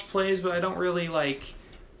 I'll watch plays, but I don't really, like,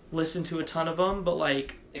 listen to a ton of them. But,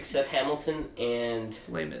 like... Except Hamilton and...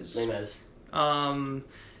 Les Mis. Les Mis.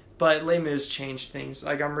 But Les Mis changed things.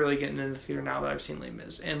 Like, I'm really getting into the theater now that I've seen Les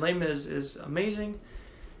Mis. And Les Mis is amazing.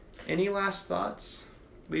 Any last thoughts?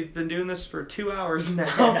 We've been doing this for 2 hours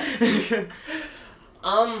now.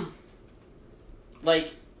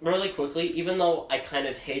 Like, really quickly, even though I kind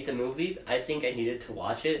of hate the movie, I think I needed to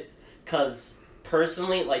watch it. Because,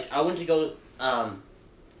 personally, like, I went to go,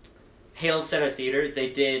 Hale Center Theater.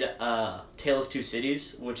 They did, Tale of Two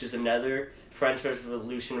Cities, which is another French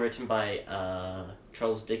Revolution written by,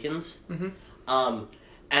 Charles Dickens. Mm-hmm.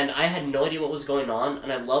 And I had no idea what was going on,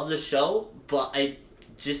 and I love the show, but I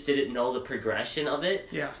just didn't know the progression of it.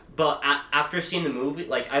 Yeah. But after seeing the movie,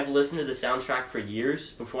 like, I've listened to the soundtrack for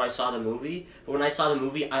years before I saw the movie. But when I saw the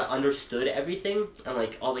movie, I understood everything and,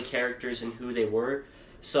 like, all the characters and who they were.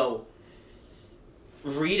 So,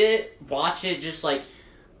 read it, watch it, just, like,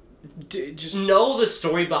 just know the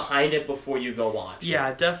story behind it before you go watch it.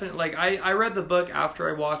 Yeah, definitely. Like, I read the book after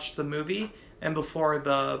I watched the movie and before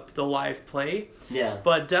the live play. Yeah.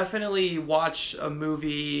 But definitely watch a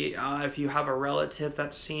movie if you have a relative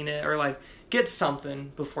that's seen it, or, like, get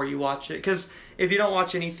something before you watch it. Because if you don't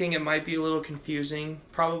watch anything, it might be a little confusing,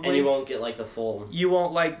 probably. And you won't get, like, the full... You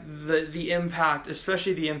won't, like, the impact,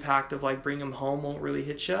 especially the impact of, like, Bring 'Em Home won't really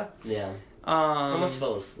hit you. Yeah. I almost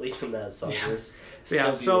fell asleep in that song.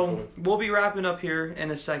 Yeah. So we'll be wrapping up here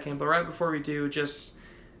in a second, but right before we do, just...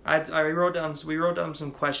 we wrote down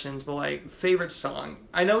some questions, but, like, favorite song.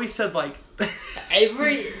 I know we said, like...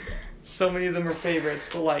 so many of them are favorites,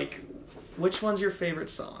 but, like... Which one's your favorite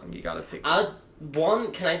song? You gotta pick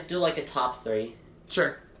one. Can I do, like, a top 3?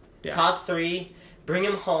 Sure. Yeah. Top 3, Bring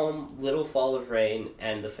 'Em Home, Little Fall of Rain,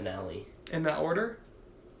 and the finale. In that order?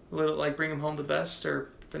 Like, Bring 'Em Home the best, or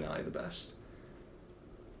finale the best?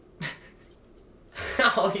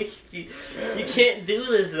 Oh, you can't do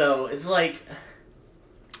this, though. It's like...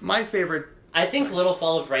 My favorite... I think Little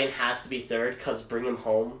Fall of Rain has to be third, because Bring 'Em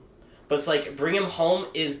Home... But it's like, Bring 'Em Home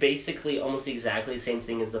is basically almost exactly the same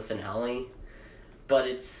thing as the finale. But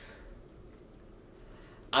it's...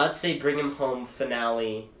 I'd say Bring 'Em Home,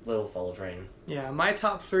 finale, Little Fall of Rain. Yeah, my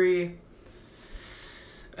top 3...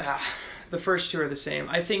 the first 2 are the same.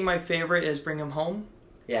 I think my favorite is Bring 'Em Home.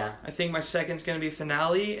 Yeah. I think my second's going to be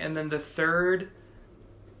finale. And then the third...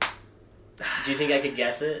 Do you think I could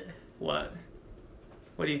guess it? What?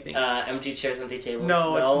 What do you think? Empty Chairs, Empty Tables.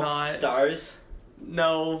 No, it's not. Stars.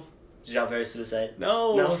 No. Javert Suicide.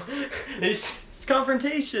 No. It's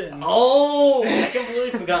Confrontation. Oh, I completely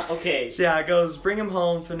forgot. Okay. So yeah, it goes Bring 'Em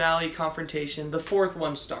Home, finale, Confrontation. The fourth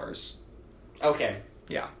one, Stars. Okay.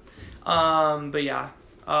 Yeah. But yeah.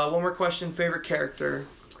 One more question. Favorite character?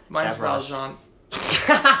 Mine's Valjean.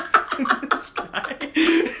 This guy.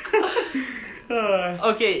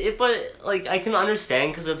 Okay, but, like, I can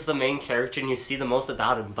understand because it's the main character and you see the most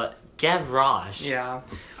about him, but Gavroche. Yeah.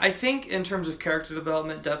 I think in terms of character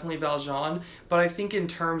development, definitely Valjean, but I think in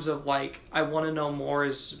terms of, like, I want to know more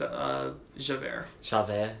is Javert.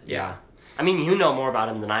 Javert? Yeah. I mean, you know more about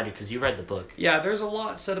him than I do because you read the book. Yeah, there's a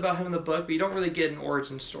lot said about him in the book, but you don't really get an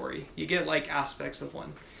origin story. You get, like, aspects of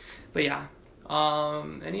one. But yeah.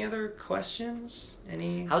 Any other questions?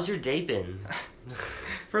 How's your day been?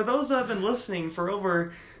 For those that have been listening for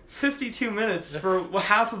over 52 minutes for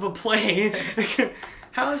half of a play,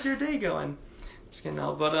 how's your day going? Just kidding,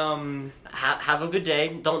 no, but have a good day.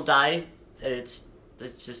 Don't die. It's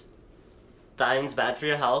just dying's bad for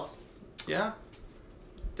your health. Yeah,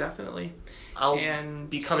 definitely. I'll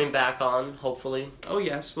be coming back on, hopefully. Oh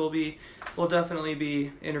yes, we'll definitely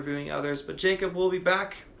be interviewing others, but Jacob will be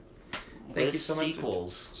back. Thank you so much.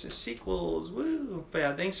 Sequels, woo! But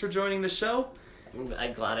yeah, thanks for joining the show.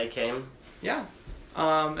 I'm glad I came. Yeah.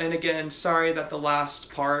 And again, sorry that the last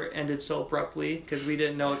part ended so abruptly because we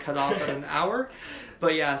didn't know it cut off at an hour.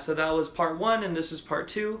 But yeah, so that was part 1 and this is part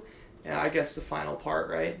 2. Yeah, I guess the final part,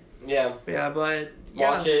 right? Yeah. Yeah, but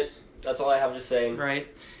watch it. That's all I have to say. Right.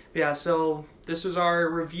 Yeah, so this was our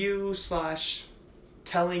review /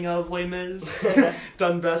 telling of Les Mis,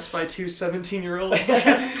 done best by 2 17-year-olds.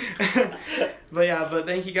 But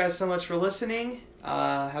thank you guys so much for listening.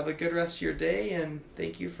 Have a good rest of your day, and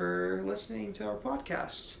thank you for listening to our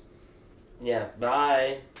podcast. Yeah,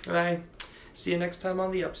 bye. Bye. See you next time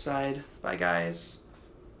on The Upside. Bye, guys.